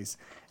ways.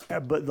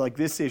 But like,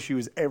 this issue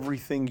is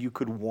everything you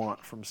could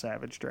want from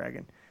Savage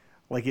Dragon.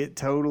 Like, it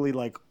totally,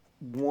 like,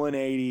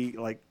 180.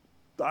 Like,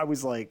 I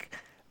was like,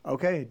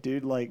 okay,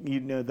 dude, like,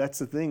 that's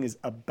the thing, is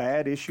a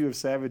bad issue of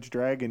Savage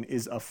Dragon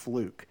is a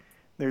fluke.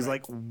 There's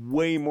like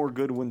way more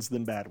good ones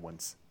than bad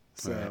ones.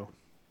 So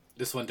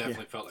this one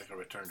definitely felt like a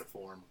return to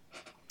form.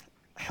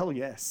 Hell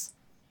yes.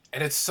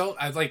 And it's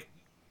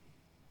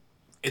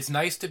it's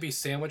nice to be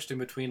sandwiched in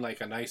between like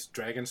a nice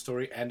dragon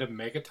story and a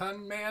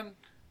Megaton Man.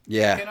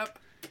 Yeah. Pinup.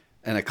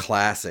 And a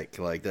classic.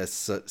 Like, that's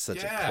such a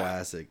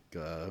classic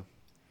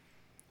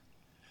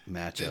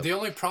matchup. The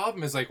only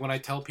problem is, like, when I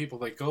tell people,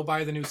 like, go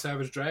buy the new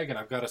Savage Dragon,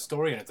 I've got a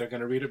story in it, they're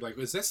going to read it like,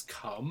 is this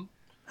cum?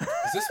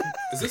 Is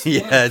this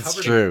Yeah, woman it's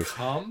covered true. in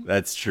cum?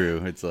 That's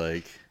true. It's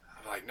like,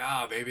 I'm like,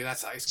 nah, baby,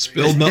 that's ice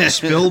Spilled cream.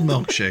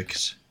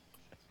 milkshakes.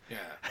 Yeah,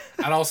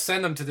 and I'll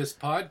send them to this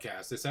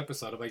podcast, this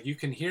episode. I'm like, you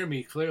can hear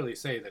me clearly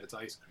say that it's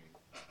ice cream.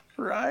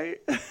 Right?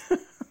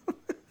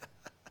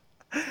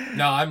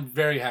 No, I'm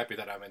very happy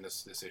that I'm in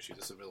this issue.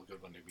 This is a real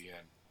good one to be in.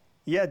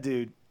 Yeah,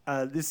 dude.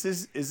 Is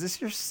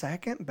this your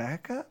second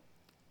backup?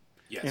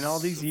 Yes. In all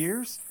these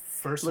years?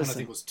 First one I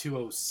think was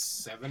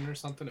 207 or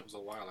something. It was a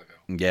while ago.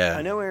 yeah.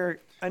 I know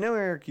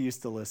Eric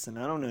used to listen.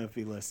 I don't know if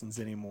he listens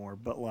anymore,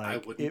 but like I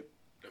wouldn't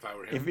if I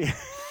were him.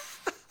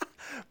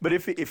 But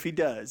if he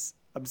does,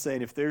 I'm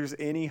saying if there's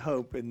any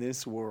hope in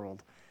this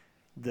world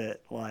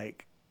that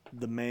like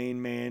the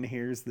main man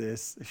hears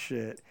this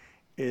shit,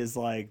 is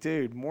like,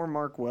 dude, more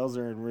Mark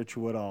Welser and Rich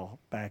Woodall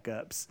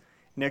backups.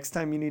 Next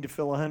time you need to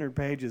fill 100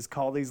 pages,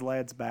 call these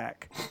lads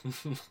back.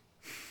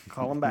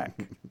 Call them back.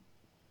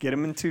 Get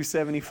him in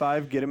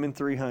 275. Get him in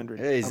 300.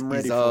 Hey, I'm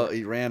ready for it.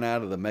 he ran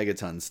out of the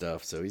megaton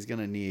stuff, so he's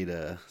gonna need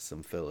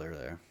some filler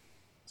there.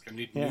 It's gonna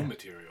need new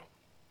material.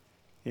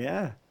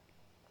 Yeah.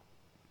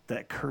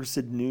 That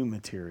cursed new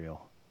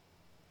material.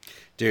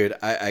 Dude,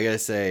 I gotta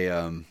say,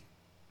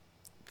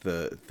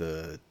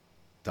 the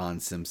Don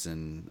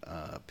Simpson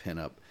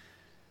pinup,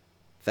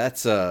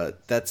 that's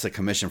a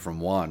commission from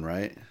Juan,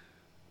 right?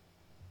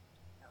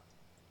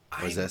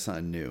 Or is that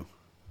something new?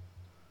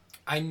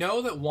 I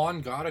know that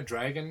Juan got a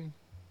Dragon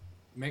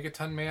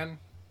Megaton Man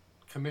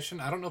commission.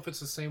 I don't know if it's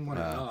the same one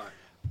or not.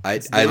 I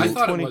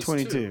thought it was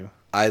 2022. too.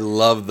 I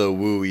love the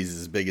woo. He's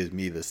as big as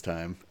me this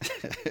time,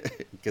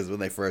 because when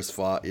they first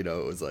fought, it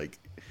was like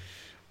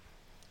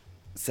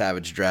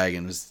Savage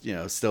Dragon was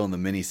still in the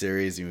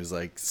miniseries. He was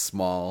like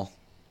small.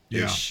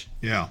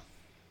 Yeah.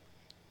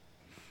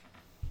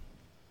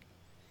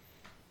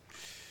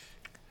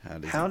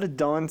 How did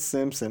Don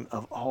Simpson,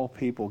 of all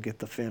people, get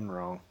the fin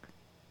wrong?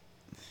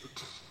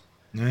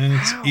 And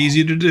it's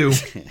easy to do.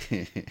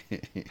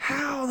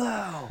 How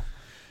though?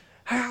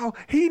 How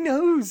he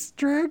knows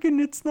Dragon?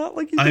 It's not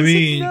like he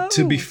doesn't know.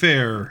 To be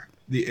fair,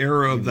 the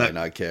era of Might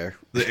not care.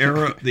 the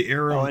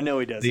era. Oh, I know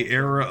he doesn't. The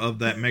era of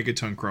that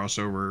Megaton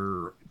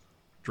crossover,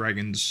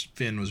 Dragon's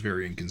fin was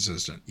very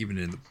inconsistent, even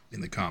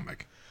in the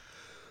comic.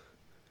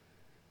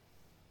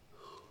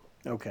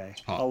 Okay,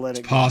 I'll let it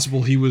It's go.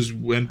 possible he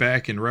went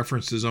back and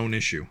referenced his own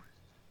issue.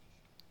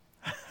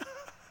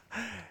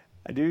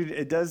 Dude,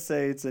 it does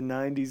say it's a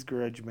 90s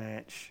grudge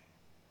match.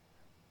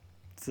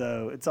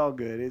 So it's all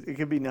good. It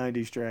could be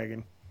 90s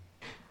Dragon.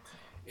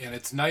 And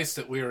it's nice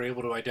that we were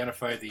able to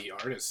identify the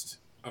artist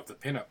of the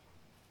pinup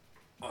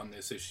on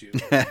this issue.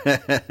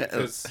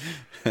 Because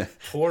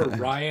poor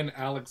Ryan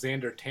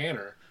Alexander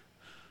Tanner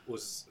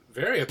was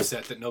very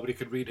upset that nobody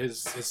could read his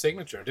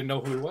signature. Didn't know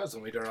who he was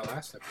when we did our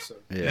last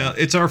episode. Yeah,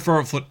 it's our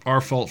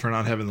fault for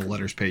not having the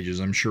letters pages.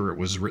 I'm sure it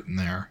was written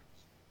there.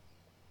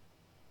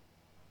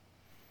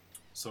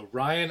 So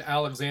Ryan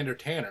Alexander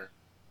Tanner,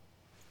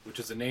 which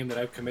is a name that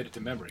I've committed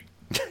to memory,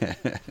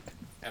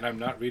 and I'm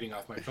not reading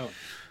off my phone.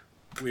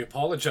 We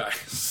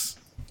apologize.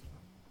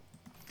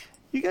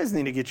 You guys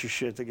need to get your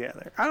shit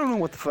together. I don't know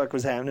what the fuck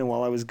was happening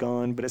while I was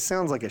gone, but it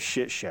sounds like a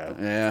shit show.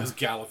 It Yeah. was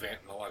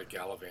gallivanting, a lot of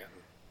gallivanting.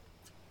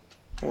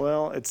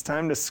 Well, it's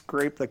time to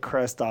scrape the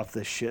crust off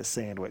this shit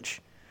sandwich.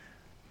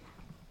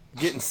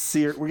 We're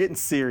getting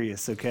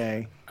serious,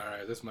 okay? All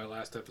right, this is my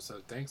last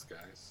episode. Thanks,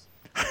 guys.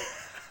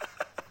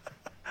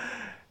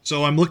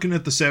 So I'm looking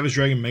at the Savage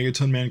Dragon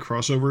Megaton Man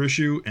crossover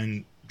issue,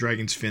 and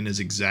Dragon's fin is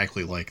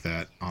exactly like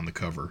that on the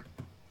cover.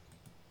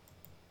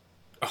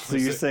 Oh, So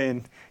you're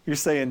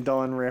saying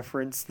Dawn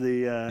referenced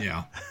the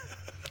Yeah.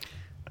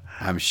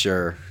 I'm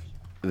sure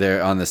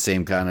they're on the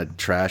same kind of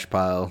trash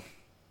pile.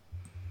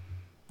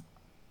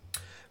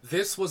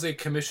 This was a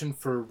commission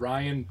for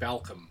Ryan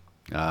Balcom.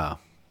 Ah.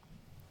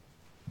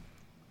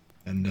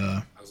 And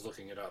I was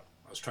looking it up.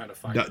 I was trying to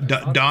find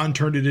it. Don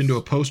turned it into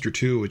a poster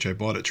too, which I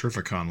bought at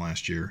Terrificon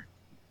last year,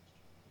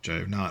 which I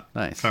have not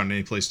found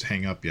any place to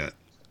hang up yet.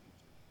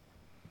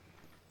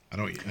 I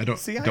don't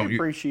See, I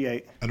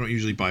don't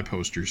usually buy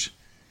posters.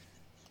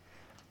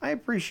 I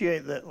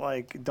appreciate that,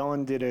 like,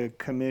 Dawn did a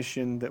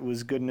commission that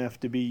was good enough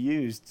to be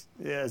used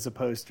as a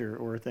poster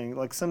or a thing.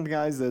 Like, some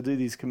guys, they'll do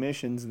these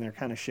commissions and they're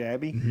kind of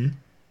shabby. Mm-hmm.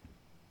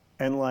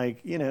 And,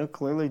 like,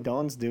 clearly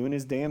Dawn's doing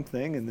his damn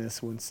thing in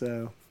this one.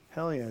 So,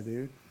 hell yeah,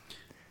 dude.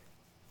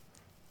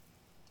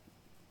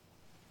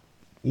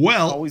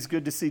 Well, Always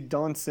good to see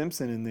Dawn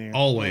Simpson in there.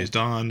 always,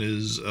 Don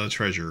is a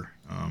treasure.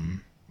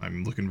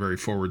 I'm looking very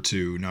forward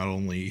to not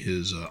only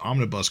his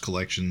omnibus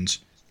collections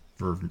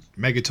for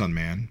Megaton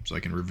Man, so I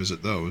can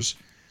revisit those,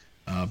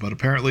 but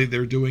apparently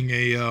they're doing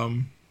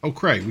a...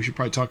 Craig, we should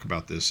probably talk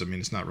about this. I mean,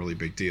 it's not really a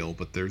big deal,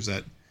 but there's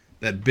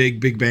that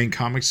Big Bang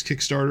Comics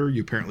Kickstarter.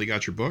 You apparently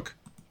got your book?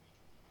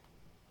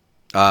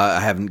 I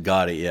haven't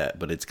got it yet,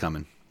 but it's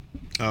coming.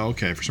 Oh,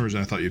 okay. For some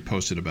reason, I thought you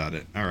posted about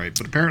it. All right,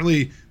 but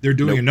apparently they're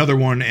doing another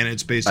one, and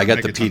it's based on I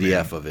got the Megaton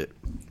PDF Man. of it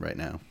right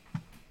now.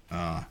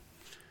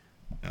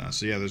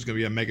 So yeah, there's going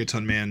to be a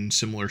Megaton Man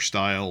similar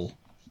style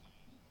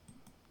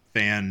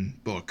fan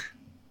book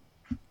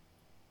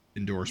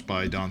endorsed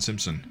by Don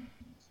Simpson.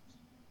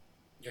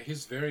 Yeah,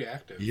 he's very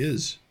active. He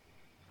is.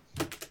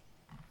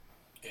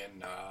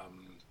 In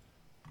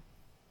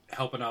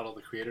helping out all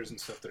the creators and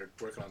stuff that are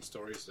working on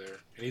stories there.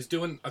 And he's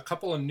doing a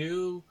couple of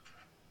new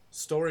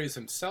stories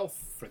himself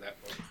for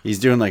that book. He's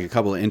doing like a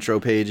couple of intro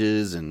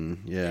pages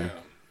and yeah.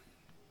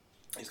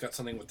 He's got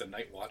something with the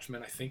Night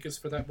Watchman, I think, is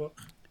for that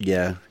book.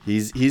 Yeah,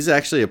 he's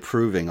actually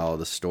approving all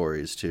the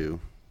stories too.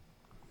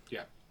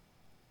 Yeah.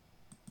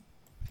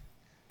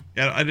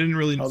 Yeah, I did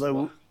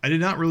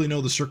not really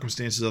know the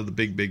circumstances of the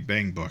Big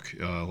Bang book.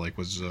 Like,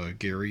 was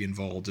Gary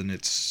involved in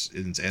its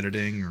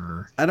editing,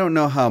 or? I don't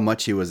know how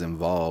much he was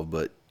involved,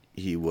 but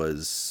he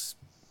was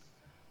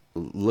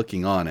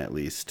looking on at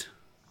least.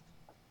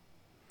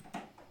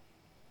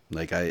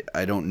 Like,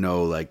 I don't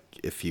know, like,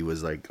 if he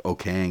was, like,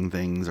 okaying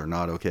things or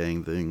not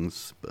okaying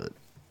things, but,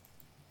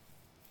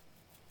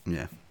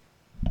 yeah.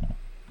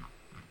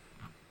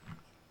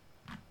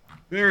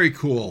 Very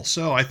cool.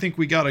 So, I think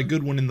we got a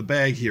good one in the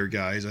bag here,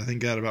 guys. I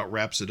think that about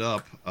wraps it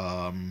up.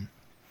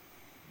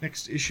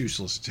 Next issue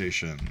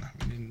solicitation.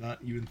 I did not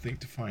even think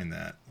to find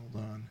that.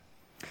 Hold on.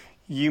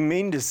 You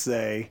mean to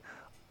say,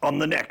 on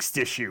the next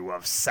issue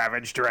of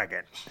Savage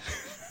Dragon.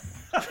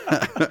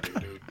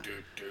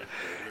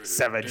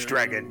 Savage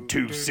Dragon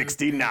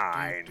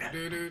 269.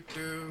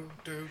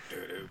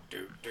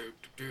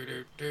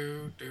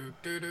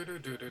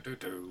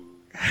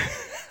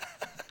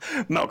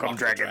 Malcolm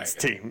Dragon's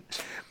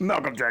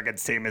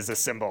team is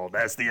assembled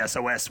as the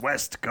SOS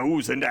West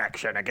goes into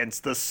action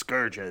against the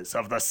scourges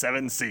of the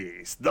Seven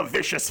Seas, the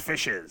Vicious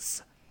Fishes.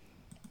 Is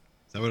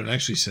that what it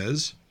actually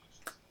says?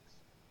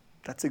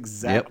 That's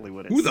exactly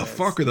what it says. Who the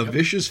fuck are the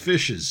Vicious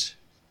Fishes?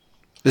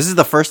 This is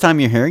the first time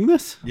you're hearing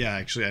this? Yeah,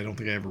 actually, I don't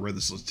think I ever read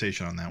the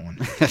solicitation on that one.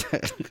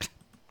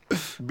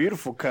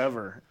 Beautiful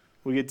cover.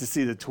 We get to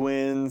see the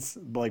twins,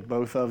 like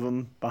both of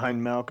them,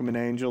 behind Malcolm and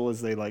Angel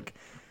as they like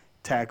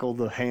tackle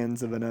the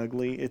hands of an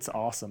ugly. It's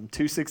awesome.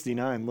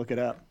 269. Look it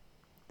up.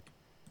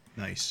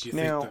 Nice. Do you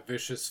think the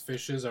Vicious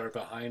Fishes are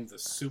behind the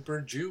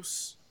Super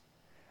Juice?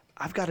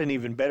 I've got an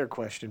even better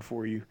question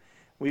for you.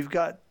 We've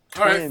got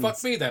twins. All right,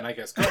 fuck me then, I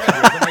guess. Go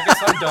ahead, Ruben. I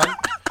guess I'm done.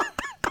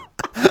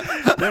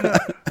 No.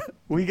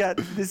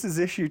 This is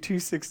issue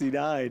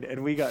 269,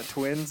 and we got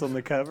twins on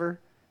the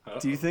cover. Uh-oh.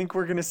 Do you think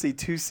we're going to see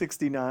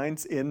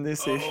 269s in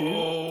this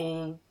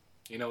issue?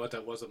 You know what?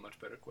 That was a much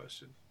better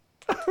question.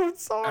 I'm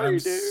sorry,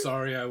 dude. I'm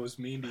sorry I was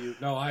mean to you.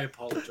 No, I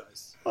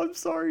apologize. I'm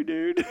sorry,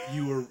 dude.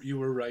 You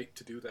were right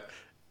to do that.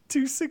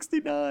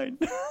 269.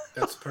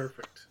 That's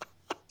perfect.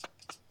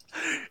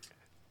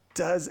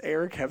 Does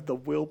Eric have the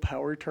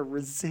willpower to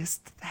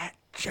resist that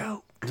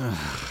joke?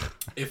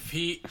 If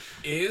he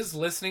is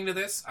listening to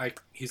this,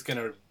 he's going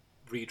to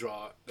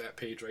redraw that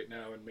page right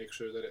now and make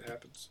sure that it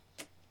happens.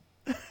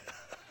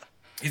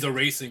 He's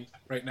erasing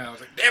right now.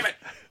 He's like, damn it!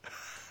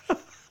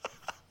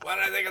 Why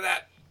did I think of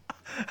that?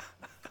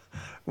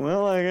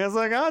 Well, I guess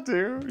I got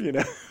to, you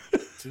know.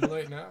 Too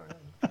late now.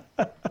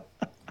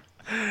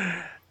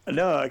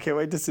 No, I can't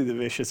wait to see the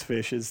Vicious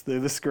Fishes. They're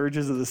the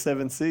scourges of the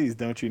Seven Seas,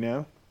 don't you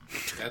know?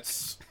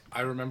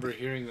 I remember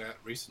hearing that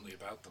recently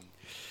about them.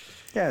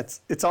 Yeah,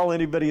 it's all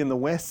anybody in the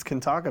West can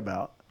talk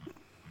about.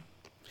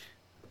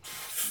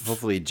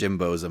 Hopefully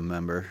Jimbo's a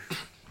member.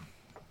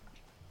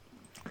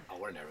 Oh,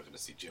 we're never going to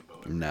see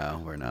Jimbo.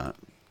 No, we're not.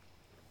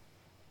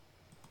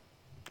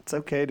 It's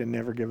okay to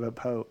never give up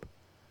hope.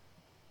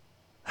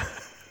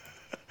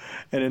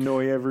 And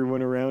annoy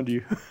everyone around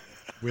you.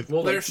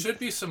 There should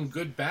be some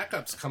good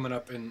backups coming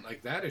up in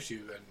like that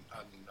issue and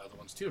on other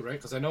ones too, right?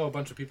 Because I know a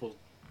bunch of people,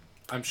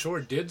 I'm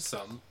sure, did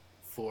some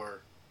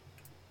for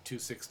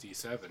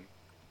 267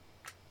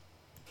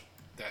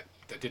 that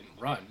didn't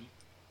run.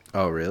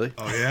 Oh, really?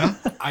 Oh, yeah?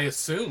 I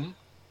assume.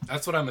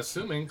 That's what I'm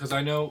assuming, because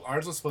I know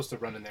ours was supposed to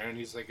run in there, and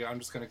he's like, I'm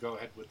just going to go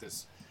ahead with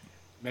this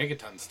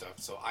Megaton stuff.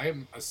 So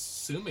I'm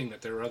assuming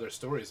that there are other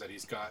stories that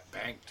he's got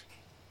banked.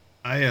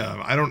 I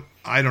don't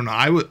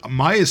know.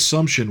 My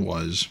assumption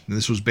was, and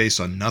this was based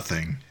on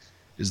nothing,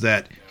 is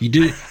that he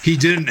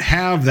didn't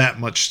have that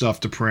much stuff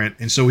to print,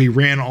 and so he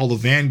ran all the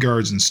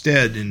Vanguards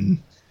instead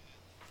and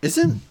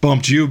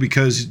bumped you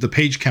because the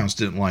page counts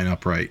didn't line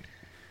up right.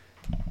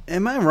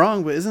 Am I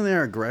wrong? But isn't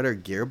there a Greta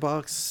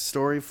Gearbox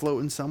story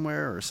floating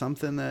somewhere or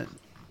something that?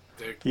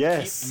 They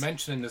yes. keep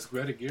mentioning this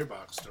Greta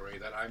Gearbox story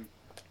that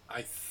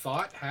I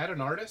thought had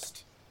an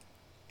artist.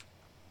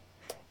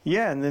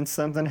 Yeah, and then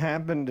something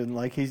happened and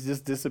like he's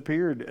just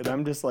disappeared, and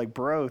I'm just like,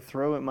 bro,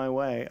 throw it my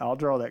way. I'll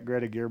draw that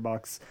Greta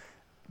Gearbox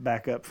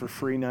back up for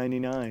free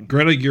 99.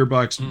 Greta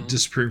Gearbox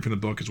disappearing from the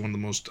book is one of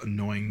the most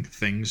annoying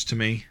things to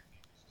me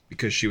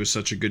because she was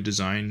such a good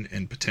design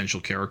and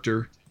potential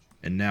character,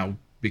 and now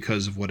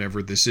because of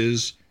whatever this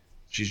is,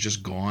 she's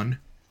just gone.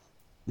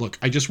 Look,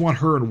 I just want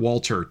her and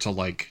Walter to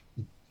like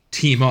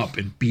team up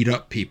and beat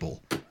up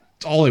people.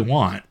 That's all I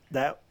want.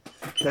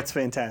 That's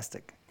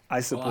fantastic. I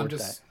support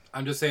that.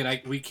 I'm just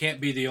saying, we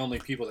can't be the only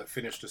people that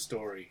finished a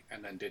story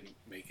and then didn't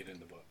make it in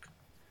the book.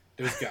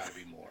 There's got to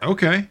be more.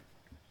 Okay.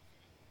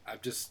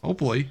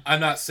 Hopefully. I'm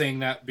not saying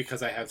that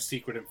because I have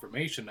secret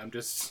information. I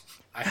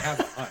have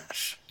a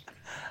hunch.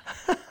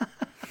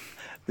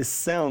 This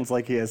sounds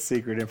like he has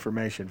secret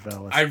information,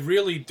 fellas. I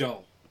really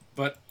don't,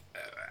 but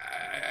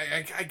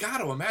I got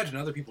to imagine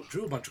other people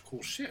drew a bunch of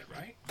cool shit,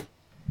 right?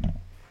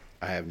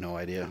 I have no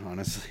idea,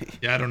 honestly.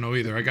 Yeah, I don't know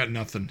either. I got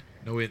nothing.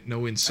 No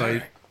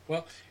insight. Right.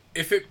 Well,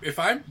 if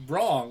I'm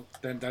wrong,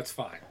 then that's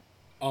fine.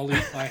 I'll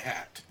eat my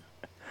hat.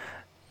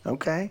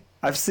 Okay.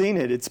 I've seen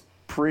it. It's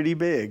pretty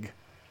big.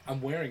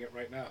 I'm wearing it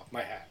right now.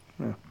 My hat.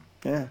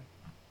 Yeah.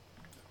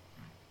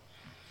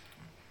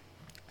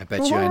 I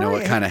bet you I know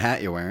what kind of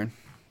hat you're wearing.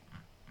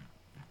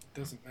 It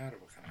doesn't matter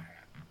what kind of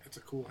hat. It's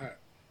a cool hat.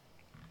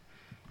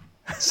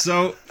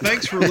 So,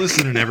 thanks for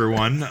listening,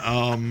 everyone.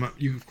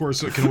 You, of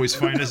course, can always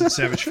find us at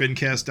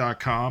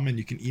savagefincast.com, and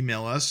you can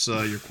email us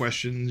your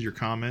questions, your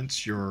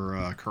comments,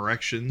 your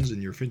corrections,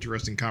 and your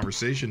interesting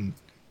conversation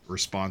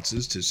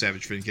responses to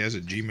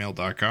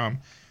savagefincast@gmail.com.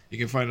 You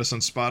can find us on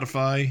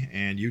Spotify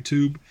and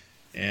YouTube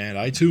and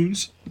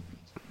iTunes.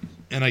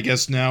 And I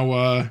guess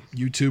now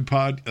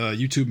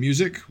YouTube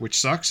Music, which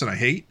sucks and I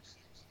hate.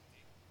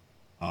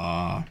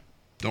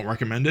 Don't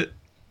recommend it,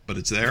 but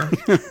it's there.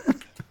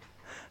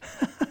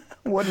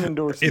 What an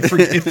endorsement.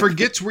 It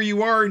forgets where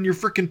you are in your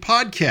freaking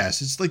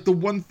podcast. It's like the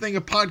one thing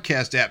a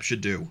podcast app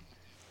should do.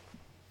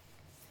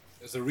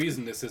 There's a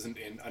reason this isn't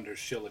under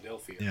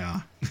Philadelphia.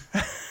 Yeah.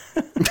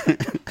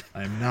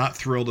 I'm not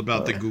thrilled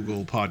about the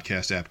Google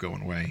podcast app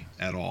going away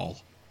at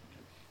all.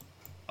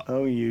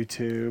 Oh,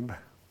 YouTube.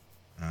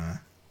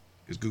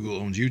 Because Google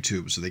owns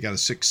YouTube, so they got to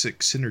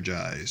 6-6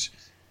 synergize.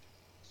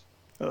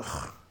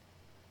 Ugh.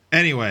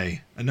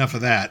 Anyway, enough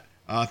of that.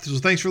 So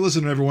thanks for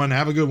listening, everyone.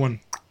 Have a good one.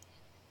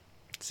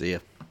 See ya.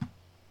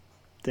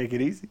 Take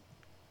it easy.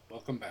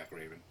 Welcome back,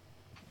 Raven.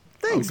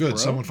 Thanks, oh, good. bro.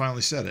 Someone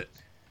finally said it.